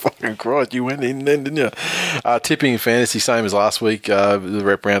 Jesus fuck. Christ, you went in then, didn't you? Tipping in fantasy, same as last week. The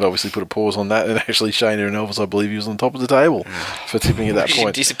rep round obviously put a pause on that, and actually Shane and Elvis, I believe he was on top of the table for tipping at that You should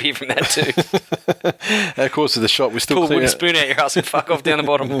point. disappear from that too. And of course, with the shot, we're still Pull a clearing wooden spoon out your ass and fuck off down the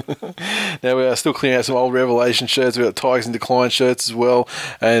bottom. Now we are still clearing out some old Revelation shirts. We've got Tigers in Decline shirts as well.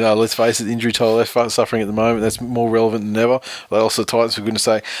 And let's face it, injury toll left front suffering at the moment. That's more relevant than ever. They also Titans, for goodness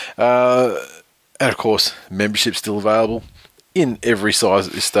sake. And of course, membership's still available in every size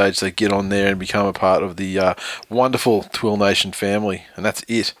at this stage. So get on there and become a part of the wonderful TWiL Nation family. And that's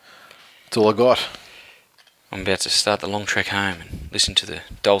it. That's all I got. I'm about to start the long trek home and listen to the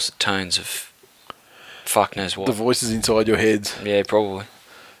dulcet tones of fuck knows what. The voices inside your heads. Yeah, probably.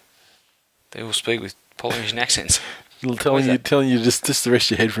 They all speak with Polynesian accents. Telling you just to rest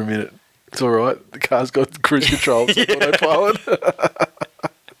your head for a minute. It's all right. The car's got cruise control. It's autopilot.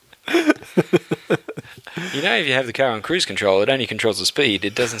 You know, if you have the car on cruise control, it only controls the speed.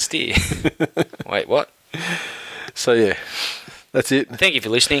 It doesn't steer. Wait, what? So, yeah. That's it. Thank you for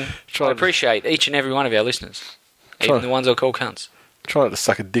listening. I appreciate each and every one of our listeners. Even the ones I call cunts. Try not to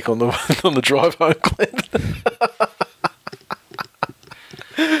suck a dick on the drive home, Clint.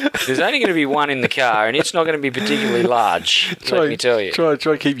 There's only going to be one in the car, and it's not going to be particularly large, let me tell you. Try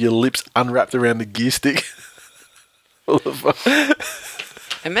to keep your lips unwrapped around the gear stick.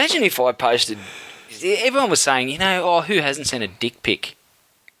 Imagine if I posted... Everyone was saying, who hasn't sent a dick pic?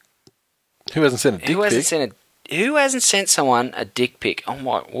 Who hasn't sent a dick pic? Who hasn't sent someone a dick pic? I'm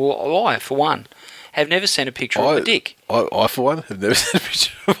like, well, I, for one, have never sent a picture of a dick. I, for one, have never sent a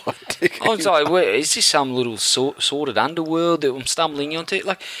picture of my dick. I'm sorry, is this some little sordid underworld that I'm stumbling onto?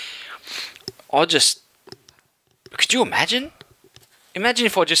 Like, could you imagine? Imagine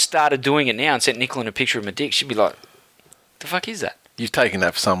if I just started doing it now and sent Nicola a picture of my dick. She'd be like, the fuck is that? You've taken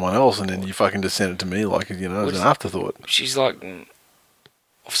that for someone else and then you fucking just sent it to me like, as an afterthought. She's like,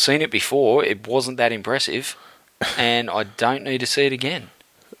 I've seen it before. It wasn't that impressive. And I don't need to see it again.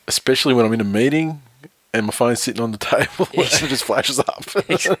 Especially when I'm in a meeting and my phone's sitting on the table and it just flashes up.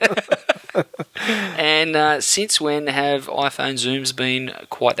 And since when have iPhone zooms been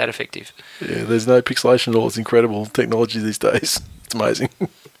quite that effective? Yeah, there's no pixelation at all. It's incredible technology these days. It's amazing. It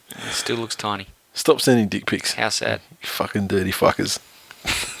still looks tiny. Stop sending dick pics. How sad. You fucking dirty fuckers.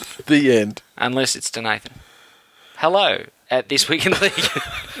 The end. Unless it's to Nathan. Hello at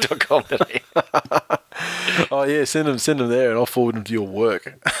thisweekinleague.com.au. Oh yeah, send them there and I'll forward them to your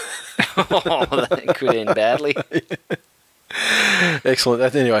work. That could end badly.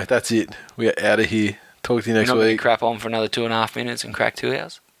 Excellent. Anyway, that's it. We are out of here. Talk to you next week. We're not going to crap on for another 2.5 minutes and crack 2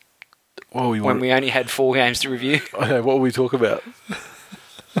 hours? When we only had 4 games to review. I know. What will we talk about?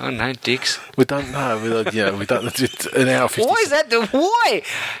 I don't know, dicks. We don't know. We don't. It's an hour 50. Why is that? Why?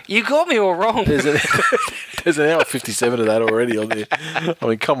 You got me all wrong. There's an hour 57 of that already on there. I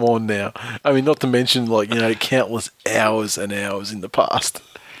mean, come on now. I mean, not to mention countless hours and hours in the past.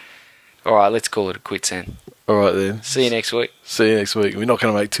 All right, let's call it a quits then. All right then. See you next week. We're not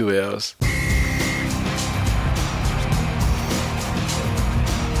going to make 2 hours.